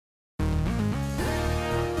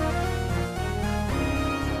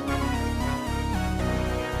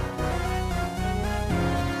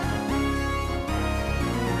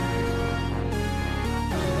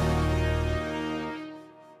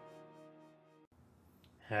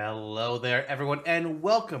Hello there, everyone, and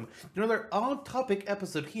welcome to another on-topic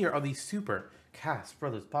episode here on the Super Cast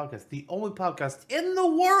Brothers podcast, the only podcast in the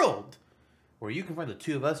world where you can find the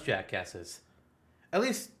two of us jackasses. At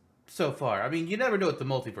least so far. I mean, you never know what the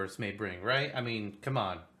multiverse may bring, right? I mean, come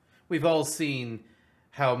on. We've all seen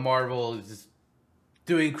how Marvel is just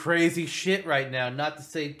doing crazy shit right now. Not to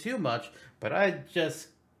say too much, but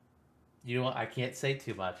you know what? I can't say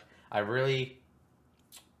too much.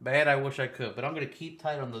 Man, I wish I could, but I'm going to keep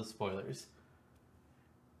tight on those spoilers.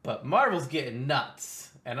 But Marvel's getting nuts,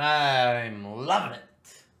 and I'm loving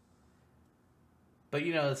it. But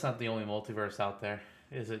you know, it's not the only multiverse out there,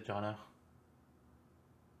 is it, Jono?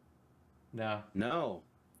 No. No.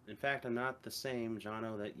 In fact, I'm not the same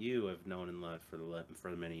Jono that you have known and loved for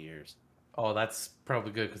many years. Oh, that's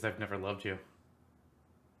probably good, because I've never loved you.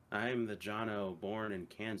 I'm the Jono born in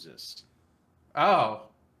Kansas. Oh.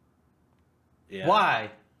 Yeah. Why?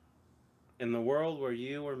 In the world where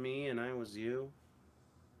you were me and I was you?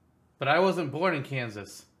 But I wasn't born in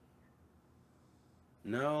Kansas.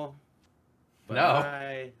 No. But No.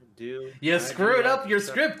 I do. You screwed up your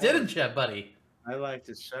script, corn. didn't you, buddy? I like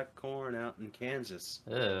to shuck corn out in Kansas.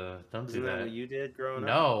 Don't do Isn't that that. what you did growing up?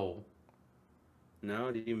 No.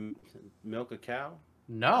 No? Did you milk a cow?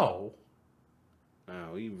 No.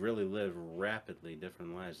 Oh, we really lived rapidly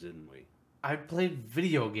different lives, didn't we? I played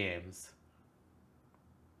video games.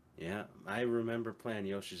 Yeah, I remember playing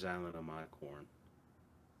Yoshi's Island on my corn.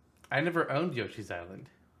 I never owned Yoshi's Island.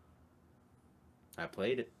 I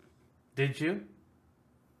played it. Did you?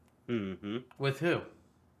 Mm-hmm. With who?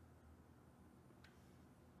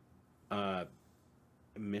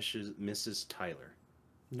 Mrs. Tyler.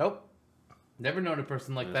 Nope. Never known a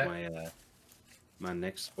person like that. My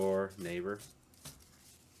next door neighbor.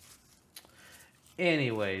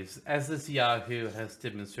 Anyways, as this Yahoo has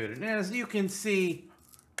demonstrated, and as you can see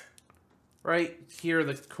right here in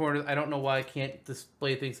the corner, I don't know why I can't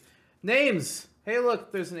display things. Names! Hey,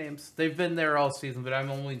 look, there's names. They've been there all season, but I'm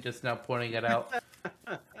only just now pointing it out.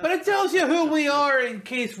 But it tells you who we are in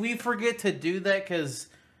case we forget to do that, because,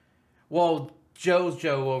 well,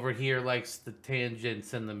 Jojo over here likes the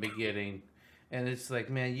tangents in the beginning. And it's like,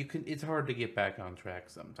 man, it's hard to get back on track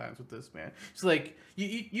sometimes with this man. It's like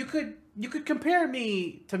you could compare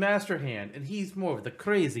me to Master Hand, and he's more of the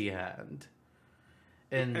crazy hand.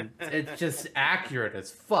 And it's just accurate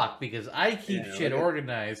as fuck because I keep shit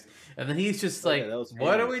organized, and then he's just like,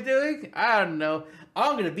 "What are we doing? I don't know.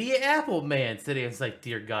 I'm gonna be Apple Man today." It's like,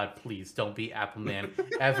 dear God, please don't be Apple Man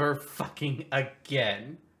ever fucking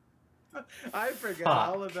again. I forgot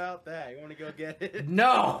all about that. You want to go get it?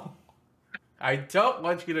 No. I don't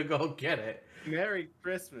want you to go get it. Merry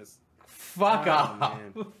Christmas. Fuck off.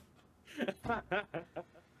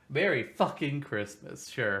 Merry fucking Christmas.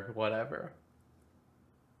 Sure, whatever.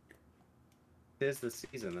 Tis the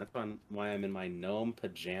season. That's why I'm in my gnome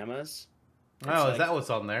pajamas. Is that what's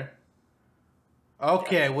on there?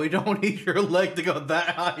 Okay, we don't need your leg to go that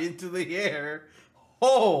high into the air.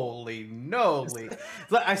 Holy noly.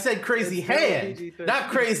 I said crazy hand, not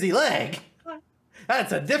crazy leg.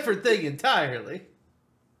 That's a different thing entirely.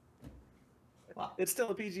 Wow. It's still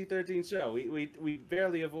a PG-13 show. We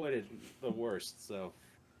barely avoided the worst, so.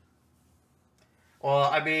 Well,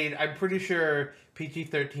 I mean, I'm pretty sure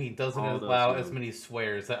PG-13 doesn't allow as many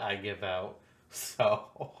swears that I give out.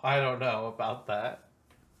 So, I don't know about that.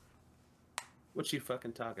 What you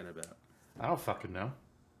fucking talking about? I don't fucking know.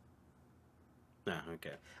 No,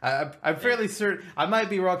 okay. I'm fairly certain. I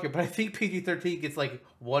might be wrong here, but I think PG-13 gets like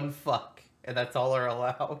one fuck. And that's all are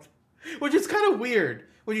allowed. Which is kind of weird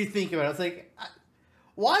when you think about it. It's like,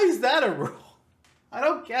 why is that a rule? I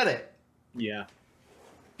don't get it. Yeah.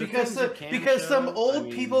 Because some old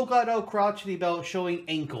people got no crotchety about showing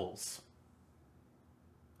ankles.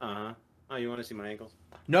 Uh-huh. Oh, you want to see my ankles?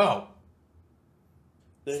 No.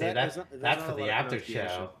 That's for the after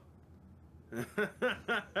show.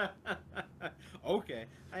 Okay.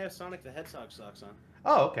 I have Sonic the Hedgehog socks on.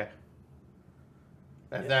 Oh, okay.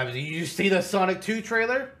 Did you see the Sonic 2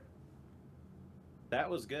 trailer? That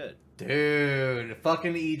was good. Dude,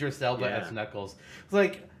 fucking Idris Elba as Knuckles.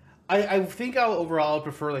 Like, I think overall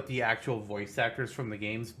prefer like the actual voice actors from the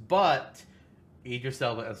games, but Idris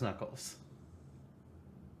Elba as Knuckles.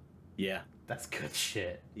 Yeah. That's good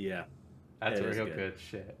shit. Yeah. That's real good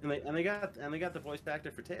shit. And they got the voice actor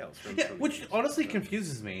for Tails. Which honestly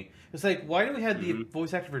confuses me. It's like, why do we have the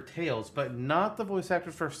voice actor for Tails, but not the voice actor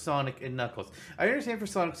for Sonic and Knuckles? I understand for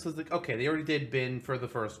Sonic, so it's like, okay, they already did Ben for the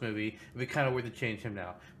first movie. It'd be kind of weird to change him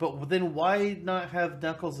now. But then why not have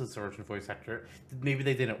Knuckles as the original voice actor? Maybe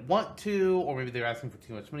they didn't want to, or maybe they were asking for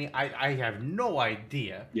too much money. I have no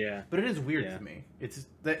idea. Yeah. But it is weird to me. It's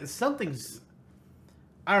that something's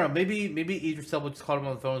I don't know. Maybe Idris Elba just called him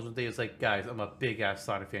on the phone one day. It's like, guys, I'm a big ass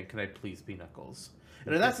Sonic fan. Can I please be Knuckles?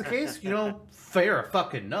 And if that's the case, fair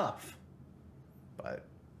fucking enough. But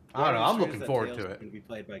I don't know. I'm looking forward to it. Going to be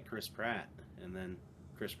played by Chris Pratt, and then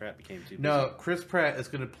Chris Pratt became too busy. No, Chris Pratt is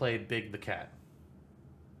going to play Big the Cat.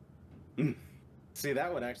 See,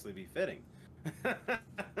 that would actually be fitting.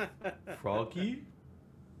 Froggy?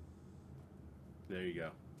 There you go.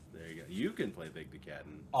 There you go. You can play Big the Cat.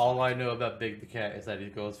 All I know about Big the Cat is that he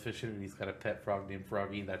goes fishing and he's got a pet frog named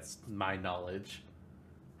Froggy. That's my knowledge.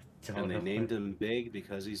 And they named him Big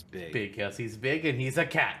because he's big. Because he's big and he's a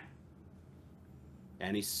cat.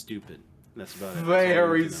 And he's stupid. That's about it.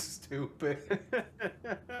 Very stupid.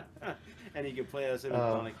 And he can play as him in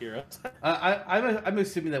Sonic Heroes. I'm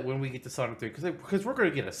assuming that when we get to Sonic 3, because we're going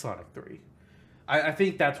to get a Sonic 3. I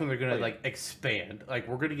think that's when they're going to expand. Like,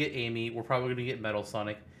 we're going to get Amy. We're probably going to get Metal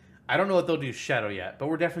Sonic. I don't know if they'll do Shadow yet, but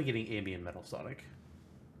we're definitely getting Amy and Metal Sonic.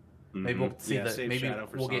 Mm-hmm. Maybe we'll see that. Maybe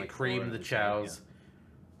we'll get Cream the Chows. Yeah.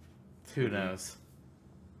 Who knows?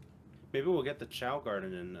 Maybe we'll get the Chow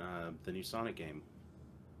Garden in the new Sonic game.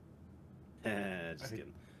 Just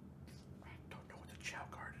kidding. I don't know what the Chow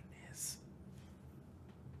Garden is.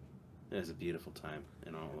 It is a beautiful time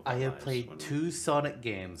in all of I have played 2 Sonic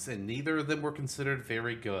games, and neither of them were considered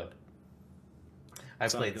very good. I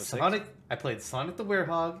played Sonic the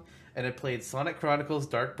Werehog, and I played Sonic Chronicles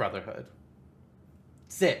Dark Brotherhood.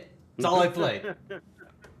 That's it. That's all I played.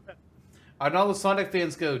 And all the Sonic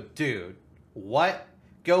fans go, dude, what?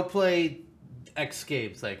 Go play X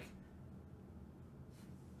Games. Like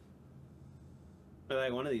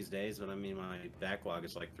one of these days, but I mean, my backlog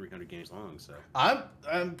is like 300 games long, so.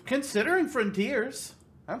 I'm considering Frontiers.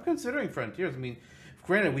 I mean,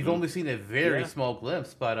 granted, we've only seen a very small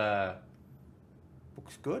glimpse, but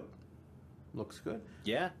looks good.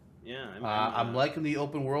 Yeah. I'm liking the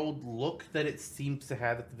open world look that it seems to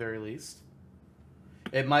have at the very least.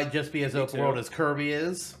 It might just be as open world as Kirby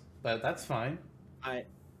is, but that's fine.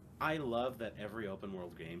 I love that every open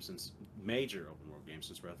world game major open world game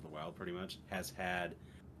since Breath of the Wild pretty much has had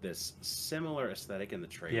this similar aesthetic in the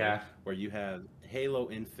trailer, where you have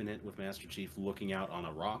Halo Infinite with Master Chief looking out on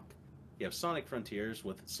a rock. You have Sonic Frontiers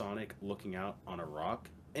with Sonic looking out on a rock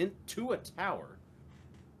into a tower.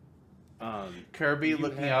 Kirby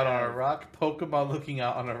looking out on a rock, Pokemon looking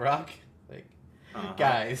out on a rock. Like,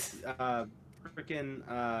 guys.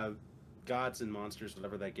 Freaking Gods and Monsters,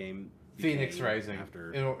 whatever that game. Phoenix Rising.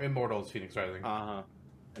 Immortals Phoenix Rising.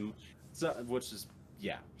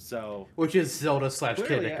 Which is Zelda /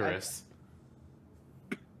 Kid Icarus.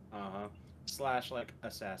 / like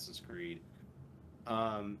Assassin's Creed.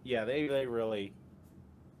 They really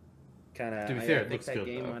kind of. To be fair, it looks good. That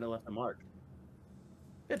game might have left a mark.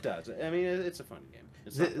 It does. I mean, it's a fun game.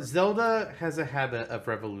 Zelda has a habit of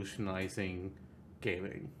revolutionizing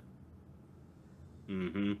gaming.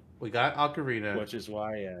 Mm-hmm. We got Ocarina, which is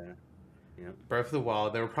why. Breath of the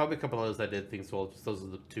Wild. There were probably a couple others that did things well. Just those are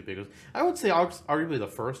the 2 big ones. I would say arguably the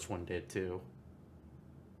first one did too.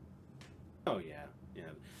 Oh yeah.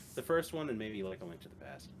 The first one and maybe like A Link to the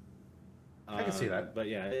Past. I can see that. But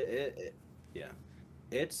yeah,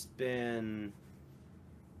 it's been.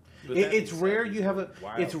 It's rare you have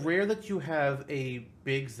It's rare that you have a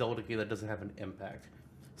big Zelda game that doesn't have an impact.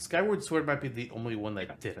 Skyward Sword might be the only one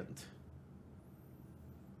that didn't.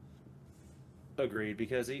 Agreed,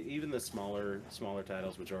 because even the smaller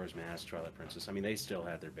titles, Majora's Mask, Twilight Princess, I mean, they still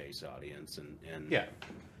had their base audience and yeah.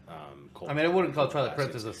 I wouldn't call Twilight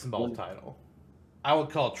Princess a small title. I would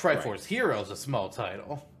call Triforce Heroes a small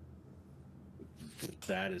title.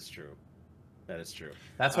 That is true.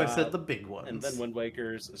 That's why I said the big ones. And then Wind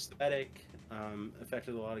Waker's aesthetic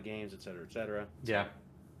affected a lot of games, etc. Yeah.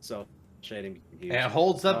 So shading. And it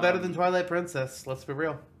holds up better than Twilight Princess. Let's be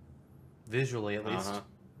real. Visually, at least.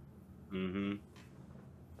 Mm-hmm.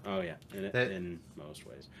 Oh yeah, in most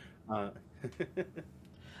ways. I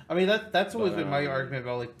mean that's always been my argument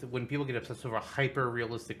about when people get obsessed over hyper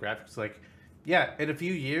realistic graphics. Like, yeah, in a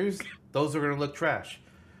few years, those are going to look trash.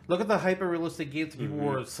 Look at the hyper realistic games people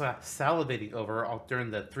were salivating over during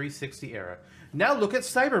the 360 era. Now look at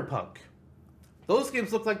Cyberpunk. Those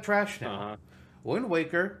games look like trash now. Wind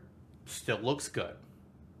Waker still looks good.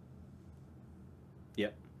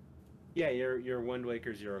 Yep. Yeah, your Wind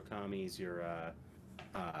Wakers, your Okamis, your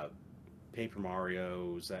Paper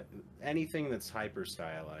Marios, anything that's hyper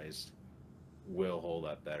stylized will hold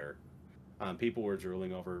up better. People were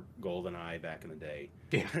drooling over GoldenEye back in the day.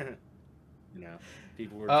 Yeah.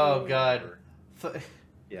 People were. Oh God.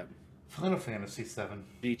 Yep. Final Fantasy VII.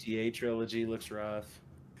 GTA trilogy looks rough.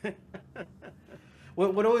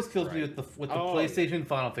 What always kills me with the PlayStation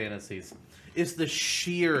Final Fantasies is the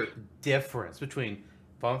sheer difference between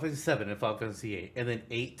Final Fantasy 7 and Final Fantasy 8, and then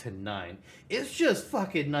 8 to 9. It's just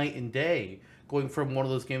fucking night and day going from one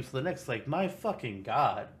of those games to the next. Like, my fucking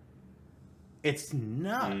god. It's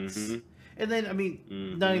nuts. Mm-hmm. And then, I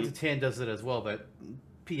mean, 9 to 10 does it as well, but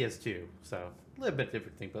PS2, so a little bit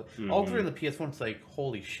different thing. But all three on the PS1, it's like,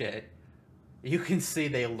 holy shit. You can see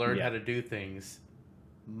they learned how to do things.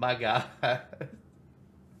 My god.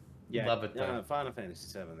 Yeah, love it though. Final Fantasy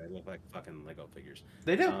 7, they look like fucking Lego figures.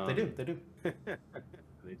 They do. They do. They do.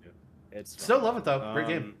 It's still love it though. Great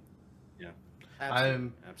game. Yeah.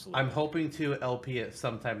 Absolutely. I'm hoping to LP it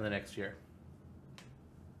sometime in the next year.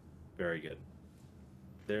 Very good.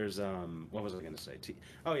 There's what was I going to say?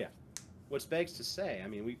 Oh yeah. Which begs to say, I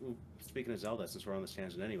mean, we speaking of Zelda, since we're on this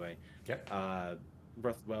tangent anyway. Yep.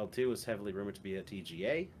 Breath of the Wild 2 was heavily rumored to be at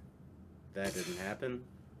TGA. That didn't happen.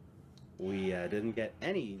 We didn't get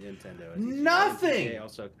any Nintendo. Nothing.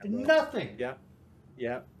 Nothing. Yeah,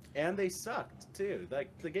 yeah, and they sucked too.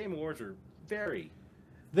 Like the Game Awards were very.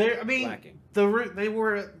 Lacking. The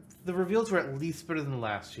reveals were at least better than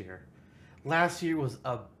last year. Last year was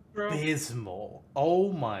abysmal.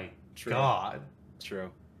 Oh my god.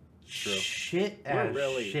 True. Shit.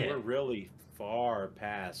 We're really far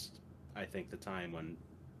past. I think the time when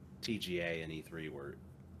TGA and E3 were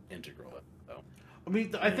integral. Though. I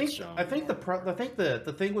mean, I think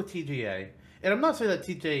the thing with TGA, and I'm not saying that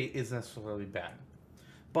TGA is necessarily bad,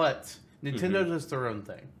 but Nintendo does their own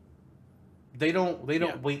thing. They don't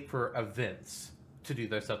wait for events to do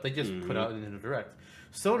their stuff. They just put out an Nintendo Direct.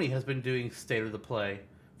 Sony has been doing state of the play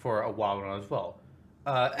for a while now as well.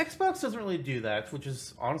 Xbox doesn't really do that, which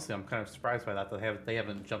is honestly I'm kind of surprised by that. They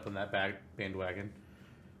haven't jumped on that bandwagon.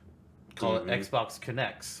 Call it Xbox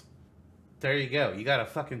Connects. There you go. You got a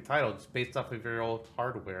fucking title just based off of your old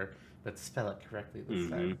hardware, but spell it correctly this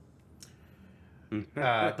time.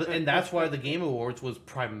 And that's why the Game Awards was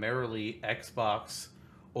primarily Xbox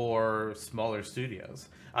or smaller studios.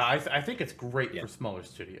 I think it's great for smaller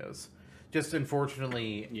studios. Just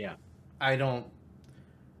unfortunately, I don't.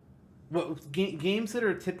 Well, games that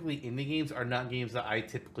are typically indie games are not games that I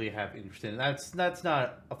typically have interest in. That's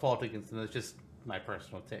not a fault against them. That's just my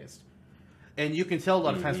personal taste. And you can tell a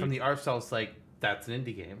lot of times from the art style, it's like, that's an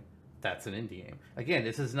indie game. That's an indie game. Again,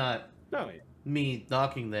 this is not me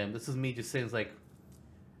knocking them. This is me just saying, it's like,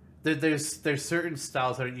 there's certain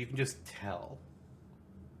styles that you can just tell.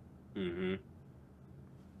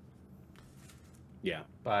 Yeah.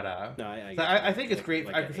 But, no, I think it's great.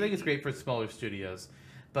 I think it's great for smaller studios.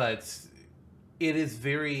 But it is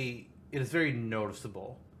very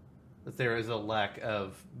noticeable that there is a lack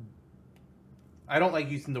of... I don't like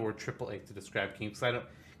using the word AAA to describe games because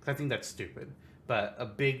I think that's stupid. But a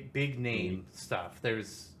big name stuff,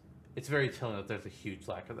 it's very telling that there's a huge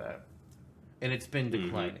lack of that, and it's been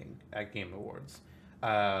declining at Game Awards.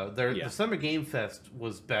 The Summer Game Fest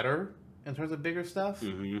was better in terms of bigger stuff,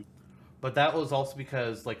 but that was also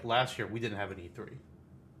because like last year we didn't have an E3,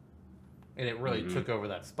 and it really took over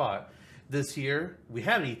that spot. This year we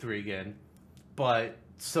had an E3 again, but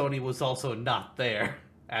Sony was also not there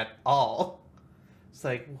at all. It's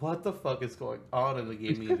like, what the fuck is going on in the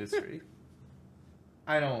gaming industry?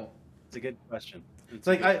 I don't. It's a good question.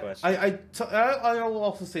 I will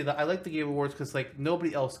also say that I like the Game Awards because like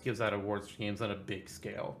nobody else gives out awards for games on a big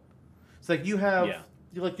scale. It's like you'll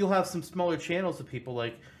have some smaller channels of people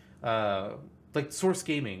like Source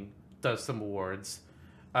Gaming does some awards.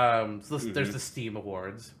 There's the Steam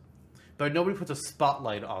Awards, but nobody puts a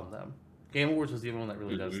spotlight on them. Game Awards was the only one that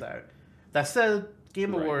really does that. That said,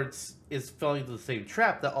 Game Awards is falling into the same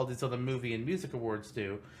trap that all these other movie and music awards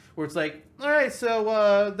do, where it's like, all right,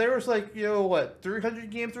 so there was 300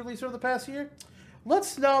 games released over the past year?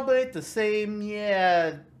 Let's nominate the same,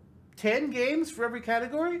 10 games for every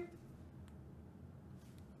category?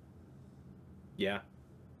 Yeah.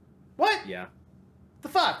 What? Yeah. The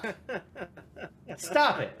fuck?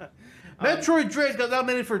 Stop it. Metroid Dread got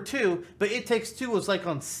nominated for 2, but It Takes Two was like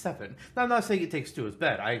on 7. Now, I'm not saying It Takes Two is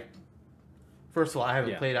bad. First of all, I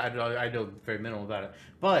haven't played it. I know very minimal about it.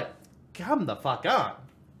 But come the fuck on.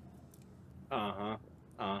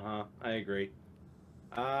 I agree.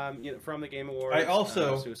 From the Game Awards, I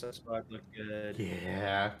also Suicide Squad looked good.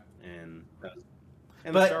 Yeah. And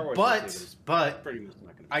but Star Wars pretty much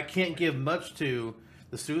not gonna I can't give much to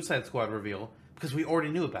the Suicide Squad reveal because we already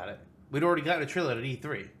knew about it. We'd already gotten a trailer at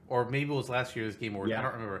E3, or maybe it was last year's Game Awards. I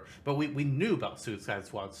don't remember. But we knew about Suicide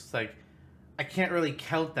Squad. It's like, I can't really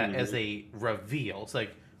count that as a reveal. It's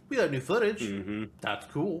like, we got new footage. That's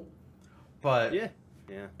cool. But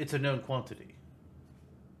it's a known quantity.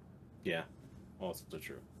 Yeah. Also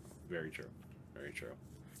true. Very true. Very true.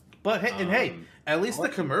 But hey, at least the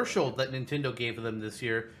commercial that Nintendo gave them this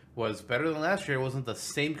year was better than last year. It wasn't the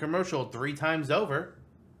same commercial 3 times over.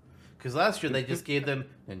 Because last year they just gave them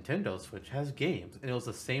Nintendo Switch has games, and it was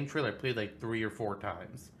the same trailer played like 3 or 4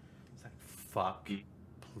 times. It's like, fuck,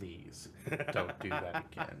 please don't do that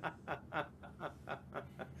again.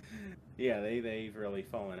 Yeah, they've really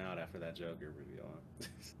fallen out after that Joker reveal.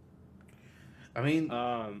 I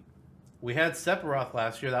mean, we had Sephiroth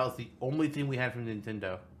last year. That was the only thing we had from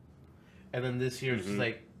Nintendo. And then this year it's just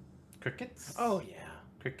like crickets. Oh yeah,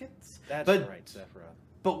 crickets. That's right, Sephiroth.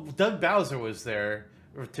 But Doug Bowser was there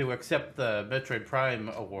to accept the Metroid Prime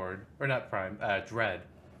award, or not Prime, Dread.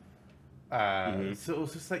 So it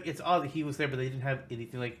was just like, it's odd that he was there, but they didn't have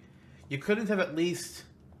anything. Like, you couldn't have at least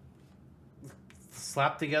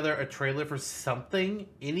slapped together a trailer for something,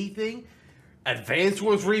 anything. Advance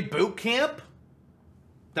Wars Reboot Camp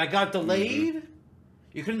that got delayed.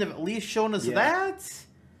 You couldn't have at least shown us that.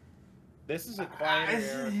 This is a quiet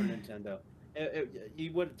era for Nintendo.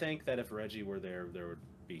 You would think that if Reggie were there, there would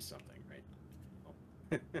be something,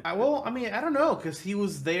 right? Well, I mean, I don't know, because he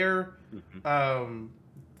was there 2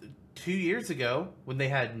 years ago when they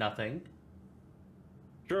had nothing.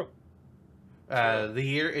 True. The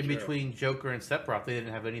year in between Joker and Sephiroth, they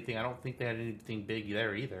didn't have anything. I don't think they had anything big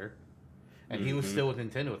there either. And he was still with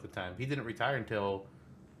Nintendo at the time. He didn't retire until,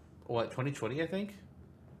 2020, I think?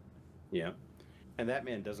 Yeah. And that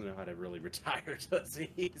man doesn't know how to really retire, does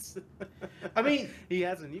he? I mean... he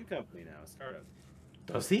has a new company now, a startup.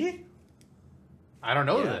 Does he? I don't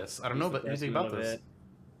know this. I don't know anything about this.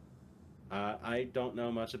 I don't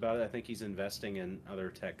know much about it. I think he's investing in other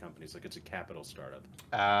tech companies. Like, it's a capital startup.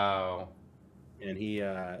 Oh. And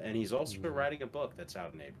he's also writing a book that's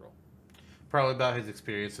out in April. Probably about his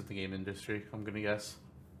experience in the game industry, I'm going to guess.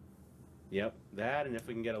 Yep. That, and if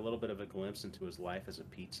we can get a little bit of a glimpse into his life as a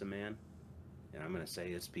pizza man. And I'm going to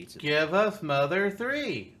say it's pizza. Give us Mother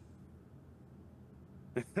 3.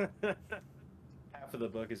 Half of the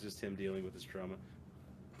book is just him dealing with his trauma.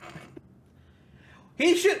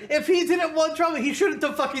 He should, if he didn't want trauma, he shouldn't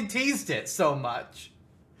have fucking teased it so much.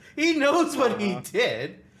 He knows what he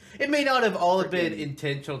did. It may not have all been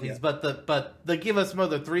intentional tease, but the Give Us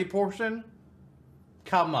Mother 3 portion,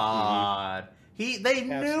 come on. They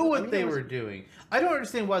knew what they were doing. I don't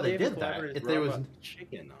understand why they did that. If there was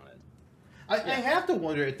chicken on it. I have to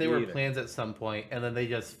wonder if there were plans at some point and then they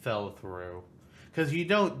just fell through. Because you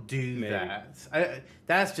don't do that.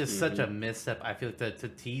 That's just such a misstep. I feel like to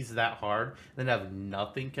tease that hard and then have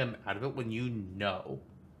nothing come out of it when you know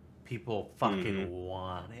people fucking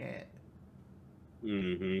want it.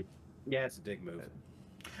 Yeah, it's a dick move.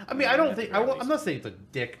 I mean, I don't think... I'm not saying it's a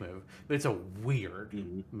dick move, but it's a weird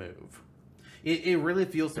move. It really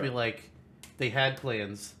feels to me like they had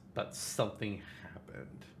plans, but something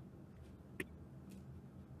happened.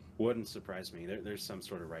 Wouldn't surprise me. There's some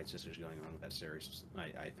sort of rights issues going on with that series.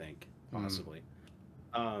 I think possibly.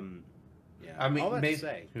 Yeah. I mean, all that maybe, to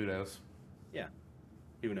say, who knows? Yeah.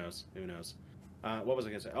 Who knows? Who knows? What was I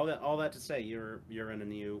gonna say? All that to say, you're in a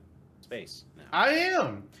new space now. I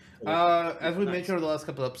am. As we mentioned over the last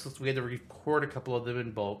couple of episodes, we had to record a couple of them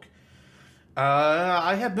in bulk.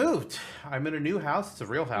 I have moved. I'm in a new house. It's a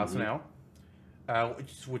real house now,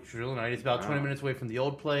 which is really nice. It's about 20 minutes away from the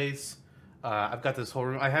old place. I've got this whole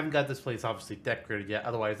room. I haven't got this place obviously decorated yet.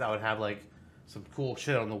 Otherwise, I would have like some cool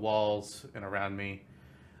shit on the walls and around me.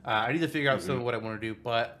 I need to figure out some of what I want to do,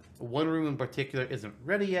 but one room in particular isn't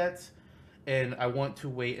ready yet, and I want to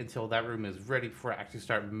wait until that room is ready before I actually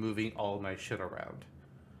start moving all of my shit around.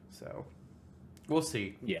 So, we'll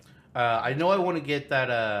see. Yeah. I know I want to get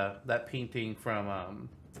that painting from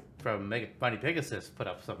Mighty Pegasus put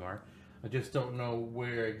up somewhere. I just don't know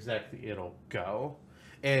where exactly it'll go.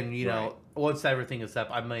 And, you know, once everything is up,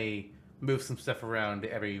 I may move some stuff around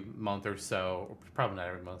every month or so. Probably not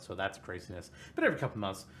every month, so that's craziness. But every couple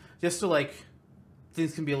months. Just so, like,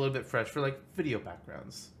 things can be a little bit fresh for, like, video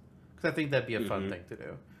backgrounds. Because I think that'd be a fun thing to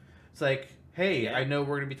do. It's like, hey, I know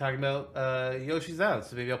we're going to be talking about Yoshi's Island,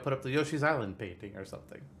 so maybe I'll put up the Yoshi's Island painting or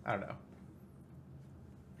something. I don't know.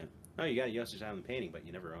 Yeah. Oh, you got a Yoshi's Island painting, but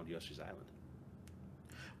you never owned Yoshi's Island.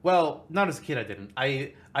 Well, not as a kid, I didn't.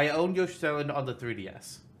 I owned Yoshi's Island on the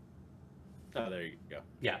 3DS. Oh, there you go.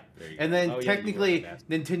 Yeah. There you and go. then technically,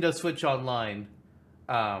 Nintendo Switch Online,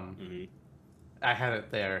 I had it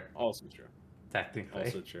there. Also true. Technically.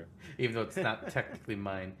 Also true. Even though it's not technically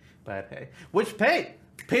mine. But hey. Which, hey,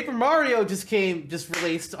 Paper Mario just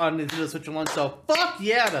released on Nintendo Switch Online, so fuck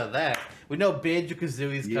yeah to that. We know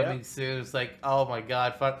Banjo-Kazooie's coming soon. It's like, oh my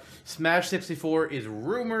god, fun. Smash 64 is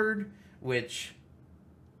rumored, which...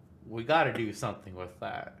 we got to do something with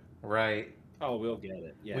that, right? Oh, we'll get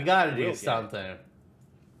it. Yeah, we got to do something.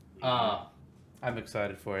 I'm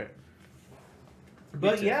excited for it.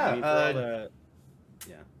 But yeah, I mean, for all the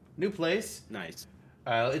yeah, new place. nice.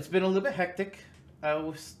 It's been a little bit hectic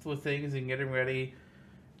with things and getting ready,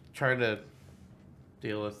 trying to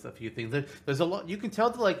deal with a few things. There's a lot you can tell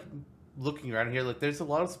like looking around here. Like there's a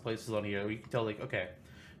lot of places on here where you can tell like okay,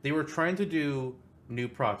 they were trying to do new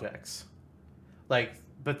projects, like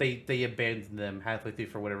but they abandoned them halfway through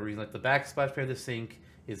for whatever reason. Like the backsplash by the sink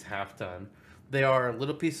is half done. There are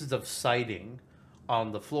little pieces of siding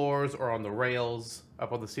on the floors or on the rails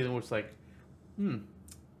up on the ceiling, which is like,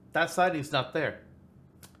 that siding's not there.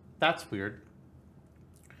 That's weird.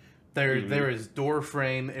 There is door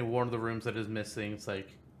frame in one of the rooms that is missing. It's like,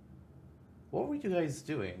 what were you guys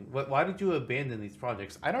doing? Why did you abandon these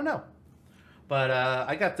projects? I don't know. But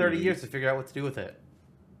I got 30 years to figure out what to do with it.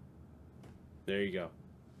 There you go.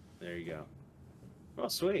 There you go. Well,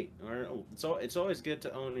 sweet. So it's always good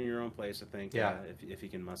to own your own place, I think. Yeah. If you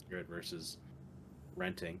can muster it versus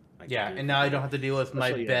renting. Yeah, and now I don't have to deal with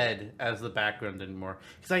my bed as the background anymore.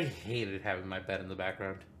 Because I hated having my bed in the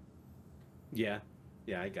background. Yeah.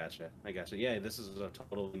 Yeah, I gotcha. Yeah, this is a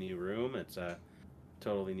totally new room. It's a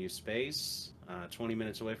totally new space. 20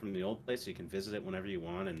 minutes away from the old place, so you can visit it whenever you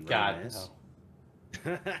want and reminisce.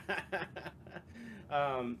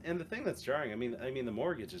 And the thing that's jarring, I mean, the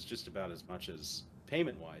mortgage is just about as much as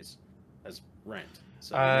payment-wise as rent.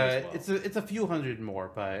 So it's a few hundred more,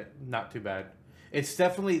 but not too bad. It's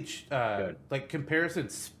definitely like comparison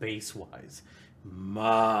space-wise,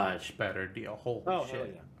 much better deal. Holy shit! Hell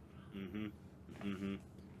yeah.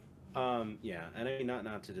 Yeah, and I mean,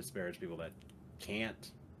 not to disparage people that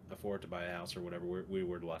can't afford to buy a house or whatever. We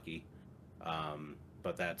were lucky,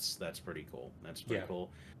 but that's pretty cool. That's pretty cool.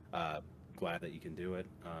 Glad that you can do it.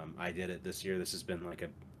 I did it this year. This has been like a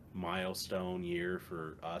milestone year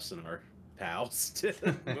for us and our pals to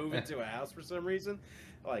move into a house for some reason.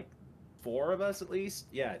 Like 4 of us at least.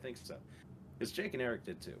 Yeah, I think so. Because Jake and Eric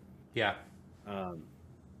did too. Yeah.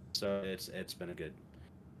 So it's been a good,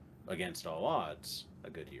 against all odds, a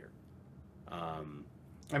good year.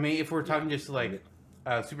 I mean, if we're talking just like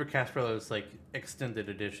Super Cash Brothers, like extended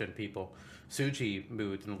edition people, Suji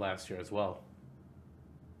moved in the last year as well.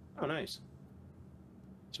 Oh, nice.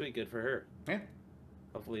 Sweet, good for her. Yeah.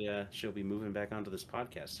 Hopefully, she'll be moving back onto this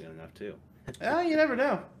podcast soon enough too. You never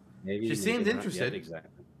know. Maybe she seemed interested.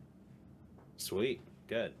 Exactly. Sweet,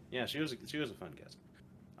 good. Yeah, she was a fun guest.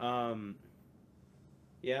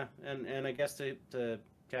 Yeah, and I guess to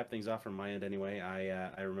cap things off from my end anyway,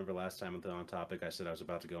 I remember last time on topic I said I was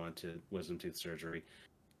about to go into wisdom tooth surgery.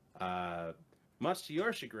 Much to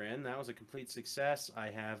your chagrin, that was a complete success. I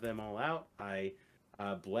have them all out. I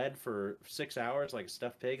bled for 6 hours like a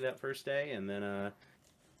stuffed pig that first day, and then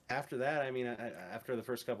after that, I mean, after the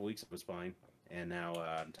first couple weeks, it was fine. And now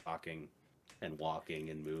I'm talking and walking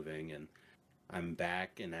and moving, and I'm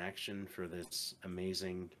back in action for this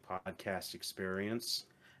amazing podcast experience.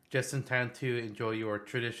 Just in time to enjoy your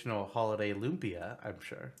traditional holiday lumpia, I'm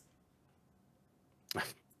sure.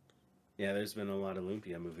 Yeah, there's been a lot of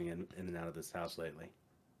lumpia moving in and out of this house lately.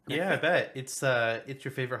 Yeah, I bet. It's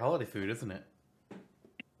your favorite holiday food, isn't it?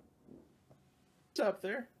 It's up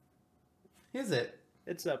there. Is it?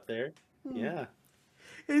 It's up there. Yeah.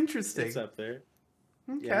 Interesting. It's up there.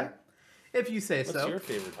 Okay. Yeah. If you say so. What's your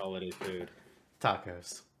favorite holiday food?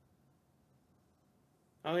 Tacos.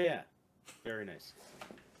 Oh, yeah. Very nice.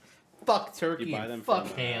 Fuck turkey. You buy them fuck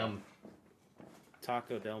from, ham.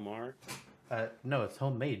 Taco Del Mar? No, it's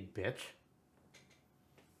homemade, bitch.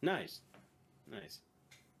 Nice. Nice.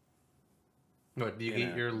 What, do you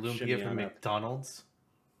get your lumpia from McDonald's?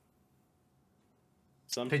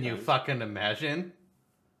 Sometimes. Can you fucking imagine?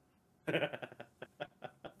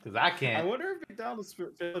 Because I can't. I wonder if McDonald's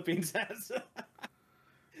Philippines has.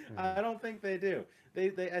 I don't think they do.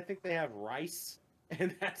 I think they have rice,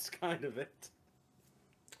 and that's kind of it.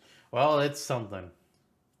 Well, it's something.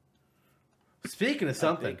 Speaking of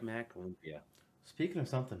something. Big Mac lumpia. Speaking of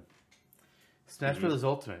something. Smash Bros.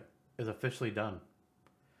 Ultimate is officially done.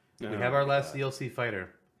 Oh, we have our last DLC fighter.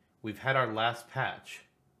 We've had our last patch.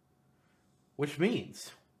 Which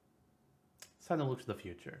means it's time to look to the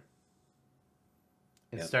future.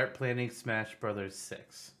 And start planning Smash Brothers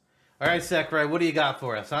 6. Alright, Sakurai, what do you got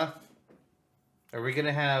for us, huh? Are we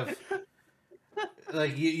gonna have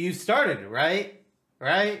like you started, right?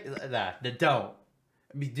 Right? Nah, don't.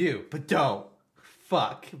 I mean, do, but don't.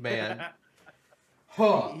 Fuck, man.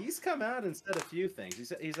 Huh. He's come out and said a few things.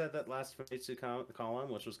 He said that last phase 2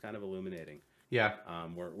 column, which was kind of illuminating. Yeah.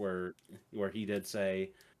 Where he did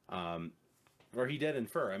say, or he did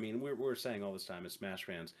infer. I mean, we're saying all this time as Smash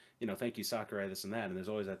fans, thank you Sakurai, this and that. And there's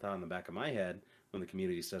always that thought in the back of my head when the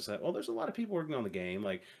community says that. Well, there's a lot of people working on the game,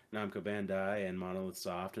 like Namco Bandai and Monolith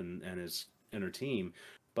Soft and his inner team.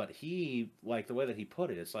 But he, like the way that he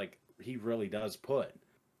put it, it's like he really does put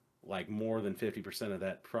like more than 50% of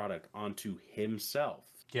that product onto himself.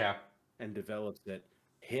 Yeah. And develops it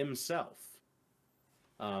himself.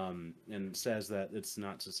 And says that it's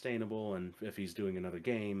not sustainable, and if he's doing another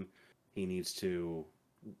game, he needs to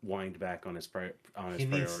wind back on his priorities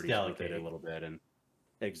with it a little bit. And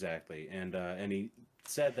exactly, and he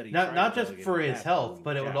said that he not just for his health,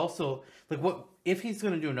 but it would also like what if he's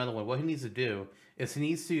going to do another one. What he needs to do is he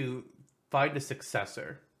needs to find a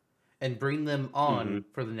successor and bring them on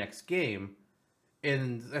for the next game,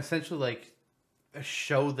 and essentially like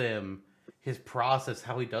show them his process,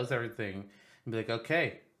 how he does everything. And be like,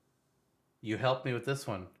 okay, you helped me with this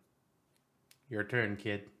one. Your turn,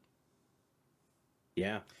 kid.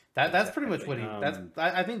 Yeah, that's pretty much what he.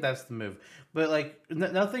 I think that's the move. But like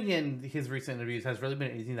nothing in his recent interviews has really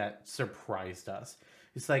been anything that surprised us.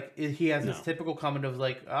 It's like he has this typical comment of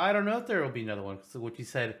like, I don't know if there will be another one, which he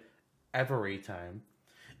said every time.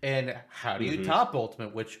 And how do you top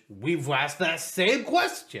Ultimate? Which we've asked that same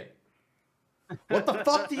question. What the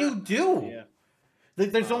fuck do you do? Yeah.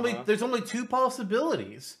 There's only two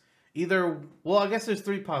possibilities. I guess there's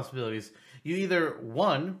three possibilities. You either,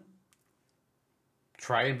 one,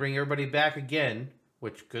 try and bring everybody back again,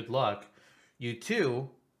 which good luck. You two,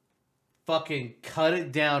 fucking cut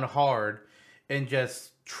it down hard and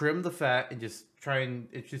just trim the fat and just try and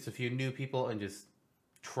introduce a few new people and just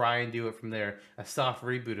try and do it from there. A soft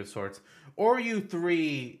reboot of sorts. Or you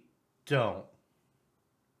three don't.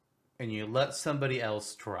 And you let somebody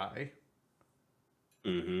else try.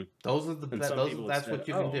 Mm-hmm. That's what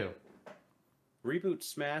you can do. Reboot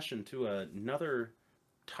Smash into another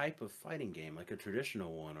type of fighting game, like a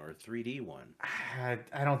traditional one or a 3D one. I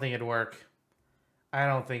don't think it'd work.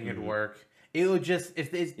 It'd work. It would just if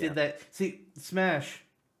they did that. See, Smash.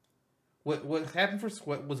 What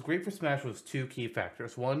was great for Smash was two key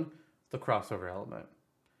factors. One, the crossover element.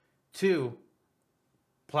 Two,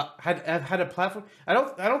 had a platform. I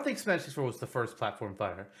don't think Smash 64 was the first platform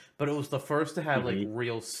fighter, but it was the first to have like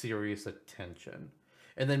real serious attention.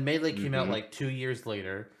 And then Melee came out like 2 years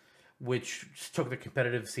later, which took the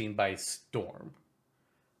competitive scene by storm.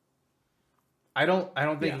 I don't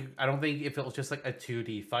think if it was just like a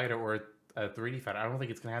 2D fighter or a 3D fighter, I don't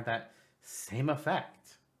think it's gonna have that same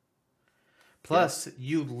effect. Plus,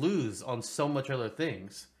 you lose on so much other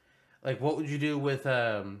things. Like, what would you do with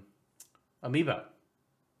Amiibo?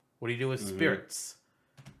 What do you do with Spirits?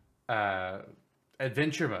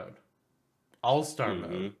 Adventure mode, All-Star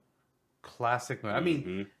mode, Classic mode. I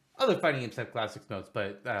mean, other fighting games have classic modes,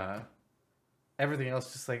 but everything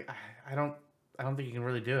else just like I don't think you can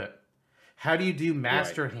really do it. How do you do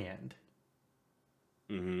Master Hand?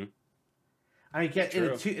 I mean, in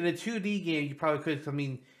a 2D game, you probably could. I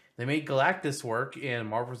mean, they made Galactus work in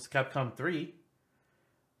Marvel vs. Capcom 3,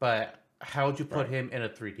 but how would you put him in a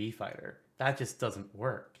 3D fighter? That just doesn't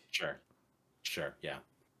work. Sure, yeah.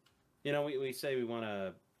 You know, we say we want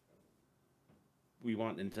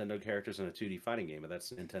Nintendo characters in a 2D fighting game, but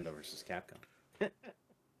that's Nintendo versus Capcom.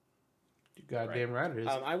 You goddamn right it is.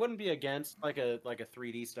 I wouldn't be against like a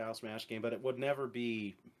 3D style Smash game, but it would never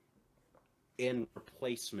be in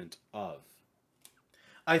replacement of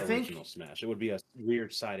original Smash. It would be a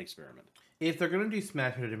weird side experiment. If they're going to do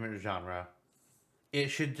Smash in a different genre, it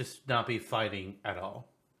should just not be fighting at all.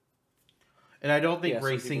 And I don't think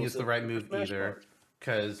racing is the right move either,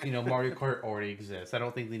 because Mario Kart already exists. I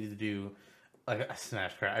don't think they need to do like a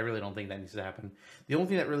Smash Kart. I really don't think that needs to happen. The only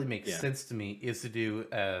thing that really makes sense to me is to do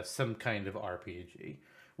some kind of RPG.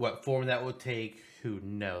 What form that would take, who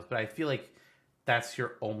knows? But I feel like that's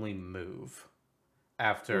your only move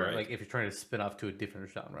after, like, if you're trying to spin off to a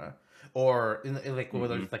different genre, or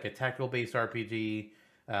whether it's like a tactical based RPG,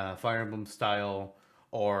 Fire Emblem style,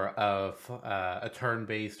 or a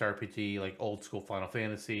turn-based RPG like old school Final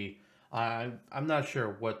Fantasy. I'm not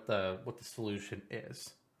sure what the solution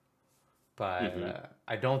is, but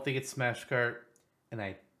I don't think it's Smash Kart, and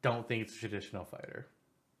I don't think it's a traditional fighter.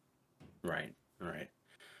 Right. And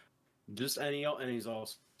he's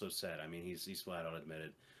also said, I mean, he's flat out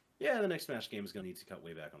admitted, the next Smash game is going to need to cut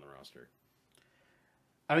way back on the roster.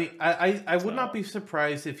 I mean, I would not be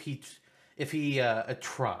surprised if he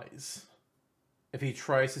tries. If he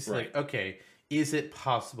tries to say, like, okay, is it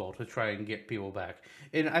possible to try and get people back?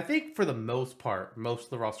 And I think for the most part, most of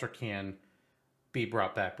the roster can be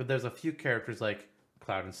brought back. But there's a few characters like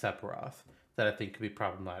Cloud and Sephiroth that I think could be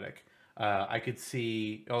problematic. I could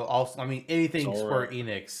see... also, I mean, anything Square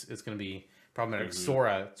Enix is going to be problematic.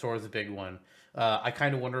 Sora's a big one. I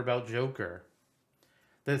kind of wonder about Joker.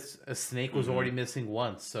 Snake was already missing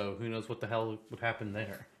once, so who knows what the hell would happen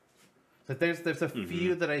there. But there's a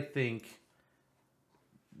few that I think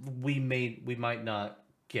we might not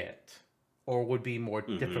get, or would be more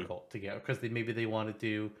Mm-hmm. difficult to get because maybe they want to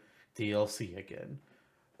do DLC again,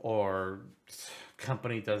 or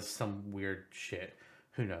company does some weird shit.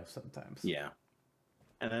 Who knows? Sometimes. Yeah,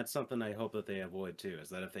 and that's something I hope that they avoid too. Is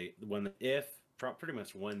that pretty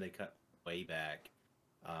much when they cut way back,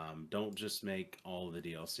 don't just make all of the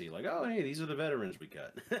DLC like, oh hey, these are the veterans we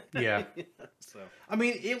cut. Yeah. So I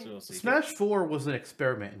mean, Smash 4 was an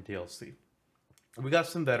experiment in DLC. We got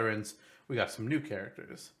some veterans, we got some new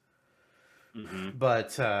characters,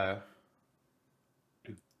 but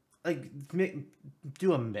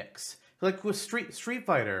do a mix. Like with Street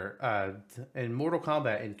Fighter and Mortal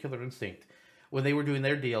Kombat and Killer Instinct, when they were doing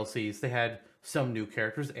their DLCs, they had some new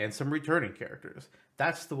characters and some returning characters.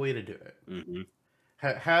 That's the way to do it. Mm-hmm.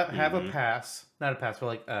 Have a pass, not a pass, but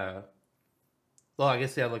like well, I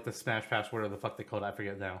guess they have like the Smash Pass, whatever the fuck they call it, I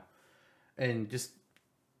forget now, and just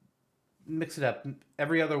mix it up.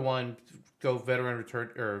 Every other one, go veteran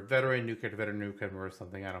return or veteran new character or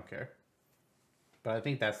something. I don't care, but I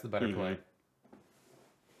think that's the better play.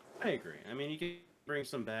 I agree. I mean, you can bring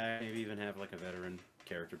some back, maybe even have like a veteran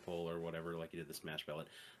character pull or whatever, like you did the Smash Ballot,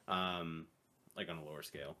 like on a lower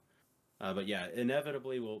scale. But yeah,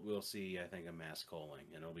 inevitably we'll see, I think, a mass culling,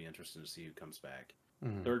 and it'll be interesting to see who comes back.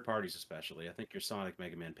 Third parties especially. I think your Sonic,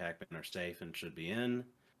 Mega Man, Pac-Man are safe and should be in.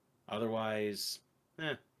 Otherwise,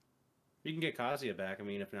 you can get Kazuya back. I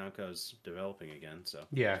mean, if Namco's developing again, so.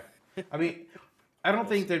 Yeah. I mean, I don't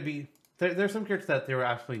think there'd be... There's some characters that there were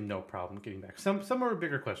absolutely no problem getting back. Some are a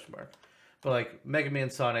bigger question mark. But like Mega Man,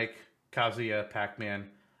 Sonic, Kazuya, Pac-Man,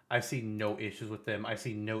 I see no issues with them. I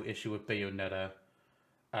see no issue with Bayonetta.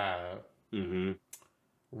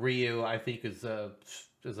 Ryu, I think, is a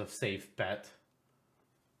safe bet.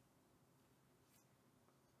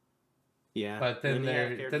 Yeah. But then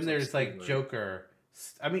there's like Joker.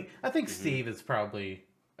 I mean, I think Steve is probably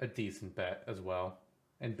a decent bet as well.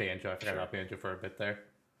 And Banjo. I forgot about Banjo for a bit there.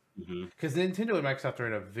 Because Nintendo and Microsoft are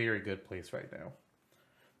in a very good place right now.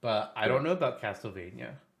 But I don't know about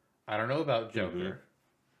Castlevania. I don't know about Joker.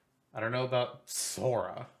 I don't know about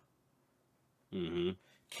Sora. Ken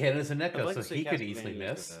is a Neko, so he could easily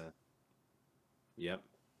miss. Yep.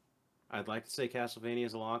 I'd like to say Castlevania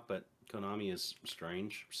is a lock, but Konami is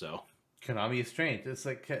strange, so... Konami is strange. It's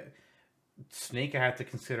like Snake I have to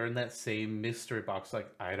consider in that same mystery box.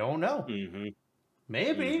 Like, I don't know.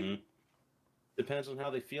 Maybe. Depends on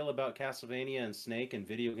how they feel about Castlevania and Snake and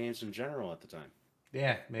video games in general at the time.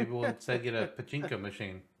 Yeah, maybe we'll instead get a pachinko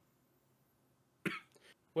machine.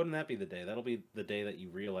 Wouldn't that be the day? That'll be the day that you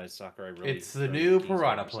realize Sakurai really... It's the new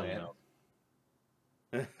Piranha Plant.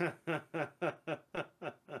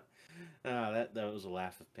 That was a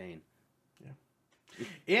laugh of pain.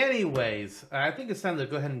 Anyways, I think it's time to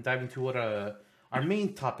go ahead and dive into what our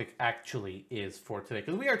main topic actually is for today.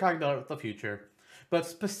 Because we are talking about the future, but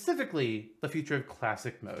specifically the future of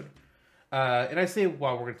classic mode. And I say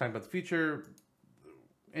while we're going to talk about the future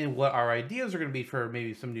and what our ideas are going to be for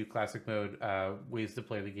maybe some new classic mode ways to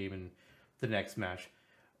play the game in the next Smash.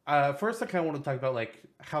 First, I kind of want to talk about like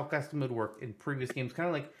how classic mode worked in previous games, kind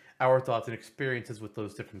of like our thoughts and experiences with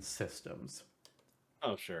those different systems.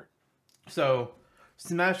 Oh, sure. So...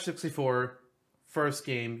 Smash 64, first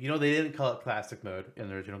game, they didn't call it classic mode in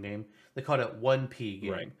the original game. They called it 1P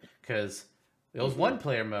game. Because it was one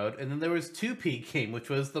player mode, and then there was 2P game, which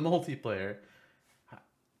was the multiplayer.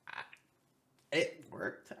 It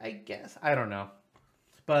worked, I guess. I don't know.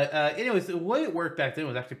 But anyways, the way it worked back then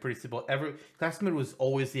was actually pretty simple. Classic mode was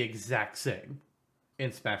always the exact same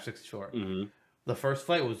in Smash 64. The first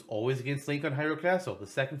fight was always against Link on Hyrule Castle. The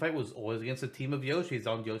second fight was always against a team of Yoshis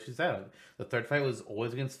on Yoshi's Island. The third fight was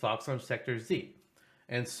always against Fox on Sector Z.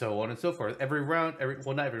 And so on and so forth. Every round,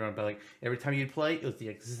 not every round, but like every time you'd play, it was the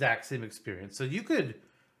exact same experience. So you could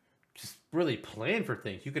just really plan for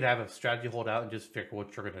things. You could have a strategy hold out and just figure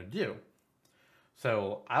what you're going to do.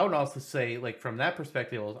 So I would also say, like, from that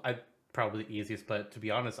perspective, I'd probably the easiest, but to be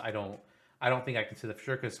honest, I don't think I can say that for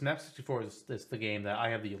sure, because Smash 64 is the game that I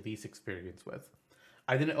have the least experience with.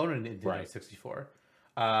 I didn't own an Nintendo 64.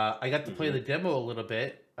 I got to play the demo a little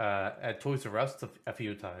bit at Toys R Us a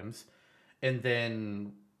few times. And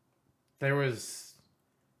then there was...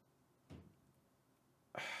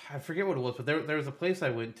 I forget what it was, but there was a place I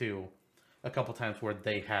went to a couple times where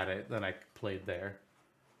they had it, then I played there.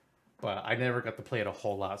 But I never got to play it a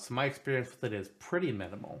whole lot, so my experience with it is pretty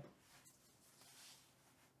minimal.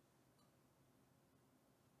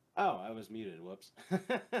 Oh, I was muted. Whoops.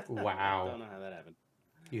 Wow. I don't know how that happened.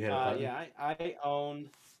 You hit a button? Yeah, I owned...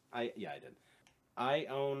 I did. I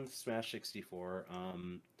owned Smash 64.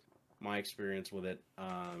 My experience with it...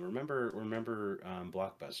 remember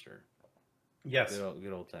Blockbuster? Yes.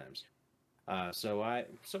 Good old times. So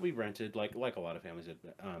we rented like a lot of families did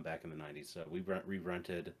back in the '90s. So we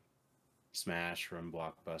rented Smash from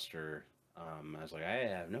Blockbuster. I was like, I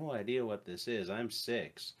have no idea what this is. I'm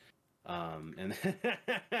 6, and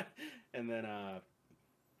and then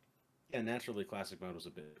yeah, naturally, classic mode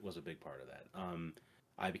was a big part of that.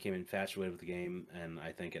 I became infatuated with the game, and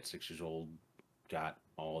I think at 6 years old, got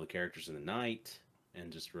all the characters in the night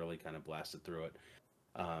and just really kind of blasted through it.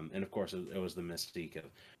 And of course, it was the mystique of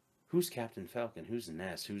who's Captain Falcon, who's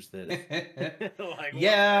Ness, who's this? Like,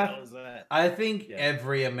 yeah, what the hell is that? I think Yeah.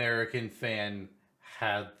 every American fan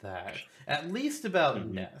had that. At least about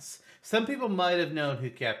Ness. Some people might have known who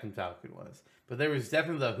Captain Falcon was, but there was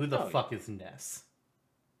definitely who the fuck is Ness?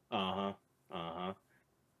 And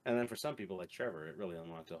then for some people like Trevor, it really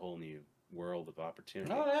unlocked a whole new world of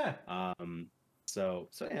opportunity. Oh yeah. So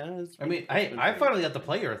yeah. I mean, I finally got to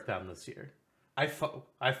play Earthbound this year. I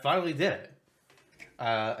finally did it.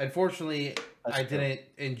 Unfortunately, I didn't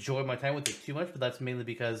enjoy my time with it too much, but that's mainly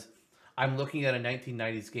because I'm looking at a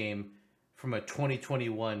 1990s game from a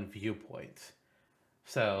 2021 viewpoint.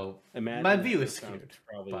 So my view is skewed.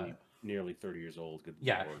 Probably nearly 30 years old. Good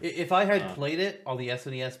yeah, Lord. If I had played it on the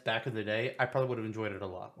SNES back in the day, I probably would have enjoyed it a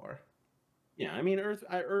lot more. Yeah, I mean,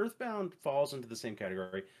 Earthbound falls into the same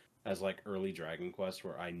category as like early Dragon Quest,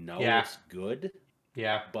 where I know it's good.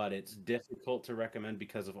 Yeah, but it's difficult to recommend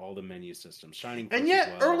because of all the menu systems. Shining Force and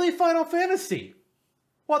yet early Final Fantasy.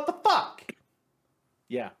 What the fuck?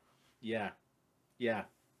 Yeah.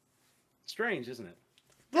 Strange, isn't it?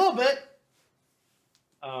 A little bit.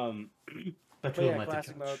 But yeah,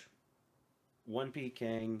 classic mode. 1P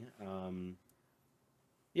King.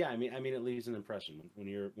 Yeah, I mean, it leaves an impression when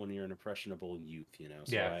you're an impressionable youth, you know.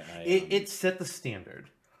 So yeah, it set the standard.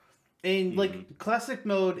 In like classic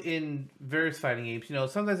mode in various fighting games, you know,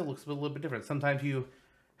 sometimes it looks a little bit different. Sometimes you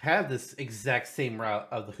have this exact same route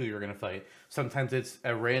of who you're going to fight. Sometimes it's a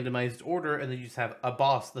randomized order, and then you just have a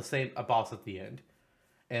boss at the end,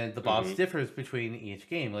 and the boss differs between each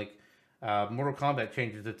game. Like Mortal Kombat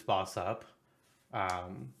changes its boss up.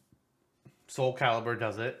 Soul Calibur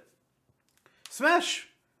does it. Smash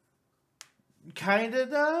kind of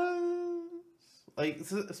does. Like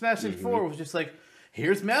Smash 64 was just like,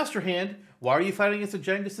 here's Master Hand. Why are you fighting against a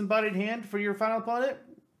giant disembodied hand for your final opponent?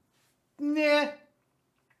 Nah.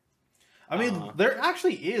 I mean, there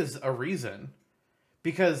actually is a reason.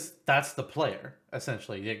 Because that's the player,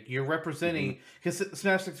 essentially. You're representing... Because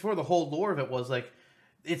Smash 64, the whole lore of it was like,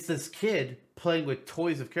 it's this kid playing with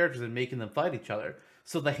toys of characters and making them fight each other.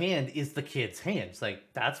 So the hand is the kid's hand. It's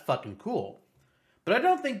like, that's fucking cool. But I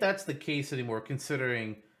don't think that's the case anymore,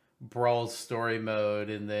 considering Brawl's story mode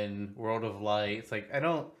and then World of Light. It's like I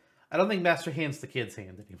don't think Master Hand's the kid's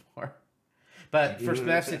hand anymore. But for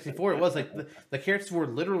Smash 64, it was like the characters were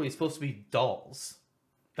literally supposed to be dolls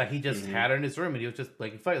that he just had in his room, and he was just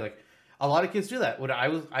like fight. Like a lot of kids do that. When I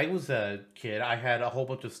was a kid, I had a whole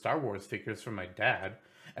bunch of Star Wars figures from my dad,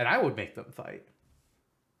 and I would make them fight.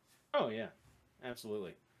 Oh yeah,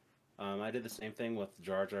 absolutely. I did the same thing with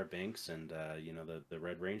Jar Jar Binks and you know, the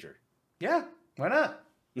Red Ranger. Yeah, why not?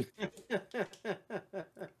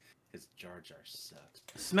 His Jar Jar sucks.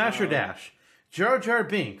 Smash or Dash, Jar Jar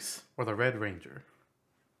Binks or the Red Ranger?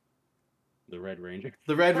 The Red Ranger.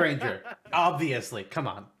 The Red Ranger, obviously. Come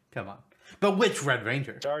on. But which Red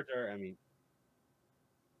Ranger? Jar Jar. I mean,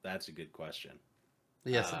 that's a good question.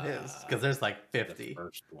 Yes, it is, because there's like 50. The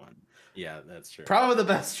first one. Yeah, that's true. Probably the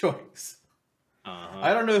best choice.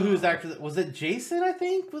 I don't know who's actually... Was it Jason, I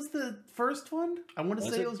think, was the first one? I want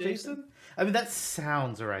to say it was Jason. I mean, that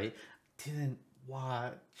sounds right. Didn't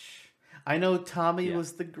watch. I know Tommy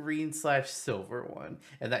was the green/silver one,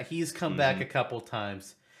 and that he's come back a couple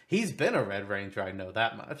times. He's been a Red Ranger, I know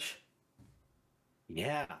that much.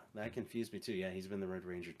 Yeah, that confused me too. Yeah, he's been the Red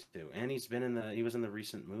Ranger too. And he was in the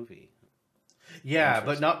recent movie. Yeah,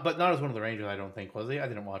 but not as one of the Rangers, I don't think, was he? I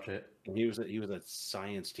didn't watch it. He was a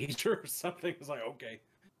science teacher or something. It's like, okay.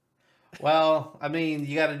 Well, I mean,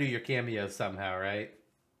 you got to do your cameos somehow, right?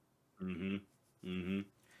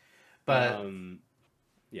 But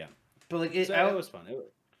yeah. But like it was fun.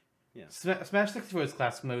 Smash 64's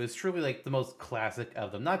classic mode is truly like the most classic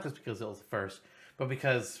of them, not just because it was the first, but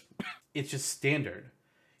because it's just standard.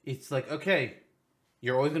 It's like, okay,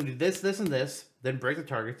 you're always going to do this, this, and this, then break the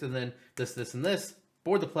targets, and then this, this, and this,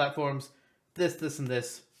 board the platforms, this, this, and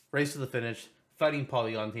this, race to the finish, fighting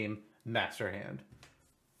Polygon Team, Master Hand.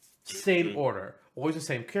 Same order. Always the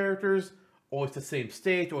same characters, always the same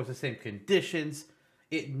stage, always the same conditions.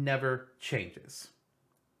 It never changes.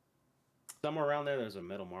 Somewhere around there's a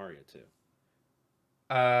Metal Mario too.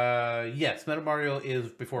 Yes, Metal Mario is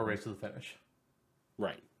before Race to the Finish.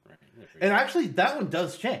 Right. And actually, that one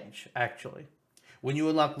does change, actually. When you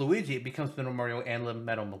unlock Luigi, it becomes Metal Mario and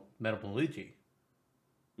Metal Luigi.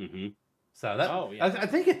 Mm-hmm. So that, I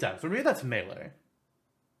think it does. Or maybe that's Melee.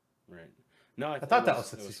 Right. No, I thought that was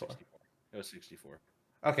 64. It was 64.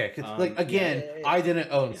 Okay, because again, I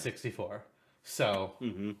didn't own 64, so.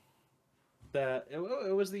 Mm-hmm.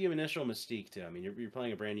 It was the initial mystique too. I mean, you're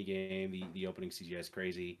playing a brand new game. The opening CGI is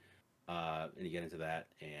crazy, and you get into that,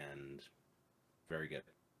 and very good.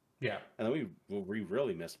 Yeah. And then we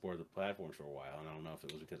really missed board the platforms for a while, and I don't know if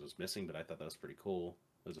it was because it was missing, but I thought that was pretty cool.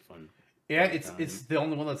 It was a fun. Yeah, it's the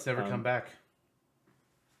only one that's never come back.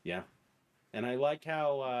 Yeah, and I like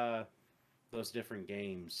how those different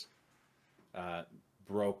games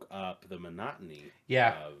broke up the monotony.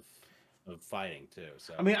 Yeah. Of fighting too.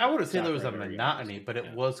 So I mean, I wouldn't say there was a monotony, but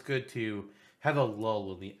it was good to have a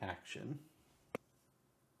lull in the action.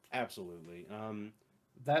 Absolutely.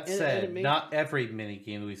 That said, not every mini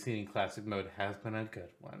game we've seen in classic mode has been a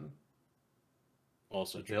good one.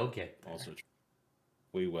 Also, they'll get there. Also, true.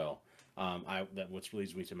 We will. Which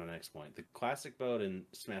leads me to my next point. The classic mode in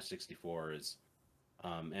Smash 64 is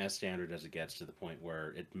as standard as it gets, to the point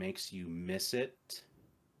where it makes you miss it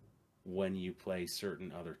when you play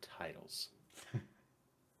certain other titles.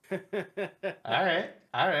 all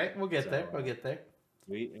right, we'll get there. We'll get there.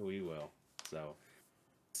 We will. So,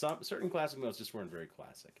 certain classic modes just weren't very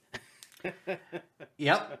classic.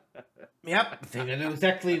 Yep. I think I know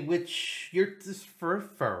exactly which you're just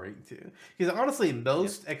referring to. Because honestly,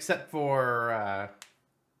 most except for,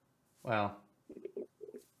 well,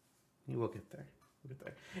 we'll get there.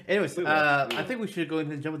 Anyways, I think we should go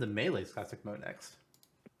ahead and jump into Melee's classic mode next.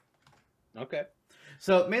 Okay.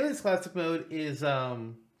 So Melee's classic mode is, I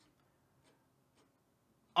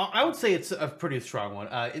would say it's a pretty strong one.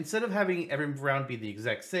 Instead of having every round be the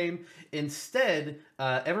exact same, instead,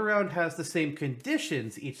 every round has the same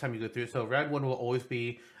conditions each time you go through. So round 1 will always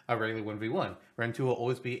be a regular 1v1. Round 2 will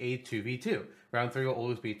always be a 2v2. Round 3 will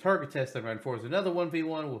always be target test. And round 4 is another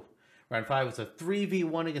 1v1. Round 5 is a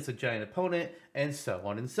 3v1 against a giant opponent, and so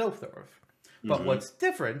on and so forth. But what's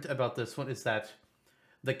different about this one is that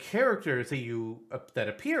the characters that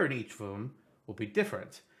appear in each of them will be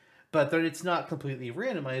different. But then it's not completely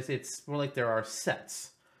randomized. It's more like there are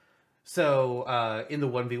sets. So in the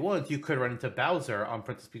 1v1s, you could run into Bowser on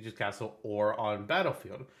Princess Peach's Castle or on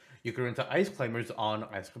Battlefield. You could run into Ice Climbers on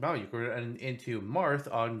Ice Climb Mountain. You could run into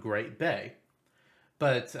Marth on Great Bay.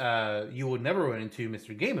 But you will never run into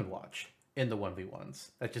Mr. Game & Watch in the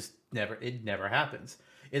 1v1s. That just never happens.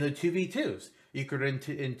 In the 2v2s, you could run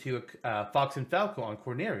into Fox and Falco on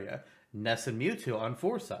Corneria, Ness and Mewtwo on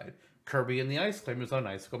Fourside, Kirby and the Ice Climbers on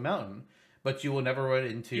Icicle Mountain. But you will never run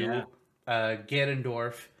into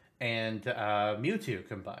Ganondorf and Mewtwo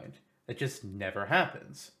combined. It just never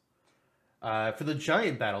happens. For the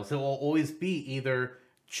giant battles, it will always be either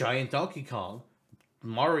Giant Donkey Kong,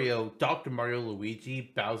 Mario, Dr. Mario, Luigi,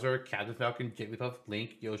 Bowser, Captain Falcon, Jigglypuff,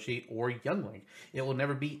 Link, Yoshi, or Young Link. It will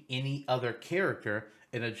never be any other character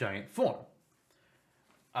in a giant form.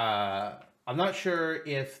 I'm not sure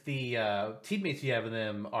if the teammates you have in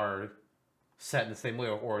them are set in the same way,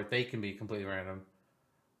 or they can be completely random.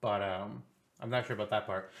 But I'm not sure about that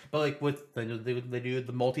part. But like with they do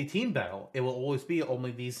the multi-team battle, it will always be only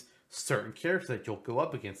these certain characters that you'll go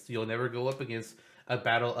up against. You'll never go up against a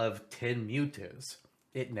battle of 10 Mewtwo's.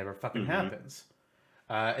 It never fucking happens.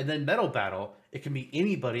 And then Metal Battle, it can be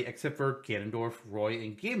anybody except for Ganondorf, Roy,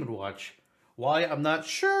 and Game & Watch. Why? I'm not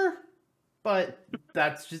sure, but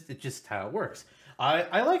that's just how it works.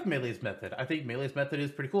 I like Melee's method. I think Melee's method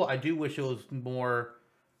is pretty cool. I do wish it was more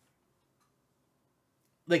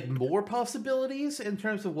possibilities in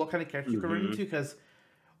terms of what kind of characters you can run into, because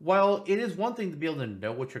while it is one thing to be able to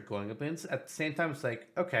know what you're going up against, at the same time it's like,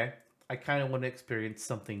 okay, I kind of want to experience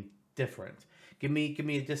something different. Give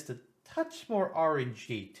me just a touch more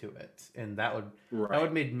RNG to it, and that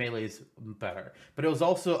would make Melee's better. But it was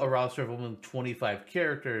also a roster of only 25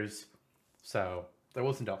 characters, so there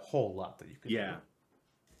wasn't a whole lot that you could do.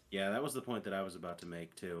 Yeah, that was the point that I was about to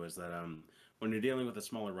make too, is that when you're dealing with a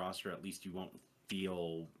smaller roster, at least you won't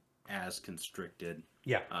feel as constricted.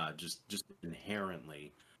 Yeah. Just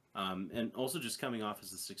inherently. And also just coming off as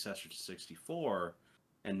the successor to 64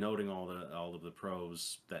 and noting all of the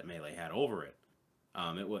pros that Melee had over it.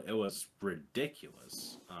 It was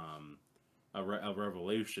ridiculous. A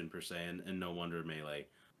revolution per se, and no wonder Melee.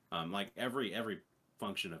 Like every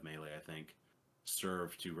function of Melee, I think,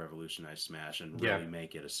 served to revolutionize Smash and really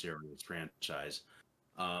make it a serious franchise.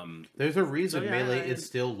 There's a reason Melee is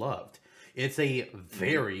still loved. It's a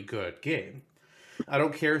very good game. I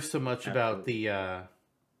don't care so much about the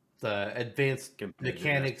the advanced Compared to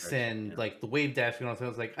mechanics Desperation, and yeah. like the wave dashing and all that. I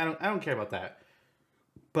was like, I don't care about that.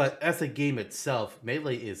 But as a game itself,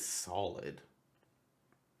 Melee is solid.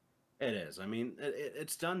 It is. I mean,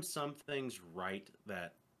 it's done some things right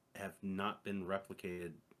that have not been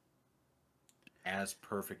replicated as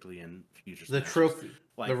perfectly in future The Smashes. trophy,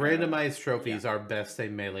 Like, the randomized trophies are best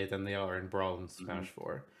in Melee than they are in Brawl and Smash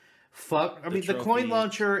 4. Fuck, I mean, the coin trophies-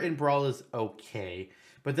 launcher in Brawl is okay,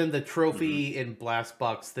 but then the trophy and blast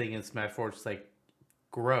box thing in Smash 4 is just like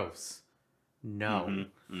gross. No.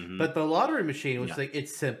 But the lottery machine was like,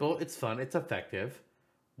 it's simple, it's fun, it's effective.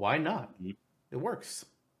 Why not? It works.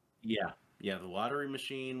 Yeah, the lottery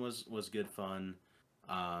machine was good fun.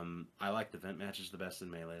 I liked event matches the best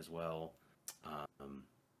in Melee as well, et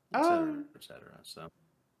cetera, et cetera. So,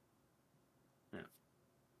 yeah.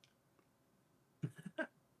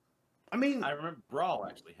 I mean, I remember Brawl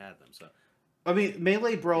actually had them. So, I mean,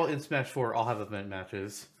 Melee, Brawl, and Smash 4 all have event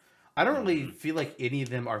matches. I don't really feel like any of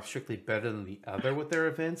them are strictly better than the other with their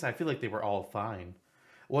events. I feel like they were all fine.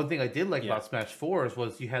 One thing I did like about Smash 4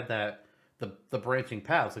 was you had that the branching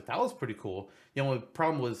paths. Like that was pretty cool. The only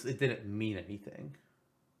problem was it didn't mean anything.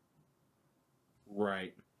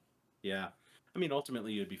 Right. Yeah. I mean,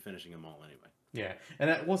 ultimately, you'd be finishing them all anyway. Yeah,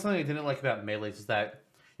 and one thing I didn't like about Melees is that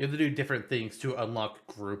you have to do different things to unlock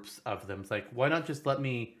groups of them. It's like, why not just let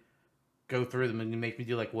me go through them and make me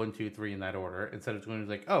do like 1, 2, 3 in that order instead of going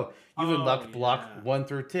like, oh, you've unlocked block 1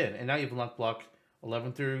 through 10, and now you've unlocked block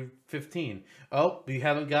 11 through 15. Oh, you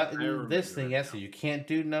haven't gotten this thing yet, so you can't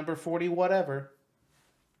do number 40 whatever.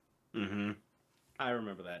 Mm-hmm. I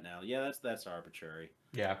remember that now. Yeah, that's arbitrary.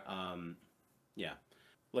 Yeah. Yeah.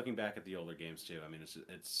 Looking back at the older games too, I mean,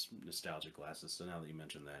 it's nostalgic glasses. So now that you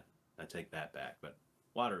mentioned that, I take that back. But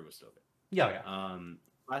lottery was still good. Yeah.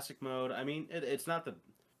 Classic mode. I mean, it's not the.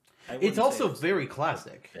 It's also very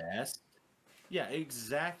classic. Best. Yeah,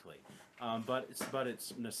 exactly. But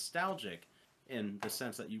it's nostalgic in the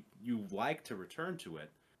sense that you like to return to it.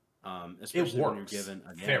 Especially it works when you're given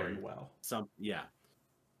again, very well.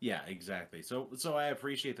 Yeah, exactly. So I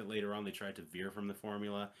appreciate that later on they tried to veer from the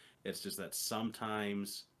formula. It's just that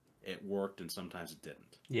sometimes it worked and sometimes it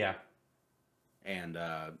didn't. Yeah. And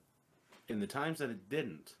in the times that it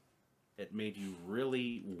didn't, it made you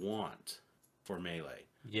really want for Melee.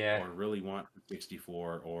 Yeah. Or really want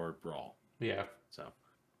 64 or Brawl. Yeah. So,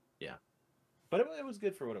 yeah. But it was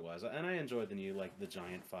good for what it was. And I enjoyed the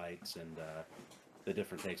giant fights and the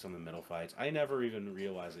different takes on the metal fights. I never even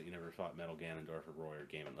realized that you never fought Metal Ganondorf or Roy or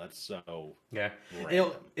Gammon. That's so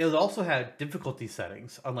It also had difficulty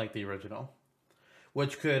settings, unlike the original,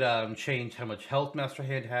 which could change how much health Master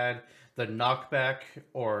Hand had, the knockback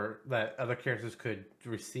or that other characters could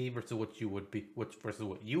receive versus what you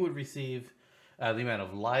would receive, the amount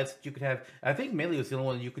of lives that you could have. I think Melee was the only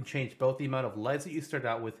one you can change both the amount of lives that you start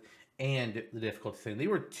out with and the difficulty setting. They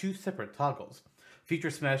were two separate toggles.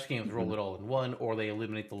 Future Smash games roll it all in one, or they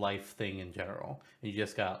eliminate the life thing in general, and you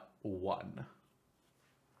just got one.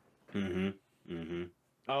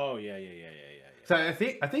 Oh yeah. So I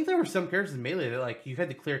think there were some characters in Melee that like you had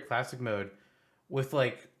to clear classic mode with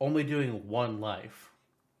like only doing one life.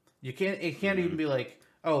 It can't even be like,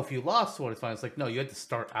 oh, if you lost one, it's fine. It's like, no, you had to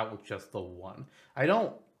start out with just the one. I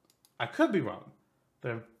could be wrong,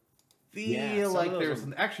 but I feel like there's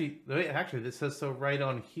actually this says so right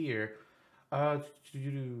on here.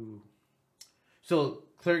 So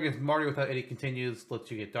clearing against Mario without any continues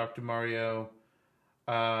lets you get Dr. Mario.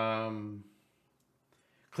 Clearing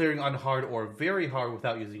on hard or very hard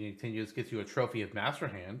without using any continues gets you a trophy of Master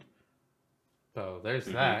Hand. So there's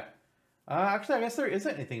that. Actually, I guess there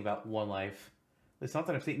isn't anything about one life. It's not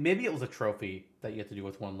that I've seen. Maybe it was a trophy that you have to do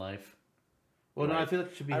with one life. Well, no, I feel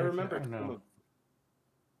like it should be. I remember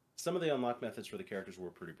some of the unlock methods for the characters were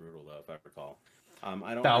pretty brutal, though, if I recall. I don't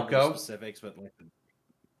remember the specifics, but like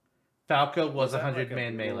Falco was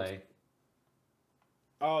 100-man melee.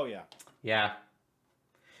 Oh yeah. Yeah.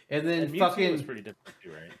 And then Mewtwo fucking was pretty difficult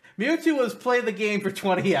too, right? Mewtwo was play the game for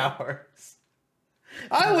 20 hours.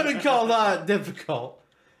 I wouldn't call that difficult.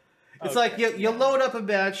 It's like you load up a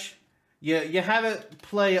match, you have it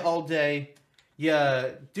play all day, you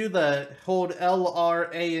do the hold L,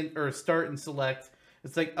 R, A, or start and select.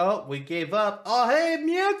 It's like, oh, we gave up. Oh, hey,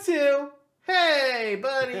 Mewtwo! Hey,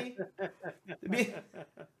 buddy!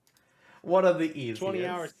 One of the easiest. 20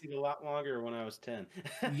 hours seemed a lot longer when I was 10.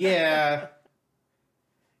 Yeah.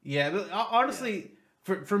 Yeah, but honestly,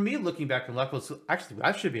 for me, looking back on Unlockable, actually,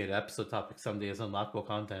 that should be an episode topic someday as unlockable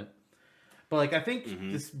content. But, like, I think,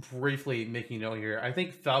 just briefly making a note here, I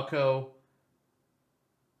think Falco...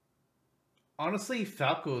 Honestly,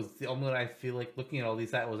 Falco is the only one I feel like, looking at all these,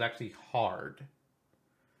 that was actually hard.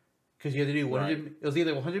 because you had to do 100. Right. It was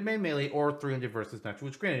either 100 man melee or 300 versus match.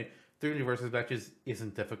 Which, granted, 300 versus matches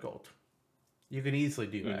isn't difficult. You can easily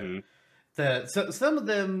do that. So some of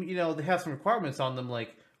them, you know, they have some requirements on them,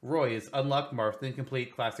 like Roy is unlock Marth, then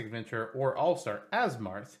complete Classic Adventure or All Star as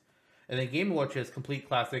Marth, and then Game & Watch is complete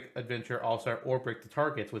Classic Adventure, All Star, or break the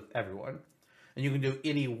targets with everyone. And you can do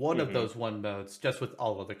any one of those one modes just with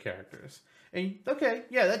all other characters. And okay,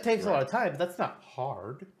 yeah, that takes a lot of time, but that's not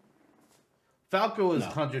hard. Falco is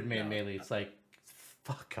 100 man melee. It's like,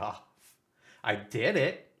 fuck off. I did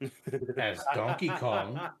it as Donkey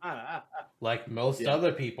Kong, like most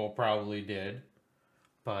other people probably did.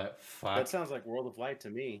 But fuck. That sounds like World of Light to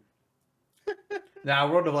me. Nah,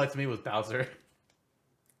 World of Light to me was Bowser.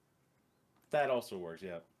 That also works,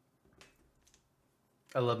 yeah.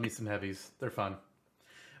 I love me some heavies. They're fun.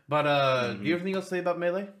 But do you have anything else to say about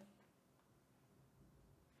Melee?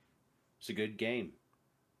 It's a good game.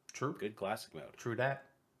 True. Good classic mode. True that.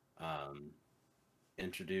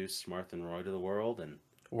 Introduce Marth and Roy to the world, and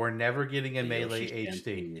we're never getting a Melee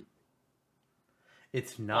HD.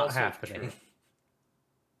 It's not also happening. True.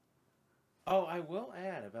 Oh, I will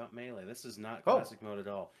add about Melee. This is not classic mode at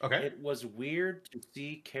all. Okay. It was weird to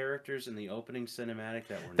see characters in the opening cinematic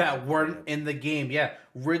that weren't in the game. Yeah,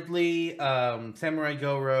 Ridley, Samurai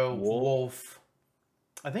Goro, Wolf.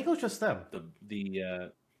 I think it was just them.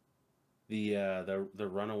 The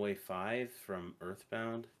Runaway Five from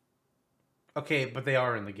Earthbound. Okay, but they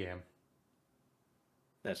are in the game.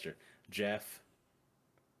 That's true. Jeff.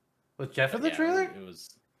 Was Jeff in the trailer? It was.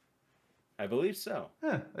 I believe so.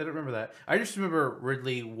 Yeah, I don't remember that. I just remember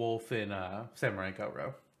Ridley, Wolf, and Samurai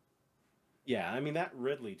Goro. Yeah, I mean, that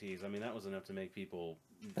Ridley tease, I mean, that was enough to make people...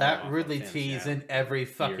 That Ridley tease in every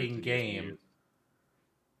fucking game.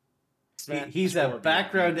 He's a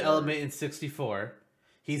background element in 64.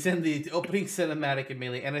 He's in the opening cinematic in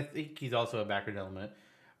Melee, and I think he's also a background element.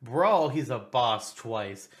 Brawl, he's a boss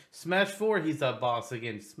twice. Smash 4, he's a boss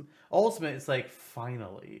again. Ultimate, it's like,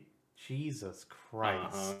 finally. Jesus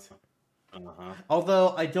Christ.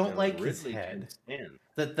 Although I don't like his head.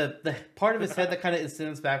 The part of his head that kind of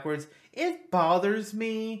extends backwards, it bothers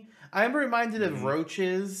me. I'm reminded of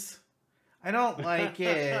roaches. I don't like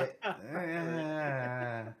it.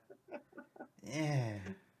 Yeah.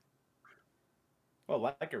 Well,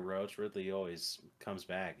 like a roach, Ridley always comes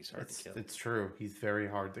back. He's hard to kill. It's true. He's very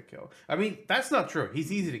hard to kill. I mean, that's not true.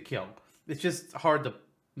 He's easy to kill. It's just hard to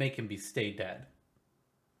make him stay dead.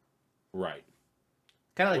 Right.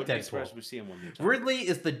 Kind of like Deadpool. We see him one more time. Ridley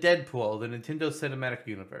is the Deadpool of the Nintendo Cinematic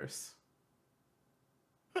Universe.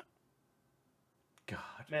 God.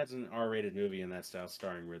 Imagine an R-rated movie in that style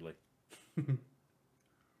starring Ridley. It's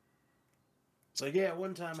like, yeah,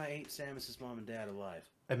 one time I ate Samus's mom and dad alive.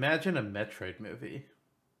 Imagine a Metroid movie.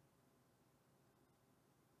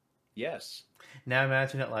 Yes. Now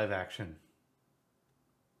imagine it live action.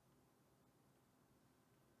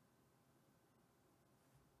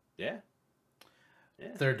 Yeah.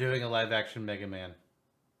 They're doing a live action Mega Man.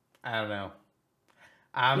 I don't know.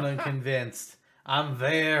 I'm unconvinced. I'm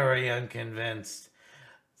very unconvinced.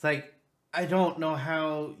 It's like, I don't know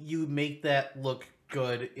how you make that look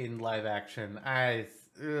good in live action. I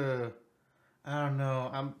don't know.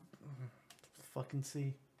 I'm fucking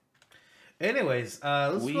see. Anyways,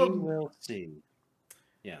 we will see.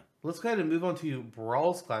 Yeah. Let's go ahead and move on to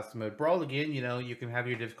Brawl's classic mode. Brawl, again, you know, you can have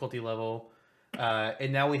your difficulty level.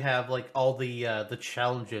 And now we have like all the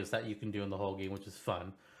challenges that you can do in the whole game, which is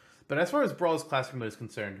fun. But as far as Brawl's classic mode is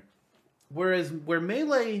concerned, where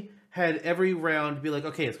Melee had every round be like,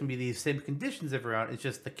 okay, it's gonna be these same conditions every round. It's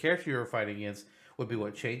just the character you're fighting against would be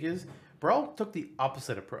what changes. Brawl took the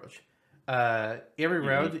opposite approach. Every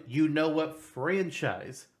round, you know what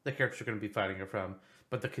franchise the characters are going to be fighting her from,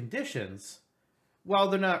 but the conditions, while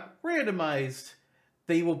they're not randomized,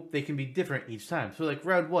 they can be different each time. So like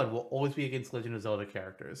round 1 will always be against Legend of Zelda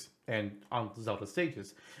characters and on Zelda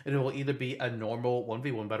stages. And it will either be a normal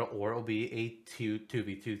 1v1 battle or it will be a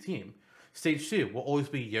 2v2 team. Stage 2 will always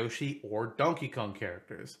be Yoshi or Donkey Kong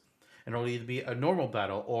characters. And it'll either be a normal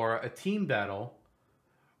battle or a team battle,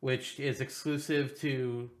 which is exclusive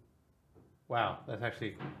to... Wow, that's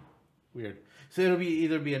actually weird. So it'll be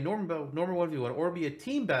either be a normal 1v1 or it'll be a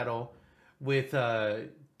team battle with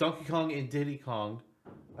Donkey Kong and Diddy Kong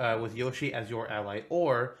with Yoshi as your ally,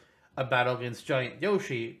 or a battle against Giant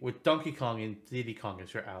Yoshi with Donkey Kong and Diddy Kong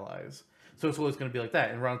as your allies. So it's always going to be like that.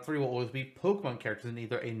 And round 3 will always be Pokemon characters in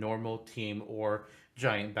either a normal team or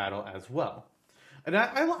giant battle as well. And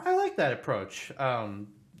I like that approach. I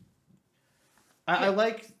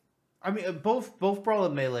like... I mean, both Brawl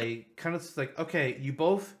and Melee kind of like, okay, you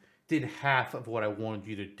both did half of what I wanted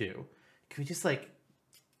you to do. Can we just, like,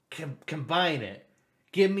 combine it?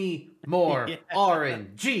 Give me more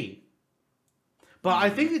RNG. But I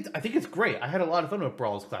think it's great. I had a lot of fun with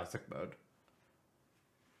Brawl's classic mode.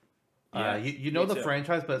 Yeah, you know the too.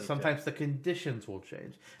 franchise, but sometimes the conditions will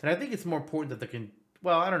change, and I think it's more important that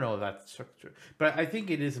Well, I don't know if that's true, but I think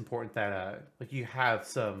it is important that like you have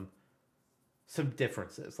some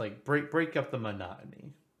differences, like break up the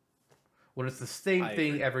monotony. When it's the same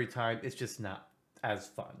thing every time, it's just not as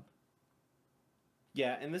fun.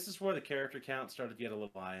 Yeah, and this is where the character count started to get a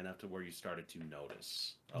little high enough to where you started to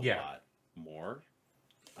notice a lot more.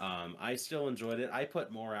 I still enjoyed it. I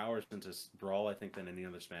put more hours into Brawl, I think, than any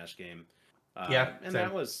other Smash game. And same.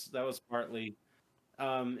 that was partly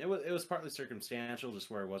it was partly circumstantial, just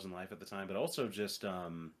where I was in life at the time, but also just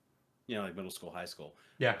like middle school, high school.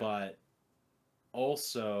 Yeah. But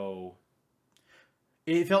also,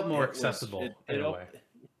 it felt more accessible in a way.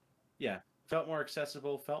 Yeah, felt more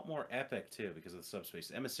accessible, felt more epic too because of the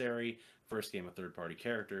Subspace Emissary, first game of third-party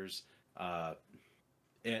characters.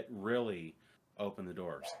 It really opened the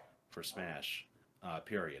doors for Smash,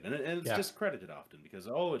 period. And it's discredited often because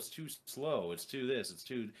it's too slow, it's too this, it's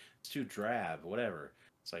too drab, whatever.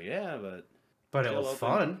 It's like but it was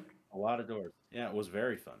fun. A lot of doors. Yeah, it was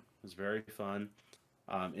very fun. It was very fun.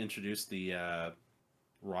 Introduced the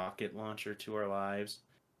rocket launcher to our lives,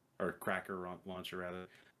 or cracker launcher rather.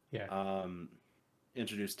 Yeah.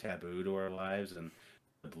 Introduced Taboo to our lives and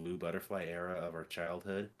the blue butterfly era of our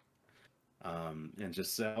childhood. And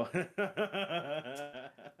just so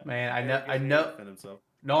man, I know.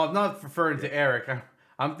 No, I'm not referring to Eric.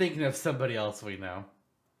 I'm thinking of somebody else we know.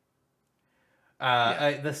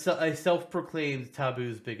 A self-proclaimed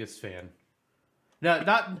Taboo's biggest fan. No,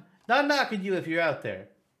 not knocking you if you're out there,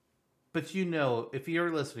 but if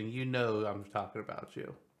you're listening, I'm talking about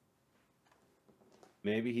you.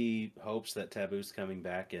 Maybe he hopes that Taboo's coming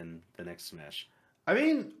back in the next Smash. I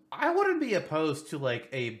mean, I wouldn't be opposed to like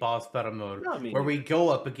a boss battle mode where we go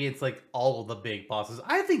up against like all of the big bosses.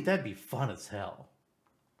 I think that'd be fun as hell.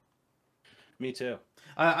 Me too.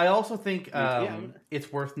 I also think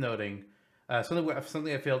it's worth noting something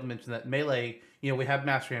I failed to mention, that Melee. We have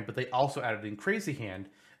Master Hand, but they also added in Crazy Hand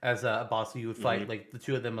as a boss you would fight like the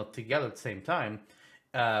two of them together at the same time.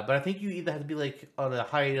 But I think you either have to be like on a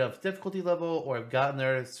high enough difficulty level or have gotten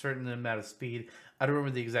there at a certain amount of speed. I don't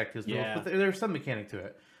remember the exact rules, but there's some mechanic to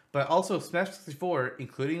it. But also, Smash 64,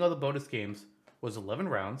 including all the bonus games, was 11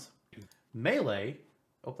 rounds. Melee,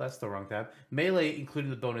 that's the wrong tab. Melee,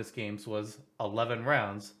 including the bonus games, was 11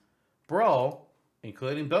 rounds. Brawl,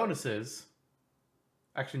 including bonuses.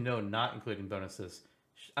 Actually, no, not including bonuses.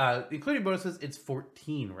 Including bonuses, it's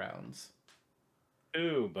 14 rounds.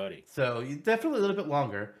 Ooh, buddy. So definitely a little bit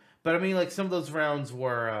longer. But I mean, like, some of those rounds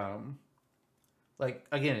were,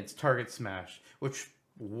 again, it's Target Smash, which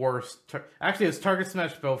actually, it was Target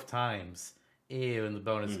Smash both times. Ew, in the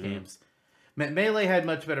bonus games. Melee had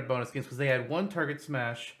much better bonus games because they had one Target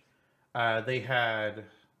Smash. They had...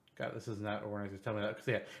 God, this is not organized to tell me that.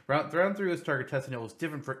 Because, round 3 was Target Test, and it was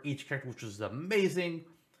different for each character, which was amazing.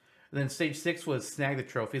 And then Stage 6 was Snag the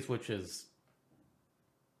Trophies, which is...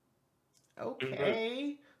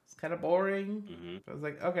 okay. It's kind of boring. I was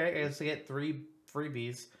like, okay, I guess I get 3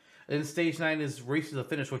 freebies. And then Stage 9 is Race to the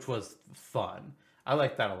Finish, which was fun. I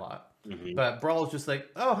like that a lot. But Brawl is just like,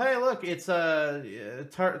 oh, hey, look, it's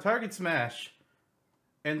Target Smash.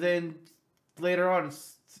 And then later on,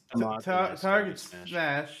 it's Target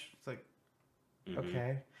Smash. It's like,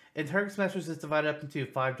 okay. And Target Smash was just divided up into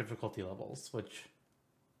 5 difficulty levels, which...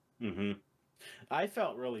 I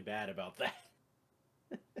felt really bad about that.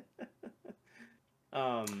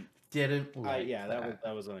 Didn't like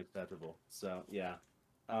that was unacceptable. So, yeah.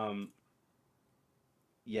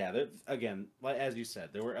 Again, as you said,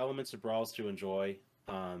 there were elements of Brawls to enjoy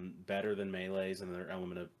better than Melees, and there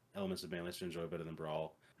are elements of Melees to enjoy better than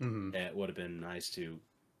Brawl. It would have been nice to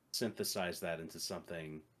synthesize that into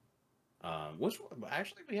something, which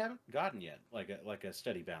actually we haven't gotten yet, like a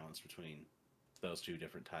steady balance between those two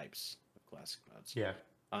different types of classic modes. Yeah.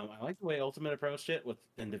 I like the way Ultimate approached it with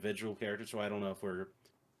individual characters, so I don't know if we're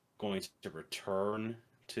going to return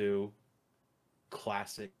to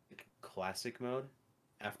classic mode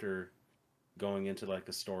after going into like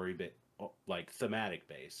the story bit, like thematic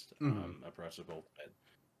based approach of Ultimate.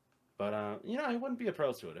 But I wouldn't be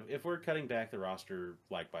opposed to it if we're cutting back the roster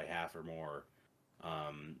like by half or more.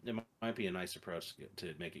 It might be a nice approach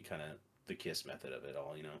to make it kind of the KISS method of it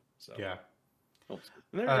all, So yeah,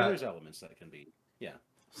 there's elements that can be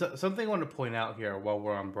So something I want to point out here while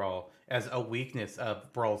we're on Brawl as a weakness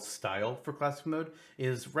of Brawl's style for classic mode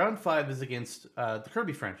is round 5 is against the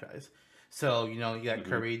Kirby franchise. So you got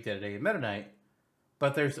Kirby Day-to-Day and Meta Knight,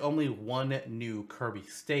 but there's only one new Kirby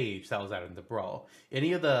stage that was added into Brawl.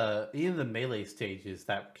 Any of the Melee stages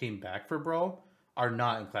that came back for Brawl are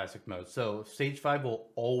not in classic mode. So stage 5 will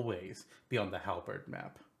always be on the Halberd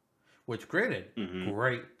map. Which, granted,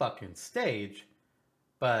 great fucking stage,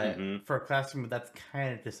 but for classic mode, that's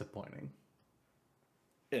kind of disappointing.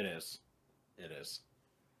 It is. It is.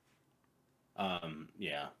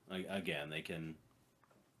 Yeah. Again, they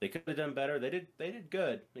could have done better. They did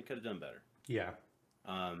good. They could have done better. Yeah.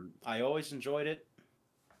 I always enjoyed it,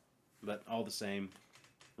 but all the same,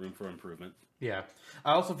 room for improvement. Yeah.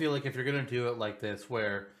 I also feel like if you're going to do it like this,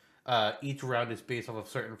 where each round is based off of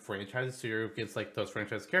certain franchises, so you're against like those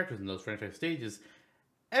franchise characters and those franchise stages,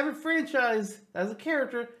 every franchise as a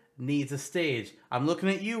character needs a stage. I'm looking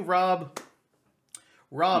at you, Rob.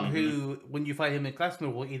 Rob, who, when you fight him in classic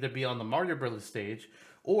mode, will either be on the Mario Brothers stage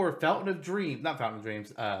or Fountain of Dreams, not Fountain of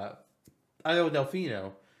Dreams, Io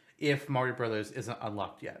Delfino, if Mario Brothers isn't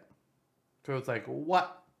unlocked yet. So it's like,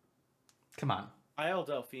 what? Come on. Isle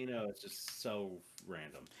Delfino is just so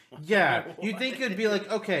random. Yeah, you'd think it'd be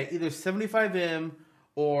like, okay, either 75M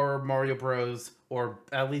or Mario Bros, or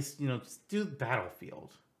at least, just do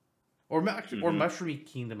Battlefield. Or Mushroomy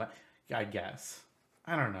Kingdom, I guess.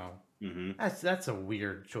 I don't know. That's a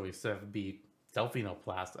weird choice to be Delfino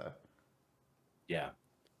Plaza. Yeah.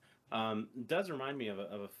 It does remind me of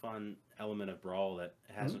a fun element of Brawl that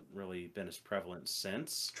hasn't really been as prevalent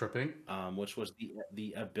since. Tripping? Which was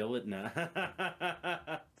the ability...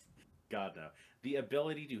 God, no. The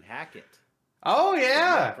ability to hack it. Oh,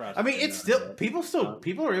 yeah! I mean, it's still...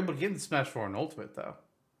 People are able to get into Smash 4 and Ultimate, though.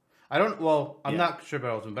 I'm not sure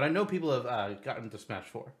about Ultimate, but I know people have gotten to Smash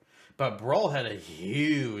 4. But Brawl had a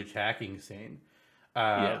huge hacking scene.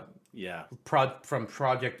 Yeah. From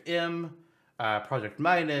Project M, Project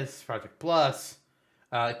Minus, Project Plus,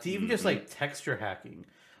 to even just like texture hacking.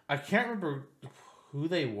 I can't remember who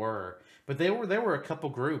they were, but there were a couple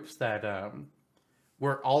groups that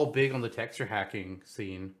were all big on the texture hacking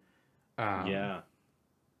scene. I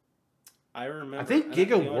remember. I think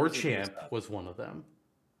Giga Warchamp was one of them.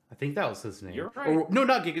 I think that was his name. You're right. Or, no,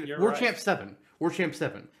 not Giga. Warchamp right. 7. Warchamp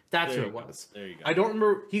 7. That's who it was. There you go. I don't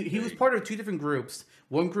remember. He was part of two different groups.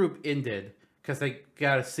 One group ended because they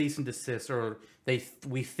got a cease and desist, or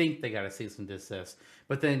we think they got a cease and desist.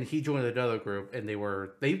 But then he joined another group, and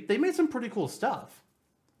they made some pretty cool stuff.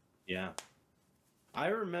 Yeah, I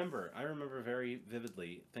remember very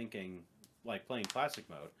vividly thinking, like playing classic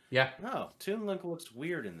mode. Yeah. Oh, Toon Link looks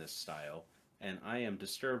weird in this style, and I am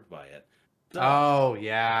disturbed by it. Oh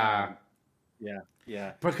yeah.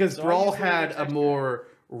 Yeah. Because Brawl had a more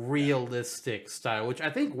realistic style, which I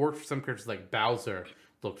think worked for some characters like Bowser.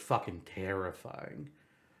 Looked fucking terrifying.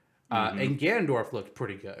 And Ganondorf looked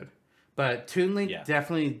pretty good. But Toon Link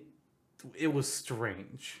definitely, it was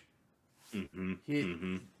strange.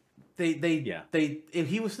 He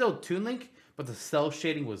was still Toon Link, but the cell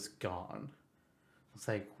shading was gone. It's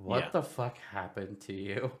like, what the fuck happened to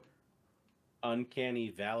you? Uncanny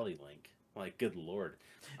Valley Link. Like, good lord.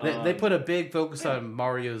 They put a big focus on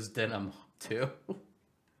Mario's denim, too.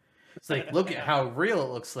 It's like, look at how real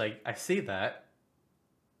it looks like. I see that.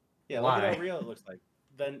 Yeah, Why? look at how real it looks like.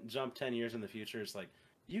 Then jump 10 years in the future, it's like,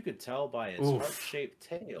 you could tell by its heart-shaped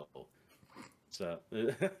tail. So...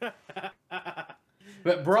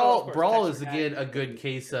 But Brawl is, again, a good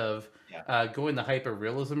case of going the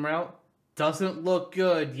hyper-realism route. Doesn't look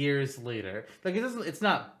good years later. Like, it's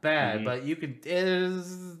not bad, but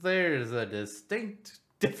there's a distinct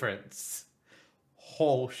difference.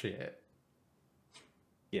 Whole shit.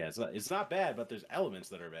 Yeah, it's not bad, but there's elements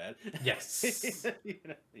that are bad. Yes.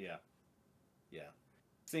 Yeah.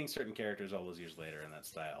 Seeing certain characters all those years later in that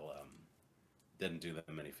style didn't do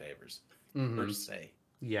them any favors, per se.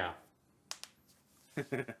 Yeah.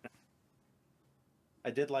 I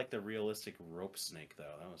did like the realistic rope snake,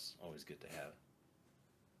 though. That was always good to have.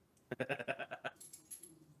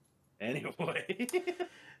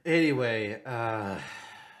 Anyway,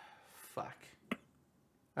 fuck.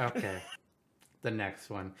 Okay. The next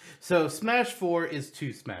one. So Smash 4 is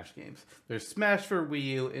 2 Smash games. There's Smash for Wii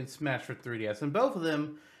U and Smash for 3DS, and both of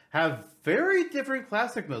them have very different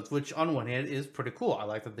classic modes, which on one hand is pretty cool. I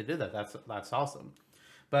like that they did that. That's awesome.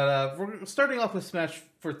 But we're starting off with Smash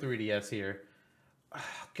for 3DS here.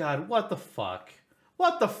 God, what the fuck?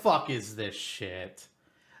 What the fuck is this shit?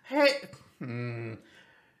 Hey,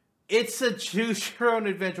 it's a choose your own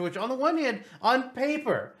adventure, which on the one hand, on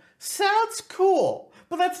paper, sounds cool,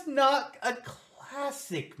 but that's not a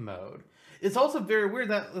classic mode. It's also very weird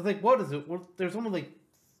that, like, what is it? Well, there's only like,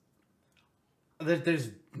 there's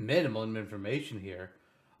minimum information here.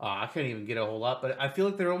 I can't even get a whole lot, but I feel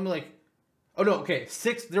like there are only like Oh no, okay,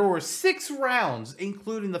 6. There were 6 rounds,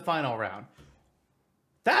 including the final round.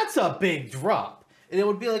 That's a big drop. And it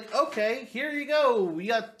would be like, okay, here you go. You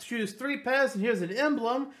got to choose 3 paths, and here's an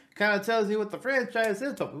emblem. Kind of tells you what the franchise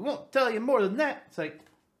is, but we won't tell you more than that. It's like,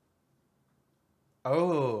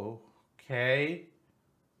 oh, okay,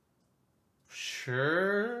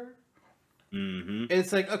 sure. Mm-hmm.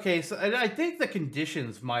 It's like, okay, so and I think the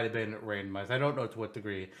conditions might have been randomized. I don't know to what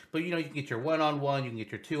degree, but you know, you can get your 1-on-1, you can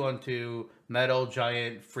get your 2-on-2, metal,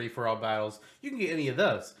 giant, free for all battles. You can get any of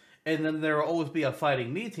those, and then there will always be a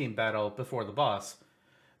fighting me team battle before the boss.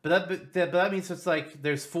 But that means it's like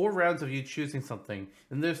there's 4 rounds of you choosing something,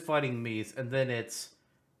 and there's fighting me's, and then it's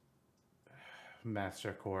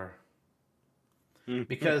Master Core.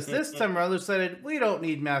 Because this time around, they decided, we don't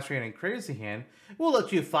need Master Hand and Crazy Hand. We'll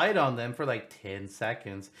let you fight on them for like 10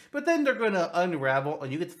 seconds. But then they're going to unravel,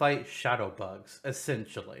 and you get to fight Shadow Bugs,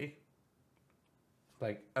 essentially.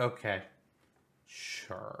 Like, okay.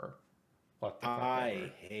 Sure. What the fuck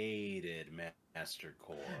I hated Master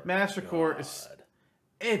Core. Master Core is...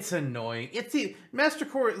 It's annoying. Master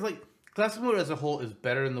Core is like... Classic mode as a whole is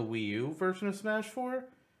better than the Wii U version of Smash 4.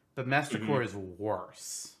 But Master Core is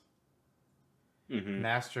worse.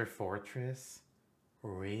 Master Fortress?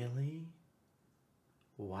 Really?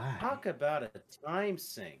 Why? Talk about a time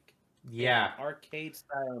sink. Yeah. Arcade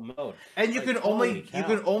style mode. And you can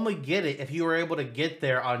only get it if you were able to get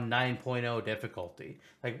there on 9.0 difficulty.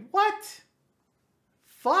 Like, what?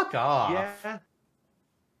 Fuck off.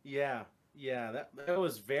 Yeah. That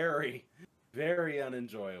was very, very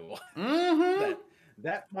unenjoyable.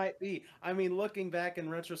 That might be, I mean, looking back in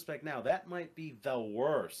retrospect now, that might be the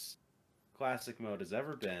worst classic mode has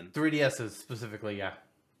ever been. 3DS's specifically, yeah.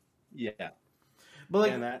 Yeah. But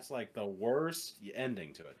like, and that's like the worst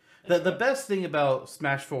ending to it. The best thing about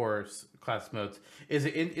Smash 4's classic modes is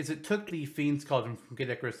it took the Fiend's Cauldron from Kid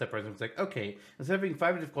Icarus Uprising. It's like, okay, instead of having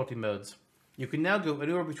 5 difficulty modes, you can now go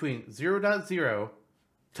anywhere between 0.0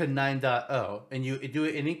 to 9.0, and you do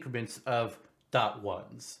it in increments of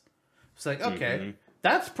 .1s. It's like, okay,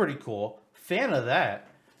 that's pretty cool. Fan of that.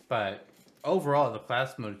 But overall, the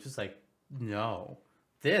classic mode is just like, no,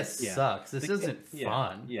 this sucks. This isn't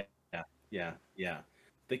fun. Yeah.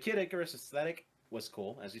 The Kid Icarus aesthetic was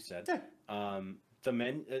cool, as you said. Yeah.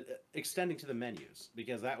 Extending to the menus,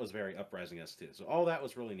 because that was very Uprising-esque too. So all that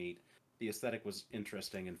was really neat. The aesthetic was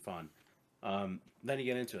interesting and fun. Then you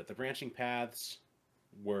get into it. The branching paths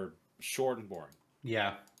were short and boring.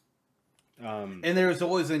 Yeah. And there was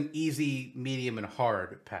always an easy, medium, and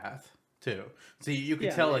hard path too. So you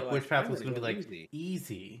could tell like which path was going to be like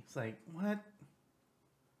easy. It's like, what?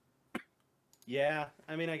 Yeah,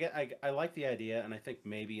 I mean, I like the idea, and I think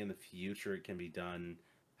maybe in the future it can be done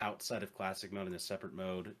outside of classic mode in a separate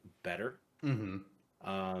mode better.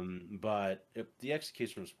 But the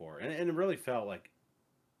execution was poor, and it really felt like,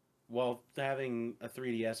 while having a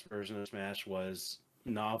 3DS version of Smash was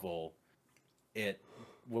novel, it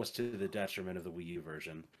was to the detriment of the Wii U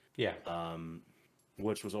version. Yeah.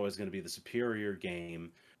 Which was always going to be the superior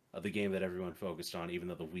game, the game that everyone focused on, even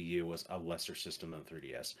though the Wii U was a lesser system than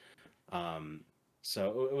 3DS.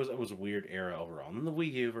 So it was a weird era overall. And the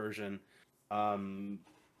Wii U version,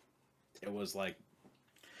 it was like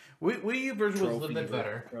Wii U version was a little bit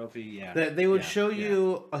better. Trophy, They would show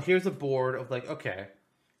you here's a board of like, okay,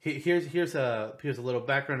 here's a little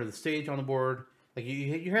background of the stage on the board. Like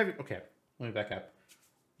you have okay. Let me back up.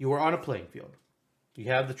 You are on a playing field. You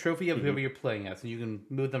have the trophy of whoever you're playing as, and you can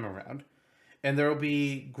move them around. And there will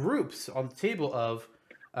be groups on the table of.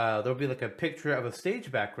 There'll be like a picture of a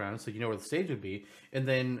stage background, so you know where the stage would be, and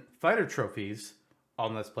then fighter trophies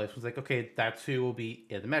on this place was like, okay, that's who will be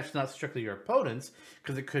in the match. It's not strictly your opponents,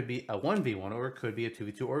 because it could be a 1v1, or it could be a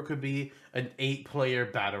 2v2, or it could be an 8-player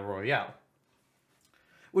battle royale.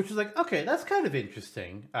 Which was like, okay, that's kind of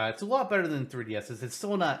interesting. It's a lot better than 3DS's. It's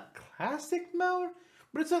still not classic mode,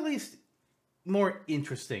 but it's at least more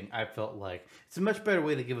interesting, I felt like. It's a much better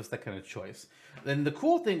way to give us that kind of choice. Then the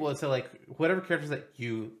cool thing was that, like, whatever characters that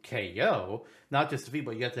you KO, not just defeat,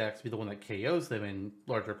 but you have to actually be the one that KOs them in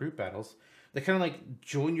larger group battles, they kind of, like,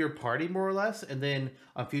 join your party, more or less, and then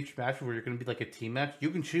on future matches where you're going to be, like, a team match,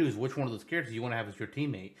 you can choose which one of those characters you want to have as your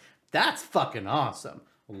teammate. That's fucking awesome.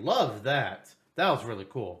 Love that. That was really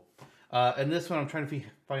cool. And this one, I'm trying to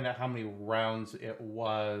find out how many rounds it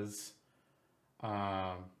was.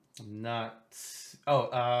 7.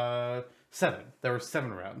 There were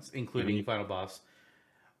 7 rounds, including final boss.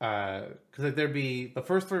 Because there'd be the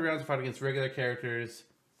first 3 rounds fight against regular characters.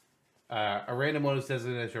 A random one is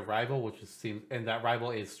designated as your rival, and that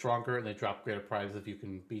rival is stronger, and they drop greater prizes if you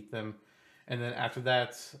can beat them. And then after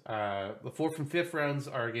that, the 4th and 5th rounds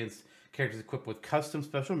are against characters equipped with custom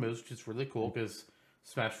special moves, which is really cool because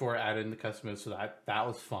Smash 4 added in the custom moves, so that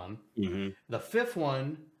was fun. Mm-hmm. The fifth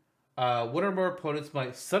one, one or more opponents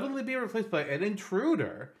might suddenly be replaced by an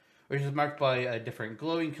intruder, which is marked by a different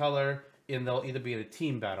glowing color, and they'll either be in a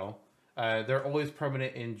team battle. They're always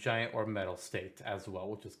permanent in giant or metal state as well,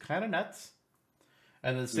 which is kind of nuts.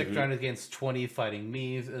 And then the sixth round is against 20 fighting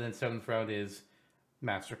Mii's, and then seventh round is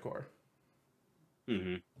Master Core.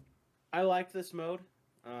 Mm-hmm. I liked this mode.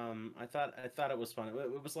 I thought it was fun.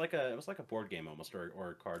 It was like a board game almost, or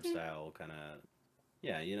a card style kind of.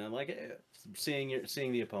 Yeah, you know, like seeing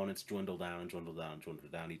the opponents dwindle down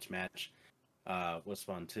each match was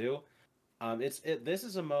fun too. This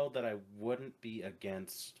is a mode that I wouldn't be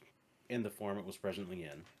against in the form it was presently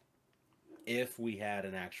in, if we had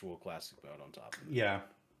an actual classic mode on top. Yeah.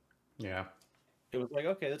 It was like,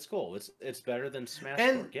 okay, that's cool. It's better than Smash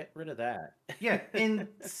 4. Get rid of that. Yeah, in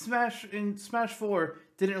Smash 4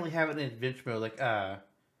 didn't really have an adventure mode. Like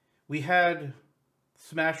we had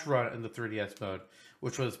Smash Run in the 3DS mode,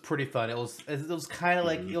 which was pretty fun. It was kind of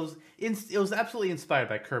like it was absolutely inspired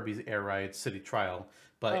by Kirby's Air Ride City Trial,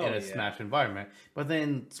 but in a Smash environment. But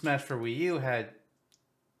then Smash for Wii U had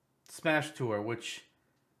Smash Tour, which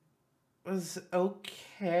was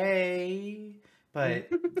okay, but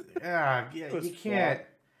you can't.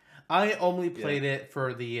 I only played it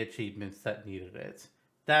for the achievements that needed it.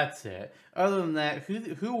 That's it. Other than that,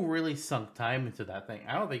 who really sunk time into that thing?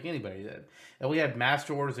 I don't think anybody did. And we had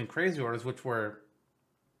Master Orders and Crazy Orders, which were,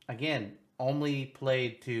 again, only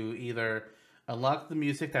played to either unlock the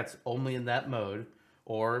music that's only in that mode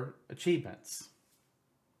or achievements.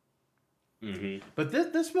 Mm-hmm. But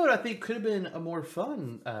this mode, I think, could have been a more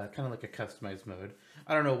fun, kind of like a customized mode.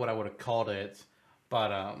 I don't know what I would have called it,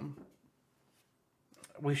 but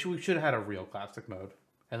we should have had a real classic mode,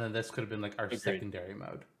 and then this could have been like our secondary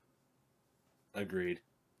mode. Agreed.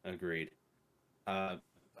 I don't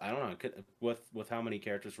know. With how many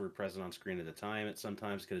characters were present on screen at the time, it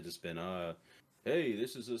sometimes could have just been, hey,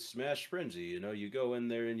 this is a Smash Frenzy. You know, you go in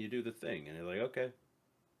there and you do the thing, and you're like, okay,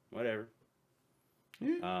 whatever.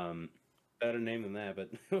 Yeah. Better name than that, but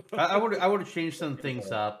I would have changed some things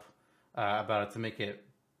up about it to make it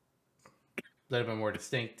a little bit more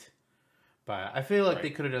distinct. But I feel like they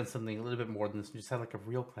could have done something a little bit more than this and just had like a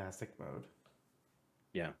real classic mode.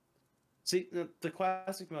 Yeah. See, the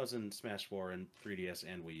classic modes in Smash 4 and 3DS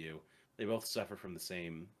and Wii U, they both suffer from the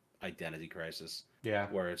same identity crisis. Yeah.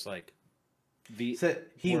 Where it's like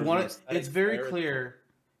it's very clear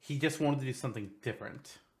he just wanted to do something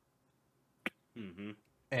different. Mm-hmm.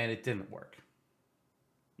 And it didn't work.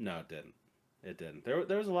 No, it didn't.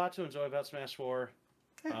 There was a lot to enjoy about Smash 4.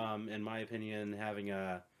 In my opinion, having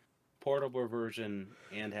a portable version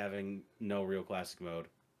and having no real classic mode,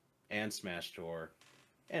 and Smash Tour,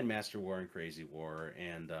 and Master War and Crazy War,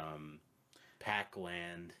 and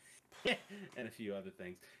Pac-Land, and a few other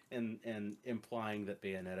things, and implying that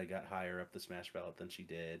Bayonetta got higher up the Smash ballot than she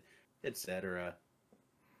did, etc.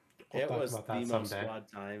 It was the most odd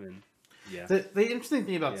time, and yeah. The interesting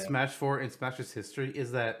thing about Smash 4 and Smash's history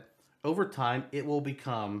is that over time it will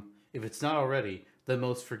become, if it's not already, the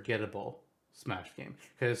most forgettable Smash game.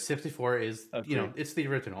 Because 64 is, it's the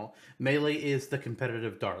original. Melee is the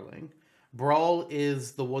competitive darling. Brawl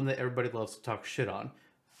is the one that everybody loves to talk shit on.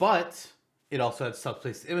 But it also had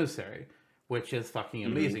Subspace Emissary, which is fucking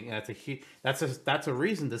amazing. And that's a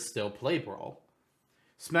reason to still play Brawl.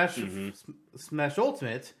 Smash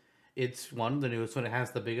Ultimate, it's the newest one. It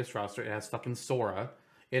has the biggest roster. It has fucking Sora.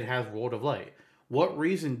 It has World of Light. What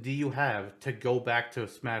reason do you have to go back to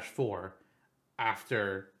Smash 4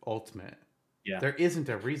 after Ultimate? Yeah. There isn't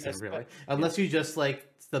a reason, really. Unless you just like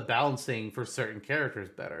the balancing for certain characters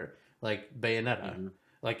better. Like Bayonetta. Mm-hmm.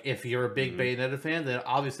 Like, if you're a big Bayonetta fan, then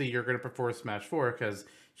obviously you're going to prefer Smash 4 because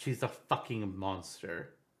she's a fucking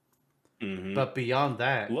monster. Mm-hmm. But beyond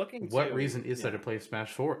that, what reason is there to play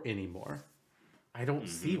Smash 4 anymore? I don't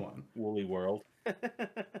see one. Woolly World.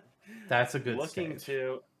 That's a good stage.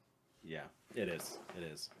 Yeah, it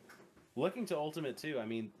is. Looking to Ultimate too, I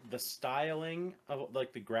mean, the styling of,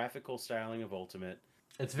 like, the graphical styling of Ultimate,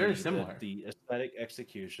 it's very similar. The aesthetic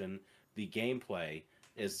execution, the gameplay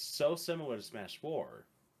is so similar to Smash 4.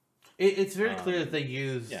 It's very clear that they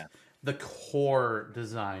used the core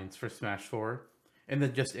designs for Smash 4 and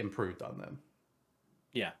then just improved on them.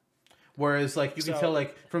 Yeah. Whereas, like, you can tell,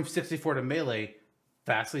 like, from 64 to Melee,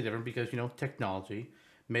 vastly different because, technology.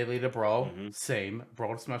 Melee to Brawl, same.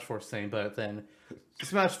 Brawl to Smash 4, same. But then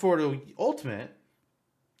Smash 4 to Ultimate,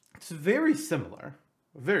 it's very similar.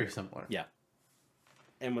 Very similar. Yeah.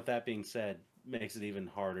 And with that being said, makes it even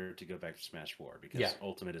harder to go back to Smash 4 because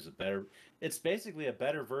Ultimate is it's basically a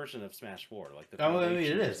better version of Smash 4. Like the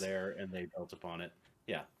foundation is there and they built upon it.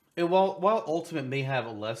 Yeah. And while Ultimate may have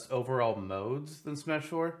less overall modes than Smash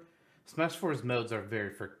 4, Smash 4's modes are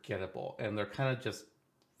very forgettable and they're kind of just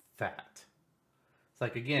fat. It's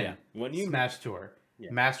like, again, when you Smash Tour,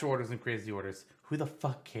 Master Orders and Crazy Orders, who the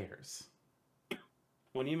fuck cares?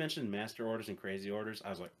 When you mentioned Master Orders and Crazy Orders, I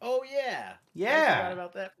was like, oh yeah! Yeah! I forgot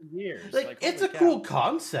about that for years. Like it's a cool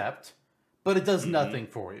concept, but it does nothing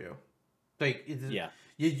for you. Like,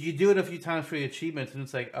 you do it a few times for the achievements, and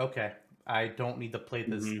it's like, okay, I don't need to play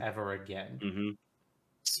this ever again.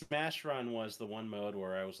 Smash Run was the one mode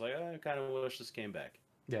where I was like, I kind of wish this came back.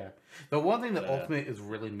 Yeah. The one thing that Ultimate is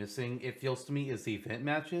really missing, it feels to me, is the event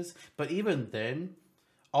matches. But even then,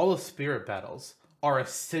 all the Spirit battles are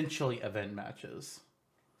essentially event matches.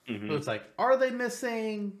 So it's like, are they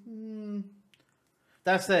missing?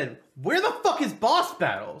 That said, where the fuck is boss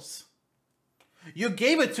battles? You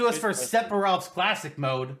gave it to us for Sephiroth's classic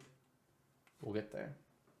mode. We'll get there.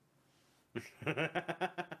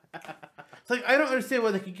 It's like, I don't understand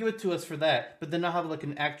why they could give it to us for that, but then not have like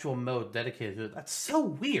an actual mode dedicated to it. That's so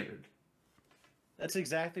weird. That's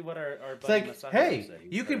exactly what our it's like, hey,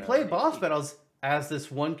 you can play boss battles as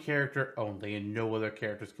this one character only, and no other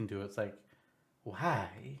characters can do it. It's like, why?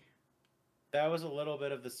 That was a little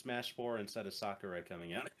bit of the Smash 4 instead of Sakurai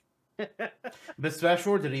coming out. But Smash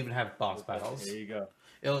 4 didn't even have boss battles. There you go.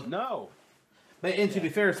 No. But to be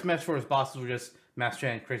fair, Smash 4's bosses were just Master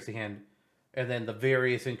Hand, Crazy Hand, and then the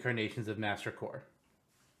various incarnations of Master Core.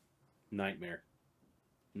 Nightmare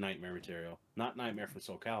material. Not Nightmare from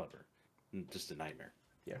Soul Calibur. Just a Nightmare.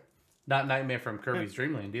 Yeah. Not Nightmare from Kirby's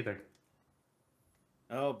Dream Land either.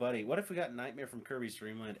 Oh, buddy. What if we got Nightmare from Kirby's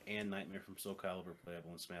Dream Land and Nightmare from Soul Calibur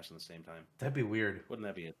playable in Smash at the same time? That'd be weird. Wouldn't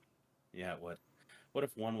that be it? Yeah, it would. What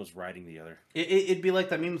if one was riding the other? It'd be like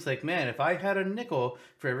that meme. It's like, man, if I had a nickel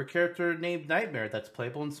for every character named Nightmare that's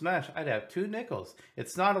playable in Smash, I'd have 2 nickels.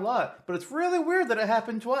 It's not a lot, but it's really weird that it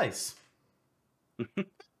happened twice. It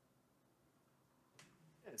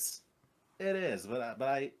is, but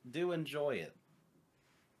I do enjoy it.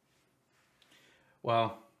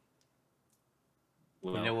 Well,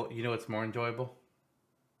 you know what's more enjoyable?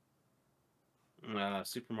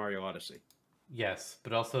 Super Mario Odyssey. Yes,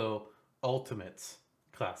 but also Ultimate's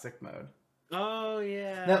classic mode. Oh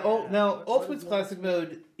yeah. Now Ultimate's classic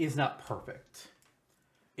mode is not perfect.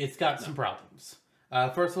 It's got some problems.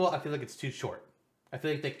 First of all, I feel like it's too short. I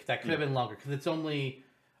feel like that could have been longer because it's only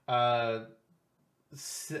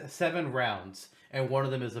 7 rounds, and one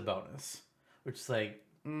of them is a bonus, which is like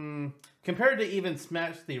compared to even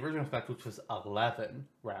Smash, the original Smash, which was 11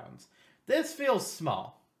 rounds. This feels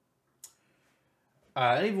small.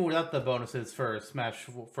 And even without the bonuses for Smash,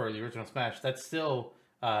 for the original Smash, that's still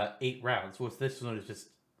 8 rounds. With this one, is just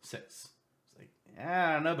 6. It's like,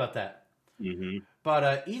 I don't know about that.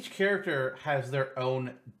 But each character has their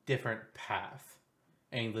own different path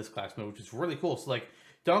in this class mode, which is really cool. So like,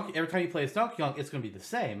 every time you play as Donkey Kong, it's going to be the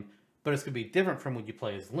same, but it's going to be different from when you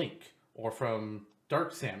play as Link, or from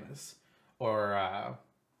Dark Samus, or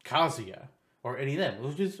Kazuya, or any of them,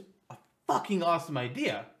 which is a fucking awesome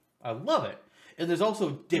idea. I love it. And there's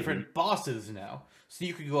also different bosses now. So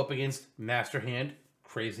you could go up against Master Hand,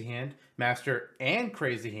 Crazy Hand, Master and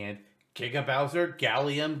Crazy Hand, Giga Bowser,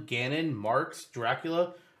 Gallium, Ganon, Marx,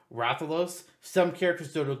 Dracula, Rathalos. Some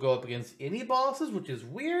characters don't go up against any bosses, which is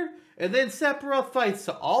weird. And then Sephiroth fights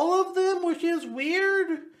all of them, which is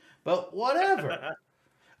weird. But whatever.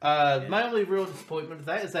 My only real disappointment with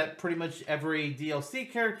that is that pretty much every DLC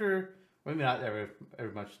character, maybe not every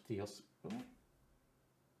much DLC.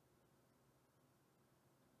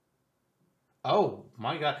 Oh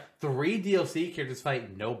my god. 3 DLC characters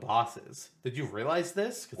fight no bosses. Did you realize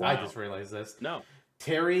this? Because I just realized this. No.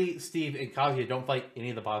 Terry, Steve, and Kazuya don't fight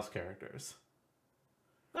any of the boss characters.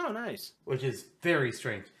 Oh, nice. Which is very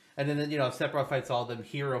strange. And then, Sephiroth fights all of them.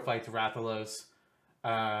 Hero fights Rathalos.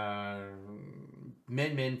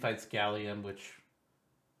 Min Min fights Gallium, which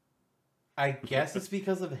I guess it's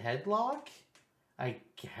because of Headlock? I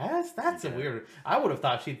guess? That's a weird... I would have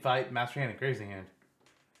thought she'd fight Master Hand and Crazy Hand.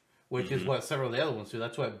 Which is what several of the other ones do.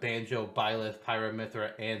 That's what Banjo, Byleth,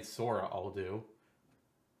 Pyramithra, and Sora all do.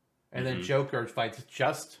 And then Joker fights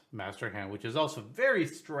just Master Hand, which is also very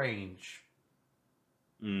strange.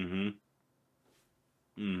 Yeah,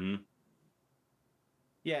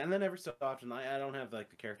 and then every so often, I don't have like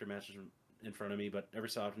the character matches in front of me, but every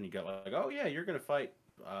so often you get like, oh yeah, you're gonna fight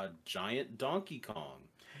giant Donkey Kong.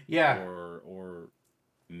 Yeah. Or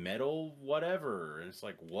metal whatever, and it's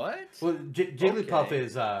like, what? Well, Jigglypuff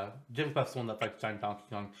is Jigglypuff's the one that fights Giant Donkey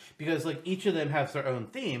Kong, because like each of them has their own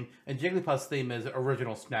theme, and Jigglypuff's theme is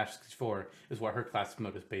original Smash 64 is what her classic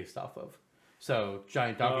mode is based off of. So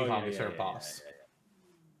Giant Donkey Kong is her boss.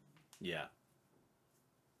 Yeah.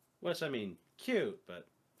 Which, I mean, cute, but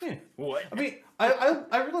yeah. What? I mean,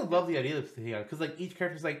 I really love the idea of the because like each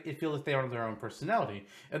character's like it feels like they are their own personality,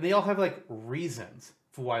 and they all have like reasons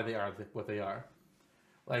for why they are what they are.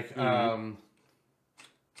 Like, I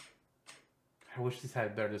wish these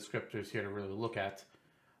had better descriptors here to really look at,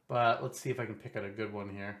 but let's see if I can pick out a good one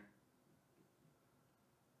here.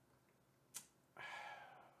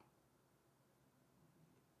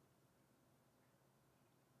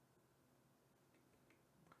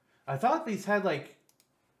 I thought these had like,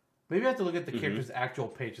 maybe I have to look at the character's actual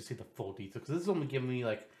page to see the full detail, because this is only giving me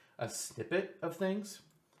like a snippet of things.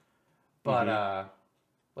 But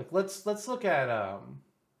like let's look at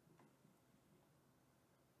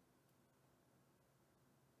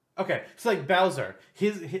okay, so like Bowser,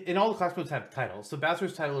 his in all the class modes have titles. So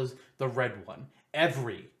Bowser's title is the red one,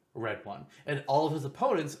 every red one, and all of his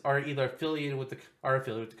opponents are either affiliated with the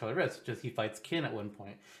color red. Such as he fights Kin at one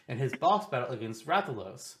point, and his boss battle against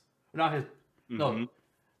Rathalos, not his no,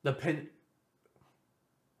 the pin.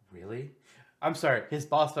 Really, I'm sorry, his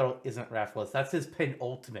boss battle isn't Rathalos. That's his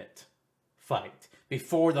penultimate fight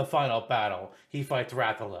before the final battle. He fights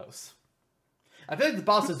Rathalos. I feel like the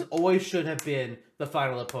bosses always should have been the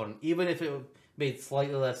final opponent, even if it made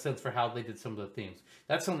slightly less sense for how they did some of the themes.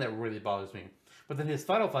 That's something that really bothers me. But then his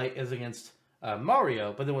final fight is against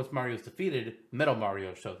Mario, but then once Mario's defeated, Metal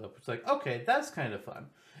Mario shows up. It's like, okay, that's kind of fun.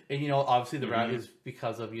 And, obviously the route is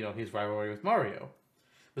because of, his rivalry with Mario.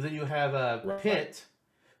 But then you have a Pit,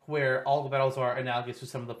 where all the battles are analogous to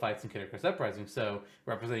some of the fights in Kid Icarus Uprising. So,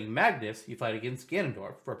 representing Magnus, you fight against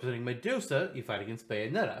Ganondorf. Representing Medusa, you fight against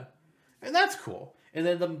Bayonetta. And that's cool. And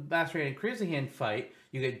then the Master Hand and Crazy Hand fight,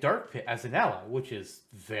 you get Dark Pit as an ally, which is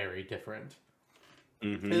very different.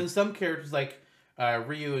 And then some characters like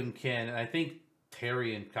Ryu and Ken, and I think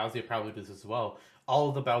Terry and Kazuya probably does as well, all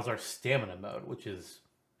of the battles are stamina mode, which is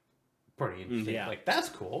pretty interesting. Yeah. Like, that's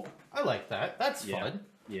cool. I like that. That's fun.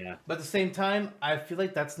 Yeah. But at the same time, I feel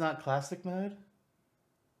like that's not classic mode.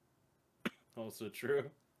 Also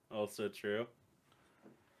true.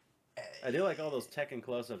 I do like all those Tekken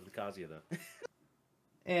close-ups of Kazuya, though.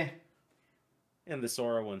 And the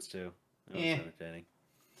Sora ones, too. That was entertaining.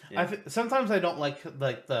 Yeah. Sometimes I don't like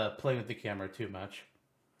the playing with the camera too much.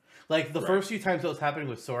 Like, the first few times it was happening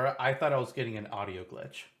with Sora, I thought I was getting an audio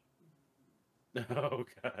glitch. Oh,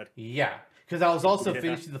 God. Yeah. Because I was also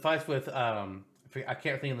finishing the fights with, I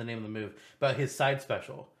can't think of the name of the move, but his side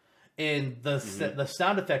special. And the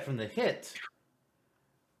sound effect from the hit,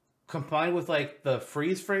 combined with, like, the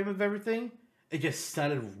freeze frame of everything, it just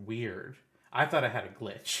sounded weird. I thought I had a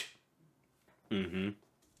glitch.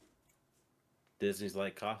 Disney's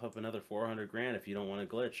like, cough up another $400,000 if you don't want a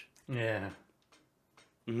glitch. Yeah.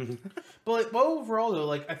 But overall, though,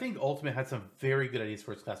 like, I think Ultimate had some very good ideas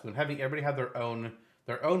for its class mode. Having everybody have their own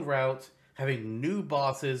route, having new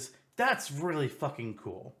bosses, that's really fucking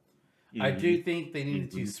cool. I do think they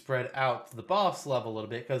needed to spread out the boss level a little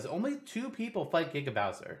bit, because only 2 people fight Giga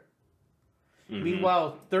Bowser.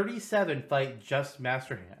 Meanwhile, 37 fight just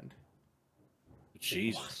Master Hand.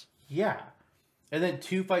 Jesus. Yeah. And then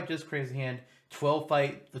 2 fight just Crazy Hand, 12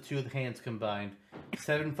 fight the 2 of the hands combined,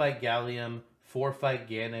 7 fight Gallium, 4 fight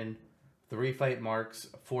Ganon, 3 fight Marks,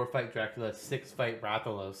 4 fight Dracula, 6 fight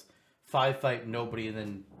Rathalos, 5 fight nobody, and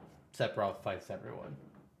then Sephiroth fights everyone.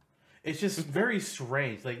 It's just very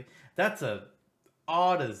strange. Like, that's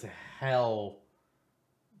odd as hell.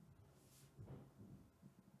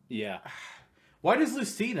 Yeah. Why does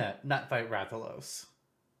Lucina not fight Rathalos?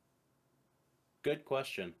 Good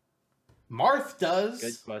question. Marth does.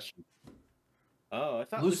 Good question. Oh, I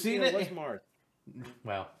thought Lucina was Marth.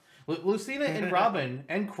 Well, Lucina and Robin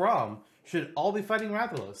and Chrom should all be fighting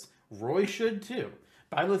Rathalos. Roy should too.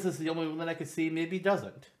 Byleth is the only one that I could see maybe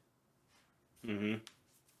doesn't.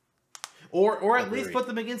 Or at least put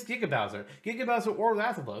them against Giga Bowser. Giga Bowser or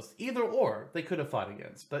Rathalos. Either or they could have fought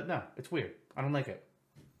against. But no, it's weird. I don't like it.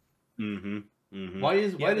 Why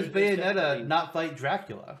does Bayonetta not fight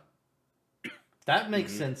Dracula? That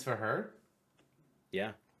makes sense for her.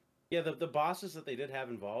 Yeah. Yeah, the bosses that they did have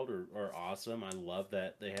involved are awesome. I love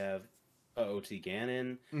that they have OT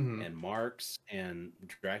Ganon and Marks and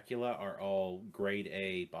Dracula are all grade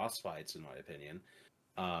A boss fights, in my opinion.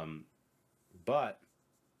 But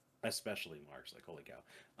especially Marks, like, holy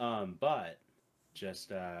cow. But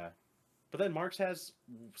then Marks has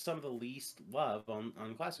some of the least love on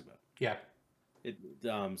classic mode. Yeah. It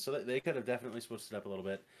so they could have definitely switched it up a little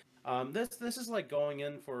bit. This is like going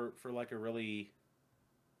in for like a really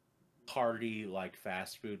hearty like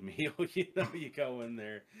fast food meal. You know, you go in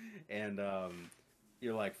there and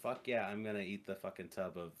you're like, fuck yeah, I'm gonna eat the fucking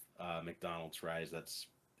tub of McDonald's fries that's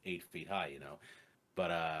 8 feet high. You know,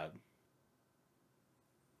 but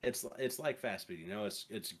it's like fast food. You know,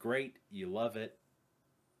 it's great. You love it.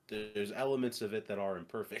 There's elements of it that are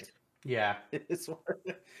imperfect. Yeah. It's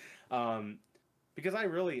um because I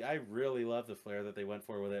really love the flair that they went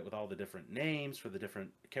for with it, with all the different names for the different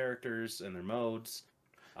characters and their modes.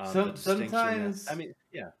 Sometimes, I mean,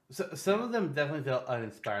 yeah, some yeah, of them definitely feel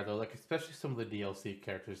uninspired though. Like especially some of the DLC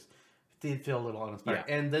characters did feel a little uninspired.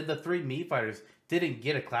 yeah. And then the three Mii fighters didn't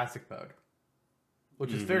get a classic mode,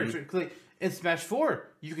 which is very Mm-hmm. true. 'Cause, like, in Smash 4,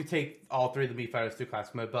 you could take all three of the Mii fighters to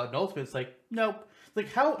classic mode, but in Ultimate, it's like nope. Like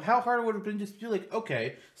how hard would it have been just to be like,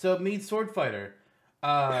 okay, so Mii Sword Fighter,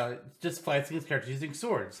 just fights against characters using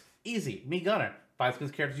swords, easy. Mii Gunner fights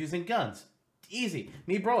against characters using guns, easy.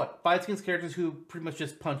 Mii Broa fights against characters who pretty much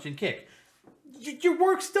just punch and kick. Your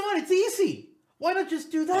work's done. It's easy. Why not just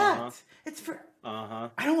do that? Uh-huh. It's for. Uh-huh.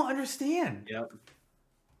 I don't understand. Yep.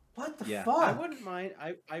 What the Yeah. fuck? I wouldn't mind.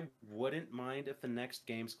 I wouldn't mind if the next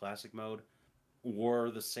game's classic mode were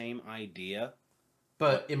the same idea,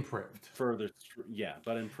 But improved. further. Yeah,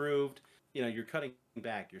 but improved. You know, you're cutting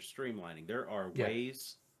back. You're streamlining. There are Yeah.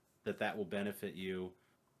 ways that will benefit you.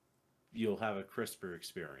 You'll have a crisper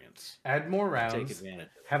experience. Add more Take rounds. advantage.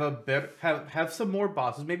 Have a bit. Have some more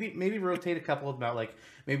bosses. Maybe rotate a couple of them out. Like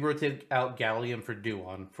maybe rotate out Gallium for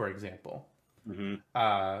Duon, for example.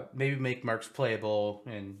 Mm-hmm. Maybe make Mercs playable,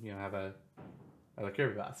 and have a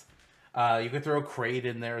Kirby boss. You could throw Kraid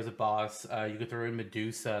in there as a boss. You could throw in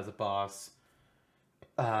Medusa as a boss.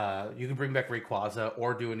 You can bring back Rayquaza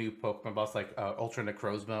or do a new Pokemon boss like Ultra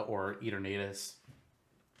Necrozma or Eternatus.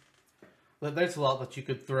 But there's a lot that you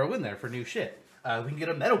could throw in there for new shit. We can get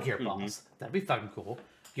a Metal Gear boss. That'd be fucking cool.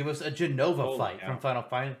 Give us a Genova fight cow.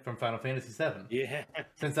 from Final Fantasy VII. Yeah.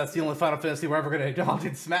 Since that's the only Final Fantasy we're ever going to acknowledge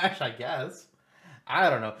in Smash, I guess. I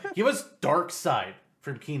don't know. Give us Dark Side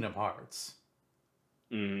from Kingdom Hearts.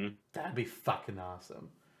 Mm-hmm. That'd be fucking awesome.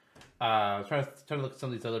 Trying to look at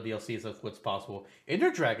some of these other DLCs of what's possible. Ender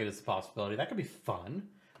Dragon is a possibility. That could be fun.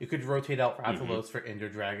 You could rotate out Rathalos for Ender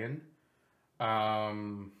Dragon.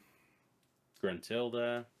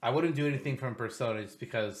 Gruntilda. I wouldn't do anything from Persona just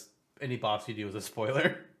because any boss you do is a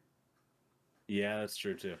spoiler. Yeah, that's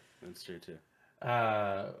true too. That's true too.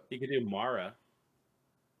 Uh, You could do Mara.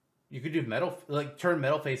 you could do turn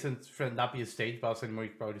Metal Face and not be a stage boss anymore. You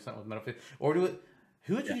could probably do something with Metal Face, or do it.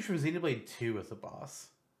 Who would you do from Xenoblade 2 as a boss?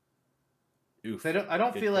 Oof. I don't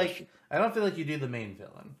Good feel question. like you do the main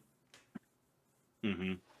villain.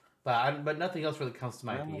 Mm-hmm. But nothing else really comes to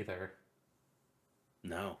mind Well, either.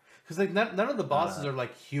 No. Because like none of the bosses are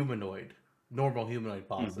like normal humanoid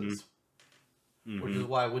bosses, Mm-hmm. which is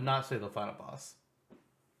why I would not say the final boss.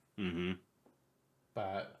 Mm-hmm.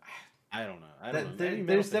 But I don't know. I don't know. Maybe there's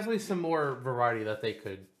Metal Face definitely could some more variety that they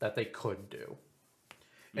could do,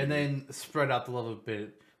 and then spread out the level a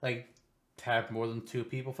bit. Like have more than 2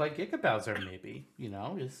 people fight Giga Bowser, maybe.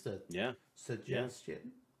 Just a Yeah.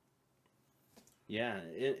 suggestion. Yeah.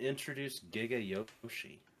 Introduce Giga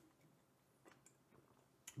Yoshi,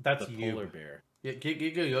 That's the polar Yub. bear. Yeah,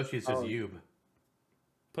 Giga Yoshi is just Oh. Yub.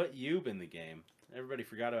 Put Yub in the game. Everybody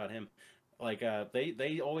forgot about him. Like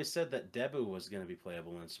they always said that Debu was going to be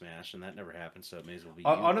playable in Smash, and that never happened. So it may as well be.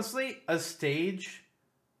 Yub. Honestly, a stage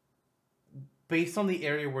based on the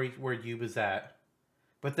area where Yub is at,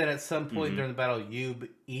 but then at some point during the battle, Yub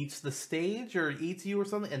eats the stage or eats you or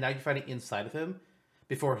something, and now you're fighting inside of him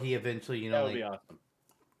before he eventually, That would be awesome.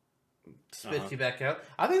 spits you back out.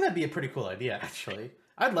 I think that'd be a pretty cool idea, actually.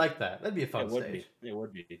 I'd like that. That'd be a fun It would stage. be. It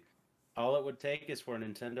would be. All it would take is for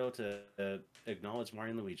Nintendo to acknowledge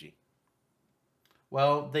Mario and Luigi.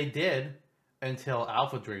 Well, they did until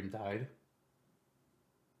Alpha Dream died.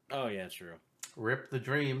 Oh yeah, true. Rip the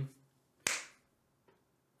dream.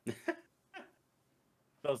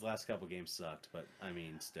 Those last couple games sucked, but I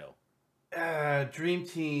mean, still. Dream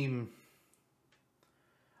Team.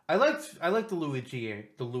 I liked the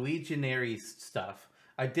Luiginary stuff.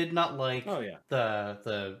 I did not like Oh yeah.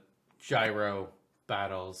 the gyro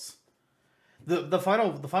battles. The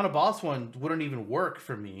final boss one wouldn't even work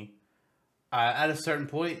for me. At a certain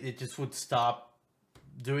point, it just would stop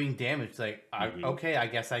doing damage. Like, okay, I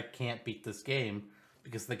guess I can't beat this game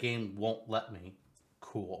because the game won't let me.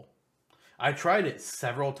 Cool. I tried it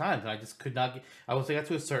several times and I just could not get. I was got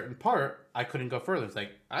to a certain part, I couldn't go further. It's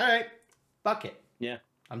like, all right, fuck it. Yeah.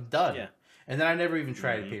 I'm done. Yeah. And then I never even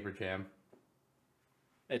tried Paper Jam.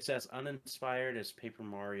 It's as uninspired as Paper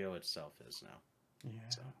Mario itself is now. Yeah.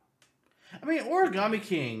 So. I mean, Origami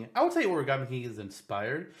King, I would say Origami King is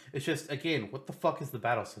inspired. It's just, again, what the fuck is the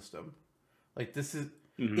battle system? Like, this is...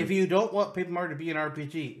 If you don't want Paper Mario to be an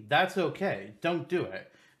RPG, that's okay. Don't do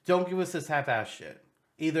it. Don't give us this half-ass shit.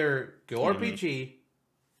 Either go RPG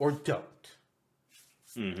or don't.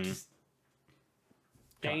 Just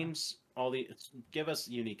change give us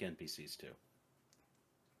unique NPCs too.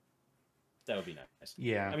 That would be nice.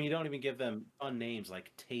 Yeah. I mean, you don't even give them fun names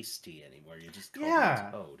like Tasty anymore. You just call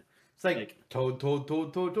them Toad. It's like Toad.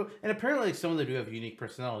 And apparently some of them do have unique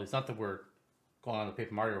personalities. Not that we're going on the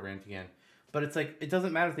Paper Mario rant again. But it's like, it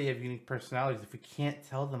doesn't matter if they have unique personalities if we can't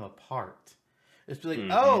tell them apart. It's like,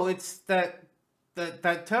 oh, it's that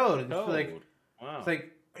Toad. And it's like, wow. It's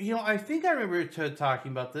like, you know, I think I remember Toad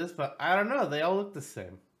talking about this, but I don't know. They all look the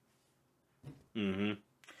same.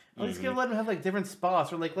 At least let them have like different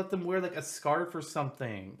spots, or like let them wear like a scarf or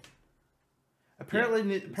something.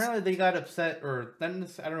 Apparently they got upset, or I don't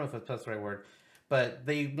know if that's the right word, but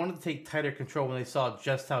they wanted to take tighter control when they saw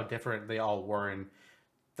just how different they all were in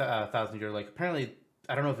Thousand Year. Like, apparently,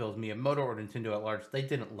 I don't know if it was Miyamoto or Nintendo at large, they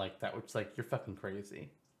didn't like that, which is like, you're fucking crazy.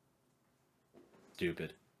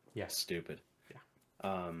 Stupid. Yeah. Stupid.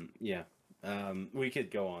 Yeah. We could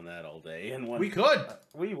go on that all day. We could.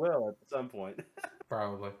 We will at some point.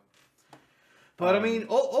 Probably. But I mean,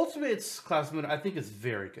 Ultimate's class mode, I think, is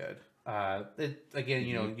very good. It again,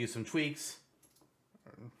 you know, use some tweaks,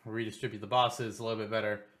 redistribute the bosses a little bit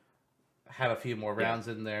better, have a few more rounds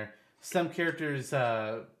in there. Some characters'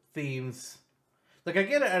 themes, like I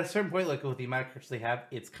get it at a certain point, like with the amount of characters they have,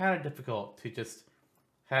 it's kind of difficult to just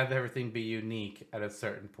have everything be unique at a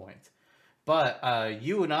certain point. But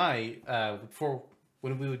you and I, before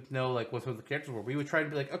when we would know like what some of the characters were, we would try to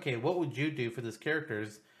be like, okay, what would you do for this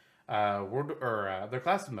character's word or their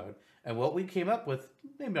class mode? And what we came up with,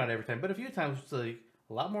 maybe not every time, but a few times, was like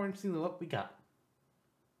a lot more interesting than what we got.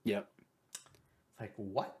 Yep. It's like,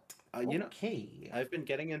 what? You know, I've been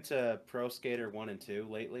getting into Pro Skater 1 and 2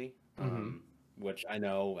 lately, which I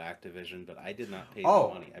know Activision, but I did not pay the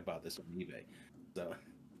money. I bought this on eBay. So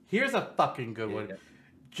here's a fucking good one.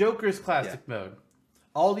 Joker's Classic mode.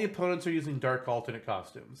 All the opponents are using dark alternate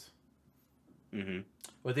costumes.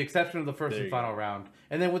 With the exception of the first and final round.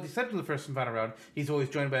 And then with the exception of the first and final round, he's always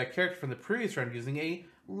joined by a character from the previous round using a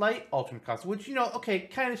light alternate costume. Which, you know, okay,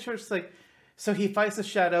 kind of shorts like... So he fights the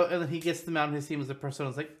Shadow, and then he gets the mount in his team as a Persona.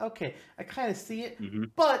 It's like, okay, I kind of see it.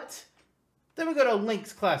 But then we go to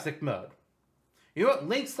Link's Classic mode. You know what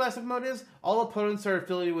Link's Classic mode is? All opponents are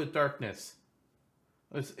affiliated with darkness.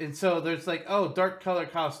 And so there's like, oh, dark color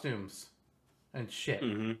costumes and shit.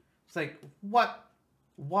 It's like, what?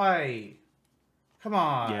 Why? Come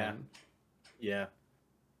on. Yeah.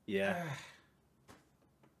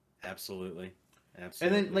 Absolutely. And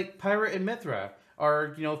then, like, Pirate and Mithra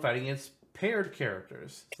are, you know, fighting against paired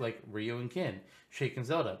characters. It's like Ryu and Kin, Shake and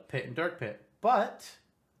Zelda, Pit and Dark Pit. But,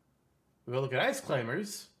 we look at Ice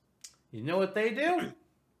Climbers. You know what they do?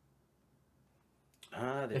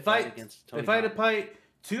 If I had to fight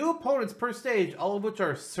 2 opponents per stage, all of which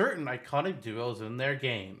are certain iconic duos in their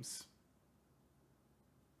games.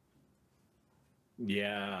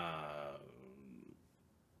 Yeah.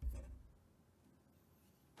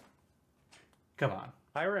 Come on.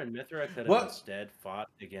 Pyra and Mithra could have instead fought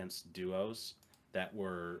against duos that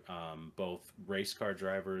were both race car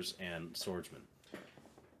drivers and swordsmen.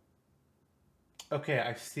 Okay,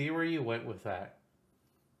 I see where you went with that.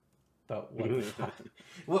 But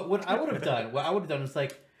what I would have done is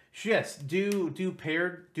like, yes, do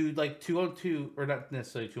paired, do like 2-on-2, or not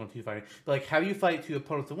necessarily 2-on-2 fighting, but like have you fight 2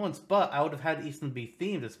 opponents at once, but I would have had each of them be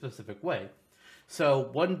themed a specific way. So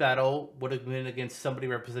one battle would have been against somebody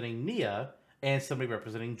representing Nia and somebody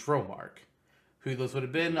representing Dromark. Who those would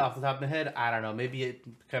have been off the top of my head, I don't know. Maybe it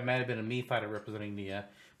might have been a Mii fighter representing Nia,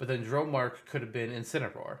 but then Dromark could have been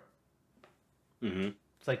Incineroar.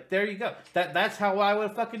 It's like, there you go. That's how I would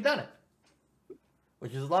have fucking done it.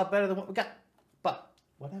 Which is a lot better than what we got. But,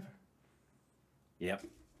 whatever. Yep.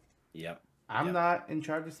 I'm not in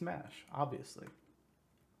charge of Smash, obviously.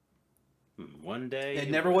 One day... It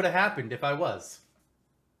never would have happened if I was.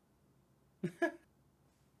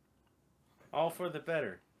 All for the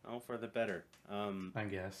better. I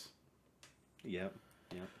guess. Yep.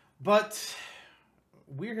 But,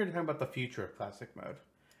 we're here to talk about the future of Classic Mode.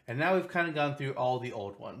 And now we've kind of gone through all the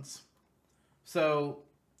old ones. So,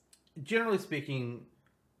 generally speaking,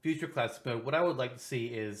 future Classic Mode, what I would like to see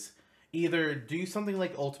is either do something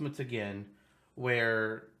like Ultimates again,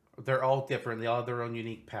 where they're all different, they all have their own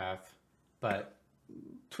unique path, but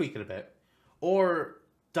tweak it a bit. Or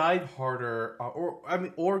dive harder,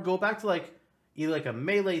 or go back to like either like a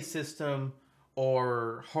melee system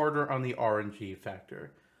or harder on the RNG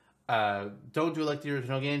factor. Don't do it like the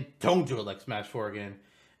original game. Don't do it like Smash 4 again.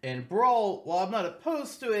 And Brawl, while I'm not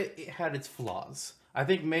opposed to it, it had its flaws. I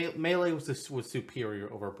think Melee was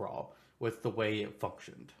superior over Brawl with the way it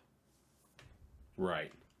functioned.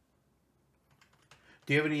 Right.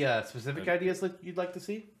 Do you have any specific ideas that you'd like to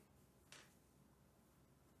see?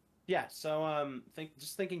 Yeah. So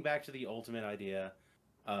just thinking back to the ultimate idea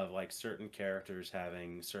of like certain characters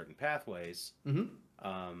having certain pathways.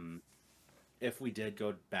 Mm-hmm. If we did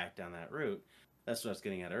go back down that route, that's what I was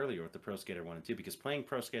getting at earlier with the Pro Skater 1 and 2, because playing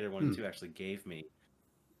Pro Skater 1 and 2 actually gave me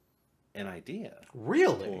an idea.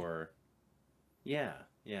 Really? Yeah.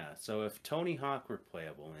 So if Tony Hawk were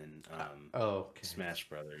playable in Smash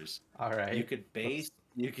Brothers, all right, you could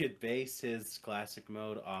base his classic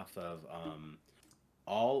mode off of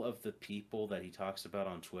all of the people that he talks about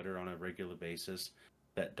on Twitter on a regular basis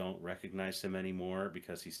that don't recognize him anymore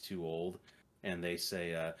because he's too old. And they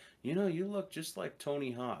say, you look just like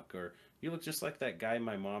Tony Hawk, or you look just like that guy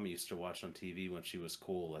my mom used to watch on TV when she was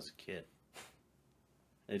cool as a kid.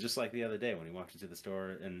 And just like the other day when he walked into the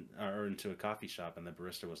store or into a coffee shop, and the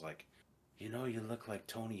barista was like, you look like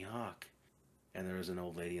Tony Hawk. And there was an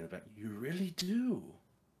old lady in the back. You really do.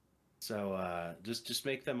 So just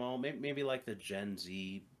make them all maybe like the Gen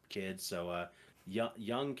Z kids. So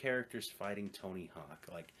young characters fighting Tony Hawk,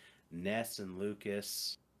 like Ness and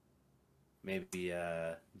Lucas. Maybe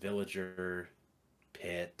Villager,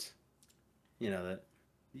 Pit, the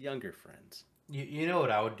younger friends. You know what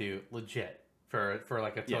I would do legit for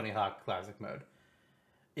like a Tony Hawk classic mode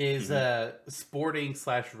is sporting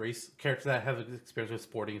 / race characters that have experience with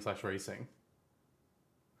sporting / racing.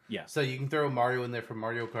 Yeah. So you can throw Mario in there for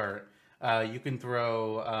Mario Kart. You can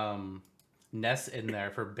throw Ness in there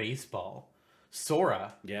for baseball.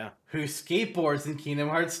 Sora, who skateboards in Kingdom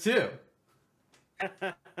Hearts 2.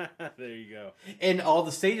 There you go. And all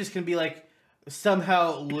the stages can be like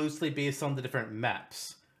somehow loosely based on the different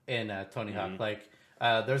maps in Tony Hawk. Like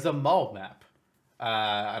there's a mall map.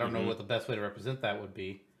 I don't know what the best way to represent that would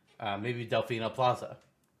be. Maybe Delfino Plaza.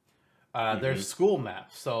 There's school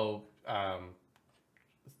maps. So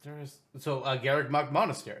Garreg Mach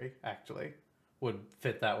Monastery actually would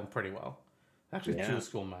fit that one pretty well. Actually, 2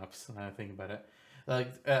 school maps. Now I think about it.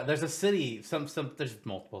 Like there's a city, there's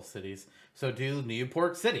multiple cities. So do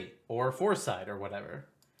Newport City or Forsyth or whatever.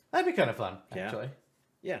 That'd be kind of fun, actually.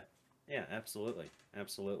 Yeah, absolutely.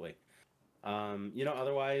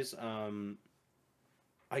 Otherwise,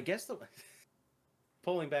 I guess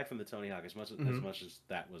pulling back from the Tony Hawk as much as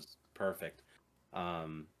that was perfect,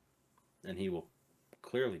 and he will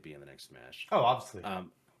clearly be in the next Smash. Oh, obviously.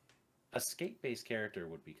 A skate-based character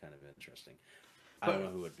would be kind of interesting. I don't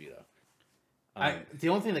know who would be though. The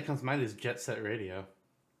only thing that comes to mind is Jet Set Radio.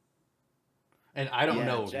 And I don't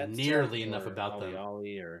know nearly enough about them.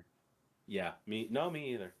 Me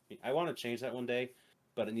either. I want to change that one day,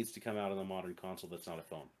 but it needs to come out on a modern console that's not a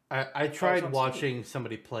phone. I tried watching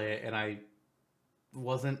somebody play it, and I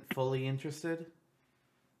wasn't fully interested.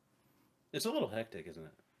 It's a little hectic, isn't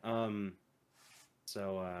it?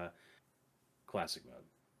 Classic mode.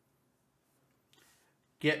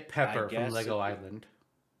 Get Pepper from Lego Island.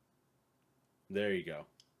 There you go.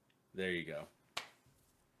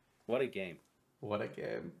 What a game.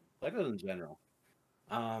 Legos in general.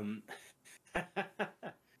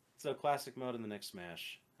 So classic mode in the next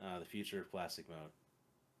Smash. The future of classic mode.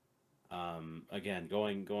 Again,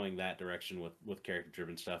 going that direction with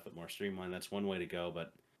character-driven stuff, but more streamlined. That's one way to go,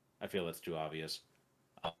 but I feel that's too obvious.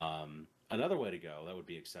 Another way to go that would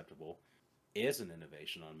be acceptable is an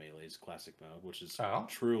innovation on Melee's classic mode, which is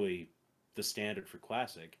truly the standard for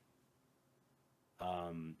classic.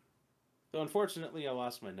 So unfortunately, I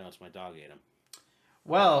lost my notes. My dog ate them.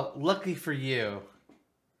 Well, lucky for you,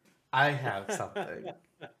 I have something.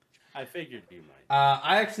 I figured you might.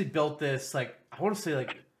 I actually built this, I want to say,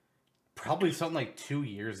 probably something like 2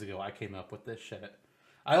 years ago. I came up with this shit.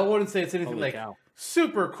 I wouldn't say it's anything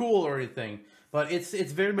super cool or anything, but it's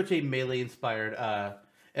very much a Melee inspired.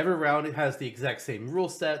 Every round it has the exact same rule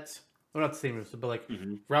set. Well, not the same rule set, but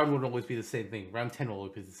round 1 will always be the same thing. Round 10 will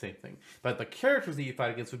always be the same thing. But the characters that you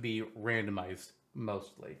fight against would be randomized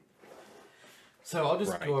mostly. So I'll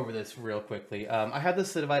just go over this real quickly. I have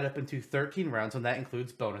this divided up into 13 rounds, and that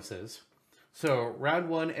includes bonuses. So round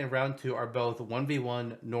 1 and round 2 are both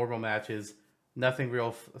 1v1 normal matches. Nothing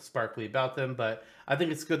real sparkly about them, but I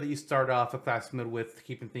think it's good that you start off a classic mode with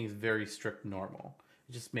keeping things very strict normal.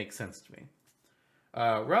 It just makes sense to me.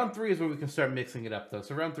 Round 3 is where we can start mixing it up, though.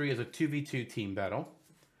 So round 3 is a 2v2 team battle.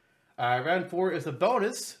 Round 4 is a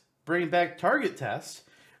bonus, bringing back target test.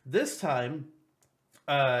 This time,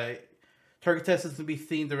 Target test is going to be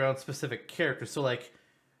themed around specific characters. So, like,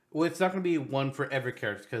 well, it's not going to be one for every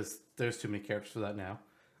character because there's too many characters for that now.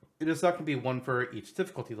 It is not going to be one for each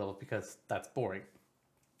difficulty level because that's boring.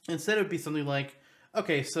 Instead, it would be something like,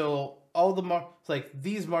 okay, so all the like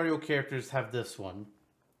these Mario characters have this one.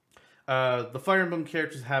 The Fire Emblem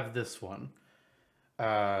characters have this one.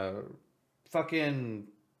 Fucking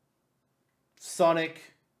Sonic,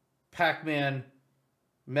 Pac-Man,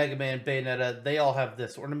 Mega Man, Bayonetta, they all have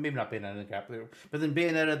this, or maybe not Bayonetta, but then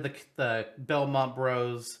Bayonetta, the Belmont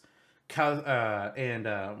Bros,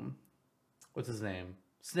 and what's his name?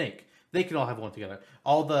 Snake. They can all have one together.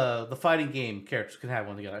 All the fighting game characters can have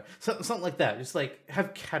one together. Something like that. Just like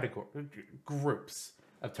have groups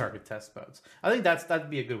of target test modes. I think that'd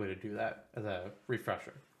be a good way to do that as a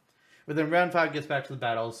refresher. But then round 5 gets back to the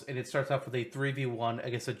battles, and it starts off with a 3v1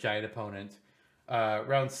 against a giant opponent.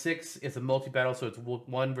 Round 6 is a multi-battle, so it's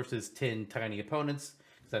 1 versus 10 tiny opponents.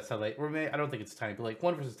 That's how they. Or I don't think it's tiny, but like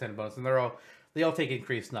 1 versus 10 opponents, and they all take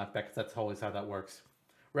increased knockback. Cause that's always how that works.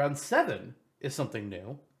 Round 7 is something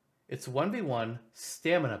new. It's 1v1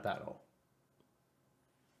 stamina battle.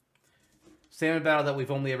 Stamina battle that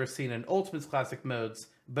we've only ever seen in Ultimate's classic modes,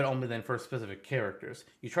 but only then for specific characters.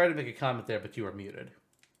 You try to make a comment there, but you are muted.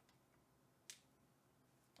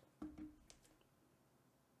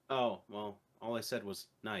 Oh, well, all I said was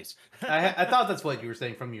nice. I thought that's what you were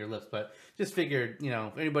saying from your lips, but just figured,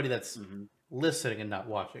 anybody that's listening and not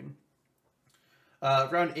watching.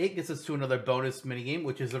 Round 8 gets us to another bonus minigame,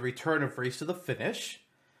 which is a return of Race to the Finish.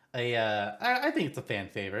 I think it's a fan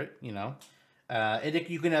favorite, and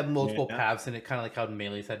you can have multiple paths in it, kind of like how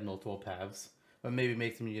Melee's had multiple paths, but maybe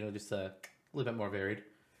makes them, just a little bit more varied.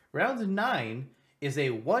 Round 9 is a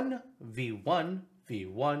 1v1, v1,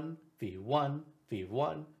 v1, v1,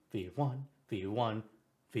 v1, v1,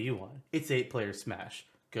 v1. It's 8-player Smash.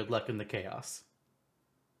 Good luck in the chaos.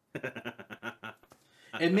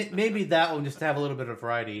 And maybe that one, just to have a little bit of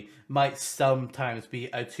variety, might sometimes be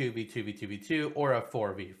a 2v2v2v2 or a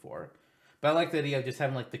 4v4. But I like the idea of just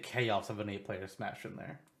having like the chaos of an 8-player Smash in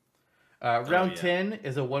there. Round 10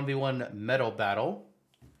 is a 1v1 medal battle.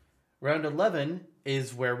 Round 11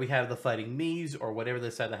 is where we have the fighting Miis, or whatever they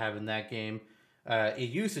decide to have in that game. It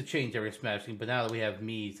used to change every Smash game, but now that we have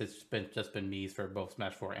Miis, it's just been Miis for both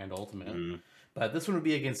Smash 4 and Ultimate. But this one would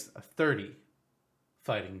be against 30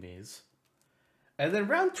 fighting Miis. And then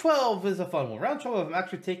round 12 is a fun one. Round 12, I'm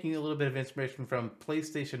actually taking a little bit of inspiration from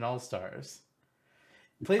PlayStation All-Stars.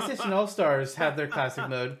 PlayStation All-Stars have their classic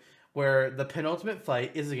mode where the penultimate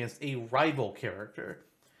fight is against a rival character.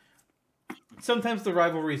 Sometimes the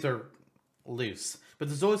rivalries are loose, but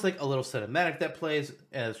there's always like a little cinematic that plays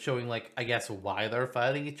as showing like, I guess, why they're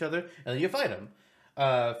fighting each other, and then you fight them.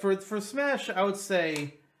 For Smash, I would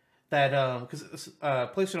say that because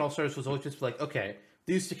PlayStation All-Stars was always just like, okay,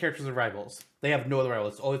 these two characters are rivals. They have no other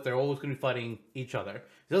rivals. They're always going to be fighting each other.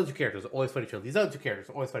 These other two characters always fight each other. These other two characters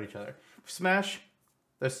always fight each other. For Smash,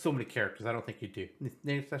 there's so many characters. I don't think you do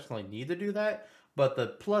necessarily need to do that. But the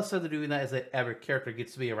plus of doing that is that every character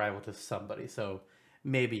gets to be a rival to somebody. So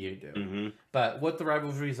maybe you do. But what the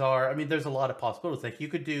rivalries are, I mean, there's a lot of possibilities. Like you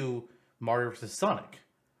could do Mario versus Sonic,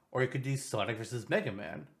 or you could do Sonic versus Mega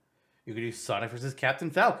Man. You could do Sonic versus Captain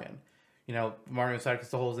Falcon. Mario and Sonic is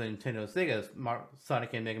the whole Nintendo Sega.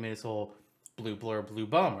 Sonic and Mega Man is the whole Blue Blur, Blue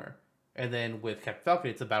Bomber. And then with Captain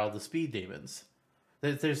Falcon, it's a battle of the Speed Demons.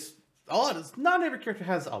 There's a lot. Not every character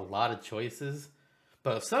has a lot of choices,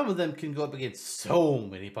 but some of them can go up against so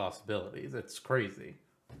many possibilities. It's crazy.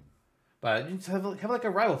 But you just have like a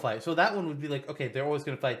rival fight. So that one would be like, okay, they're always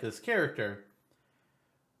going to fight this character,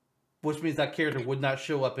 which means that character would not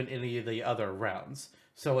show up in any of the other rounds.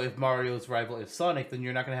 So if Mario's rival is Sonic, then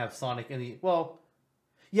you're not going to have Sonic in the... Well,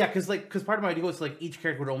 yeah, because part of my idea was like each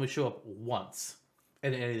character would only show up once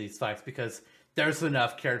in any of these fights because there's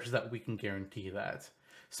enough characters that we can guarantee that.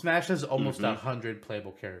 Smash has almost 100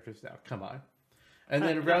 playable characters now. Come on. And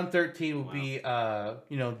then round 13 will be,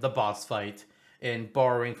 the boss fight. And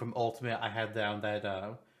borrowing from Ultimate, I had down that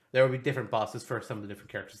there will be different bosses for some of the different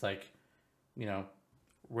characters, like,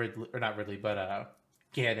 Ridley, or not Ridley, but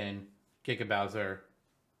Ganon, Giga Bowser,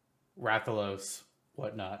 Rathalos,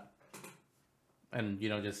 whatnot. And,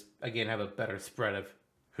 just, again, have a better spread of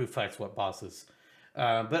who fights what bosses.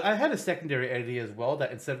 But I had a secondary idea as well,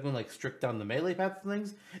 that instead of going, like, strict down the melee path of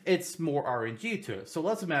things, it's more RNG to it. So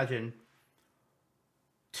let's imagine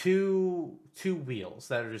two wheels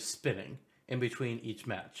that are just spinning in between each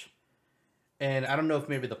match. And I don't know if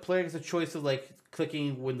maybe the player gets a choice of, like,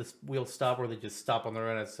 clicking when the wheels stop, or they just stop on their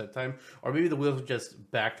own at a set time. Or maybe the wheels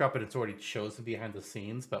just backdrop and it's already chosen behind the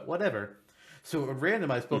scenes, but whatever. So it would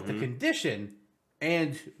randomize both the condition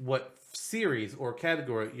and what series or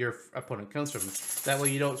category your opponent comes from. That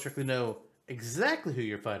way you don't strictly know exactly who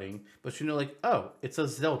you're fighting, but you know, like, oh, it's a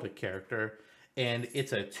Zelda character, and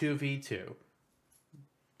it's a 2v2.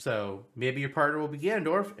 So maybe your partner will be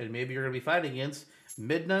Ganondorf, and maybe you're going to be fighting against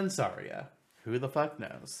Midna and Zarya. Who the fuck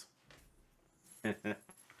knows?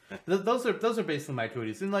 Those are basically my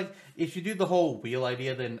duties. And like, if you do the whole wheel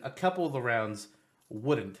idea, then a couple of the rounds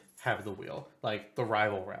wouldn't have the wheel, like the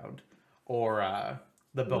rival round or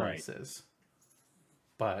the bonuses.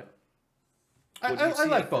 Right. But I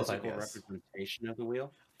like both ideas. Representation of the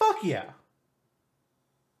wheel. Fuck yeah.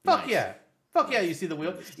 Fuck yeah. Fuck yeah, you see the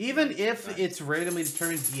wheel. Even if it's randomly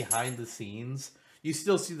determined behind the scenes, you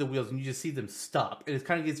still see the wheels and you just see them stop. And it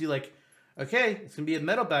kind of gives you like, okay, it's going to be a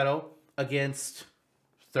metal battle against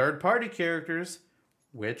third-party characters.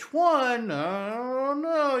 Which one? I don't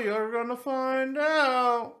know. You're going to find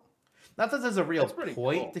out. Not that there's a real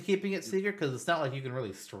point to keeping it secret, because it's not like you can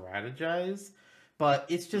really strategize. But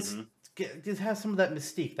it's just, it has some of that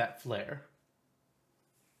mystique, that flair.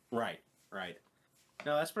 Right.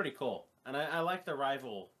 No, that's pretty cool. And I like the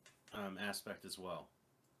rival aspect as well.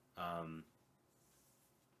 I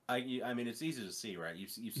mean, it's easy to see, right?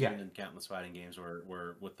 You've seen it in countless fighting games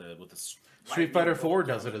where with the Street Fighter 4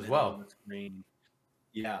 does it as well.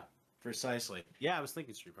 Yeah, precisely. Yeah, I was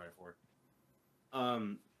thinking Street Fighter 4.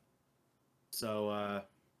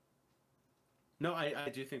 No, I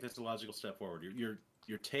do think that's a logical step forward.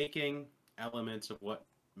 You're taking elements of what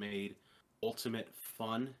made Ultimate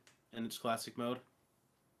fun in its classic mode,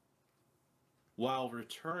 while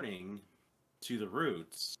returning to the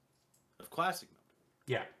roots of classic mode.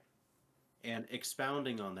 Yeah. And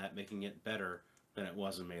expounding on that, making it better than it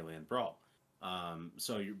was in Melee and Brawl.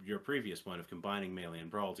 So your previous point of combining Melee and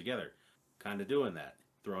Brawl together, kind of doing that.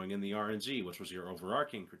 Throwing in the RNG, which was your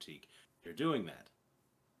overarching critique. You're doing that.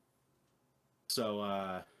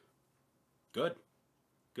 So, good.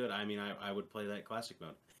 I mean, I would play that classic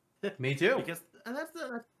mode. Me too. Because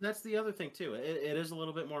that's the other thing too. It is a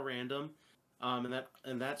little bit more random.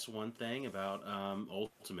 And that's one thing about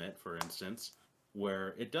Ultimate, for instance,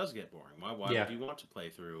 where it does get boring. Why would you want to play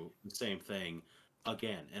through the same thing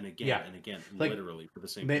again and again and again, like, literally for the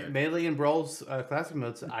same character? Melee and Brawl's classic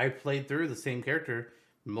modes, I played through the same character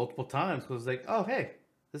multiple times because like, oh hey,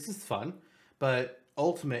 this is fun. But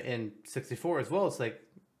Ultimate in 64 as well, it's like,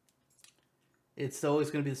 it's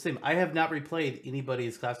always going to be the same. I have not replayed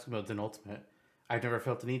anybody's classic modes in Ultimate. I've never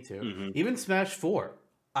felt the need to. Mm-hmm. Even Smash 4.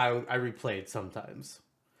 I replayed sometimes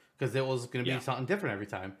because it was going to be something different every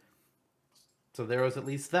time. So there was at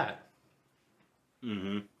least that.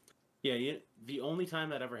 Mm-hmm. Yeah, the only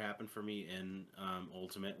time that ever happened for me in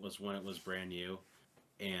Ultimate was when it was brand new,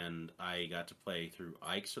 and I got to play through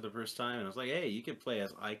Ike's for the first time, and I was like, hey, you can play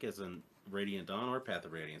as Ike as in Radiant Dawn or Path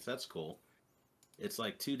of Radiance. That's cool. It's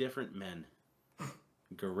like two different men,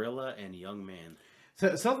 Gorilla and Young Man.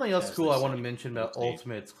 So something else cool I want to mention about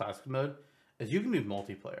Ultimate's classic mode is you can do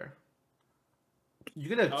multiplayer. You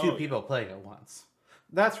can have two people playing at once.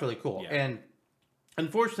 That's really cool. Yeah. And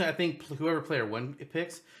unfortunately, I think whoever player one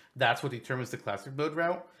picks, that's what determines the classic mode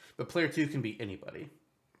route. But player two can be anybody.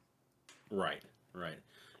 Right.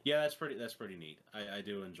 Yeah, that's pretty neat. I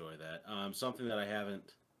do enjoy that. Something that I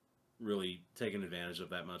haven't really taken advantage of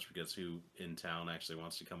that much because who in town actually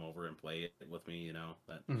wants to come over and play it with me, you know?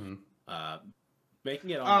 That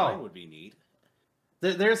making it online would be neat.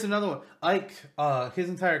 There's another one. Ike, his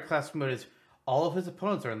entire classic mode is all of his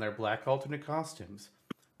opponents are in their black alternate costumes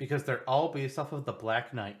because they're all based off of the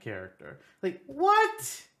Black Knight character. Like,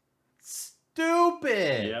 what?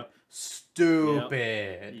 Stupid. Yep.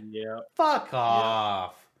 Stupid. Yep. Fuck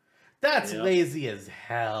off. That's lazy as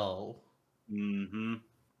hell. Mm-hmm.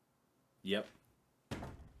 Yep.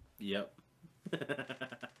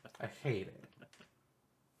 I hate it.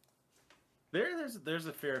 There's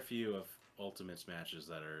a fair few of Ultimate's matches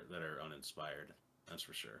that are uninspired. That's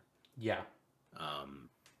for sure. Yeah.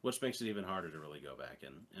 Which makes it even harder to really go back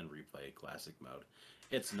and replay classic mode.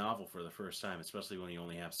 It's novel for the first time, especially when you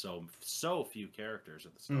only have so few characters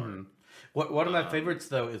at the start. Mm-hmm. One of my favorites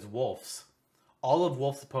though is Wolf's. All of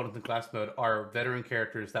Wolf's opponents in classic mode are veteran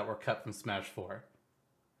characters that were cut from Smash 4.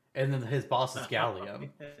 And then his boss is Gallium.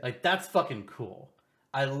 Like, that's fucking cool.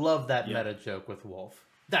 I love that meta joke with Wolf.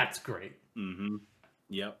 That's great. Mm-hmm.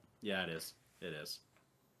 Yep. Yeah, it is.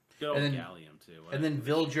 Good old Gallium, too. And then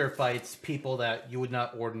Villager fights people that you would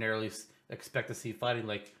not ordinarily expect to see fighting,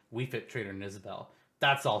 like Wii Fit Trainer and Isabelle.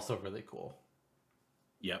 That's also really cool.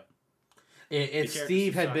 Yep. If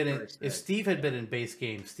Steve had been in base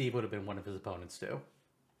game, Steve would have been one of his opponents, too.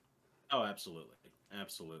 Oh, absolutely.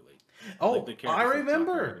 Oh, like I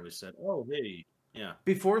remember. Said, "Oh, hey, Yeah.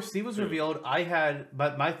 Before Steve was revealed, I had,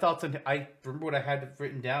 but my thoughts on, I remember what I had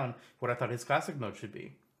written down, what I thought his classic mode should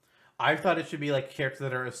be. I thought it should be like characters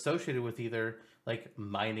that are associated with either like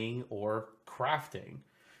mining or crafting.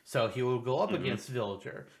 So he will go up against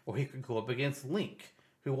Villager, or he could go up against Link,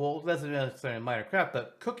 who will doesn't necessarily Minecraft,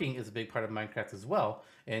 but cooking is a big part of Minecraft as well,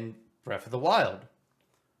 and Breath of the Wild.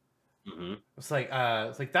 It's like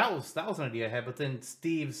that was an idea I had, but then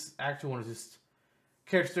Steve's actual one is just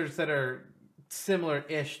characters that are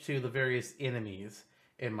similar-ish to the various enemies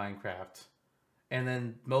in Minecraft, and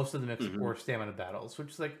then most of the mix were stamina battles, which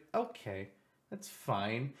is like, okay, that's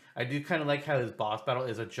fine. I do kind of like how his boss battle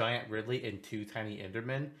is a giant Ridley and 2 tiny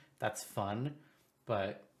Endermen. That's fun,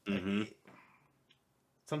 but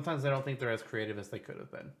sometimes I don't think they're as creative as they could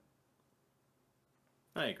have been.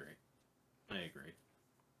 I agree.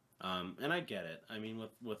 And I get it. I mean,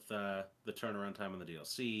 with the turnaround time on the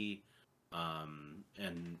DLC,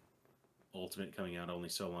 and Ultimate coming out only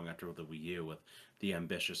so long after the Wii U, with the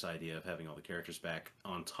ambitious idea of having all the characters back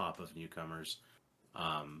on top of newcomers,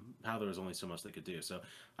 how there was only so much they could do. So,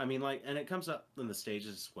 I mean, like, and it comes up in the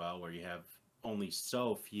stages as well, where you have only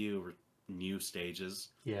so few new stages.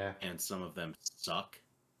 Yeah. And some of them suck.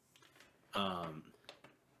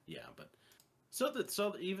 Yeah, but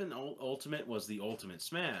so even Ultimate was the Ultimate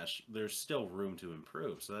Smash. There's still room to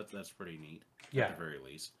improve, so that's pretty neat. Yeah. At the very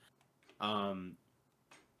least.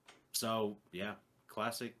 So yeah,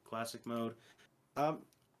 classic mode.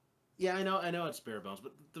 Yeah, I know it's bare bones,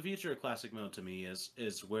 but the future of classic mode to me is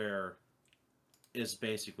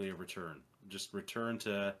basically a return. Just return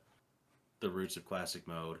to the roots of classic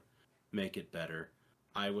mode, make it better.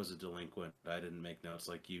 I was a delinquent. I didn't make notes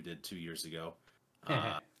like you did 2 years ago.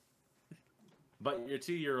 But your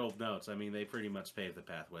 2-year-old notes, I mean, they pretty much paved the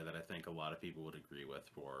pathway that I think a lot of people would agree with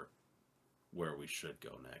for where we should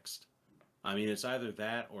go next. I mean, it's either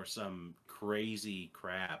that or some crazy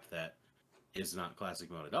crap that is not classic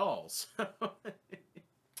mode at all. So.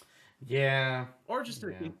 Yeah. Or just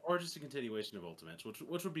a continuation of Ultimates, which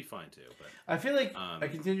would be fine too. But I feel like a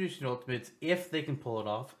continuation of Ultimates, if they can pull it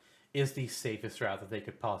off, is the safest route that they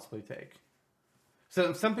could possibly take.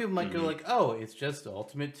 So some people might go like, "Oh, it's just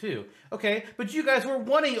Ultimate 2." Okay, but you guys were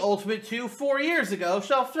wanting Ultimate 2 4 years ago.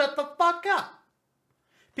 So shut the fuck up.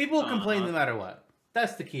 People will complain no matter what.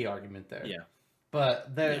 That's the key argument there. Yeah.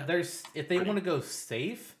 But there's if they want to go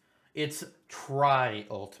safe, it's try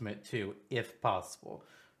Ultimate 2 if possible.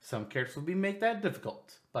 Some characters will make that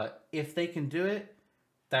difficult, but if they can do it,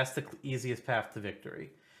 that's the easiest path to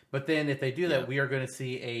victory. But then if they do that, we are going to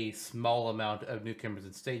see a small amount of newcomers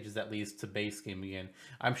and stages that leads to base game again.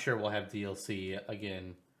 I'm sure we'll have DLC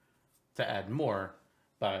again to add more.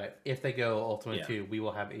 But if they go Ultimate 2, we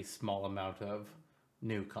will have a small amount of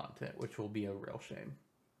new content, which will be a real shame.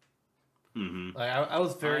 Like, I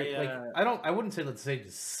was very I wouldn't say that the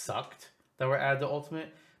stages sucked that were added to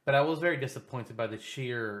Ultimate, but I was very disappointed by the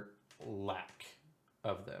sheer lack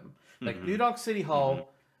of them. Like New Donk City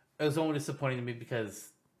Hall was only disappointing to me because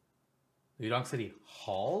New Donk City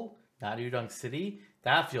Hall, not New Donk City,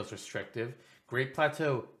 that feels restrictive. Great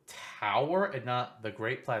Plateau Tower and not the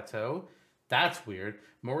Great Plateau, that's weird.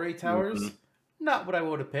 Moray Towers, not what I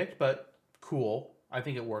would have picked, but cool. I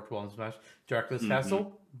think it worked well in Smash. Dracula's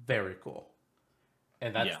Castle, very cool.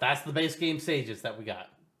 And that's the base game stages that we got.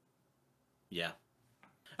 Yeah.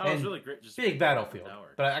 Oh, it was really great. Just big Battlefield.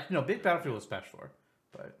 But big Battlefield was Smash 4.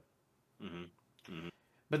 But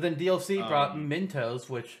but then DLC brought Mentos,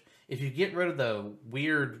 which if you get rid of the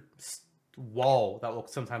weird wall that will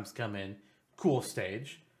sometimes come in, cool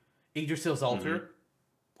stage. Yggdrasil's Altar,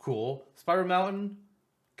 cool. Spiral Mountain,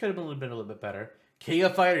 could have been a little bit better. King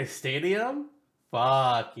of Fighters Stadium,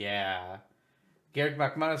 fuck yeah.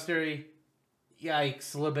 Garrick Monastery,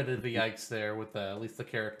 yikes. A little bit of a yikes there with at least the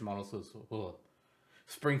character models.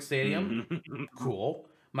 Spring Stadium, cool.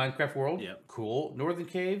 Minecraft World, cool. Northern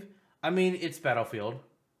Cave, I mean, it's Battlefield.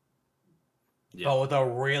 But with a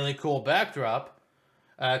really cool backdrop.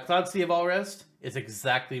 Cloud Sea of All Rest is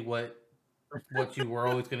exactly what you were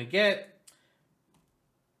always going to get.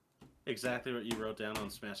 Exactly what you wrote down on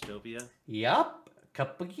Smashtopia? Yup. A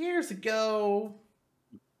couple years ago.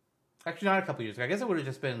 Actually, not a couple years ago. I guess it would have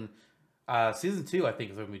just been Season 2, I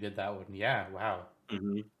think, is when we did that one. Yeah, wow.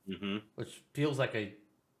 Which feels like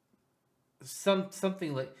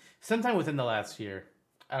something like sometime within the last year.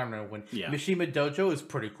 I don't know when. Mishima Dojo is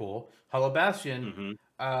pretty cool. Hollow Bastion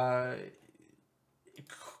it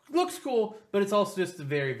looks cool, but it's also just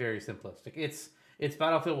very, very simplistic. It's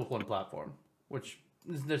Battlefield with one platform, which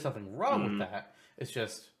there's nothing wrong with that. It's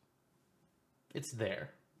just it's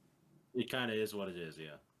there. It kind of is what it is,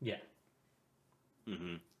 yeah. Yeah.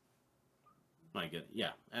 I get,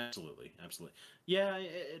 yeah, absolutely, absolutely. Yeah,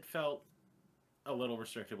 it felt a little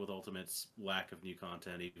restricted with Ultimate's lack of new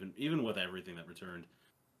content, even with everything that returned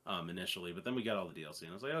initially. But then we got all the DLC,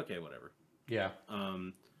 and I was like, okay, whatever. Yeah.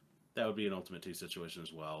 That would be an Ultimate 2 situation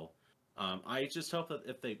as well. I just hope that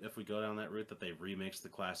if we go down that route, that they remix the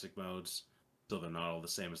classic modes so they're not all the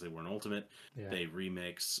same as they were in Ultimate. Yeah. They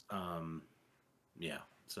remix, yeah.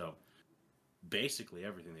 So basically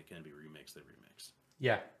everything that can be remixed, they remix.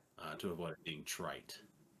 Yeah. To avoid it being trite.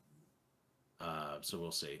 So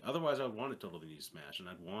we'll see. Otherwise, I would want it totally new Smash, and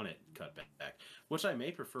I'd want it cut back, which I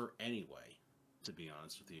may prefer anyway, to be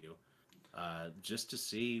honest with you, just to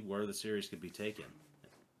see where the series could be taken.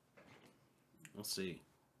 We'll see.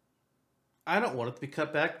 I don't want it to be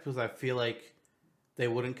cut back because I feel like they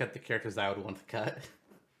wouldn't cut the characters I would want to cut.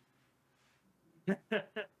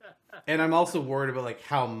 And I'm also worried about like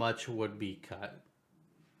how much would be cut.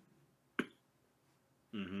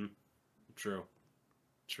 Mm-hmm. True.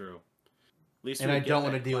 At least and I don't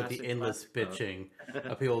want to deal with the endless bitching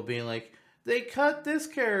of people being like, they cut this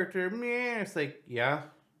character. Meh. It's like, yeah.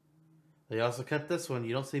 They also cut this one.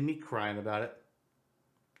 You don't see me crying about it.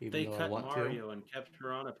 Even they cut Mario and kept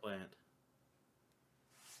Piranha Plant.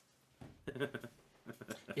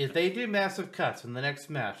 If they do massive cuts in the next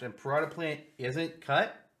match and Piranha Plant isn't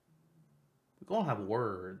cut, we're going to have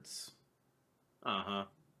words. Uh-huh.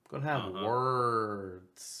 We're going to have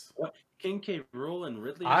words. What? King K. Rool and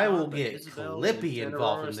Ridley? I will get Clippy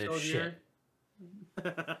involved in this shit.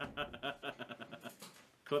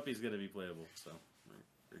 Clippy's going to be playable, so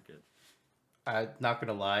you're good. I'm not going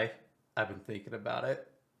to lie. I've been thinking about it.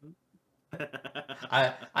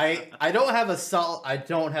 I don't have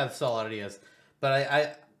solid ideas, but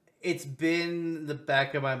I it's been in the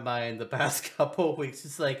back of my mind the past couple of weeks.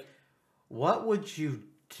 It's like, what would you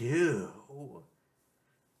do?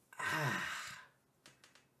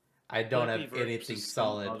 I don't have anything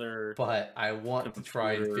solid, but I want to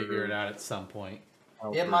try and figure it out at some point.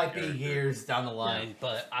 It might be years down the line,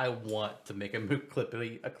 but I want to make a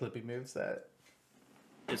Clippy moveset.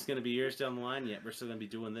 It's going to be years down the line, yet we're still going to be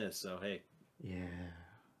doing this, so hey. Yeah.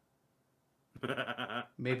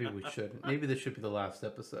 Maybe we should. Maybe this should be the last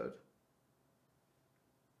episode.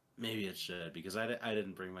 Maybe it should, because I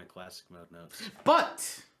didn't bring my classic mode notes.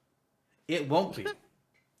 But it won't be.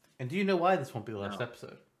 And do you know why this won't be the last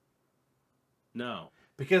episode? No.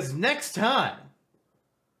 Because next time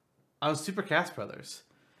on Super Cast Brothers,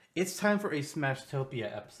 it's time for a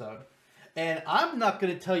Smashtopia episode. And I'm not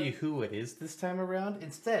going to tell you who it is this time around.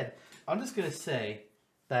 Instead, I'm just going to say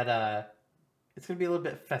that it's going to be a little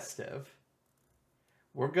bit festive.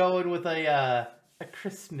 We're going with a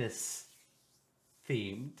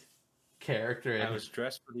Christmas-themed character. I was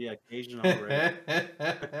dressed for the occasion already.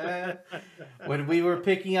 When we were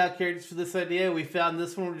picking out characters for this idea, we found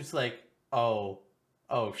this one. We're just like, oh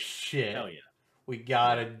shit. Hell yeah. We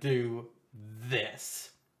got to do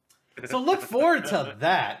this. So look forward to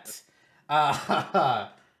that.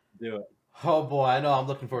 Do it. Oh boy, I know I'm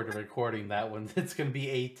looking forward to recording that one. It's going to be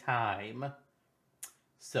a time.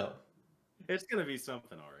 So. It's going to be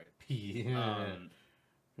something, all right. Yeah.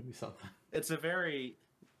 It'll be something. It's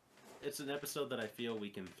an episode that I feel we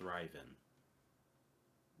can thrive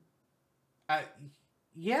in.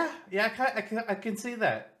 Yeah, I can see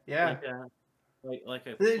that. Yeah. Like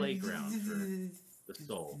a playground for the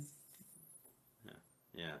soul.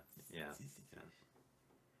 Yeah.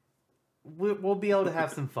 We'll be able to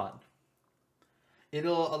have some fun.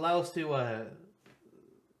 It'll allow us to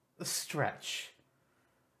stretch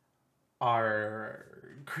our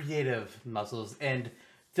creative muscles, and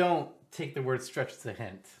don't take the word stretch as a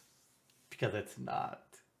hint, because it's not.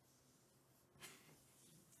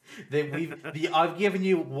 I've given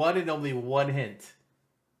you one and only one hint.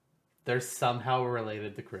 They're somehow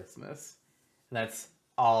related to Christmas. And that's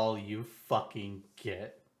all you fucking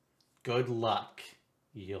get. Good luck.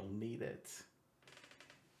 You'll need it.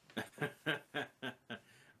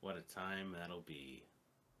 What a time that'll be.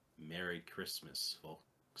 Merry Christmas,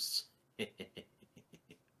 folks.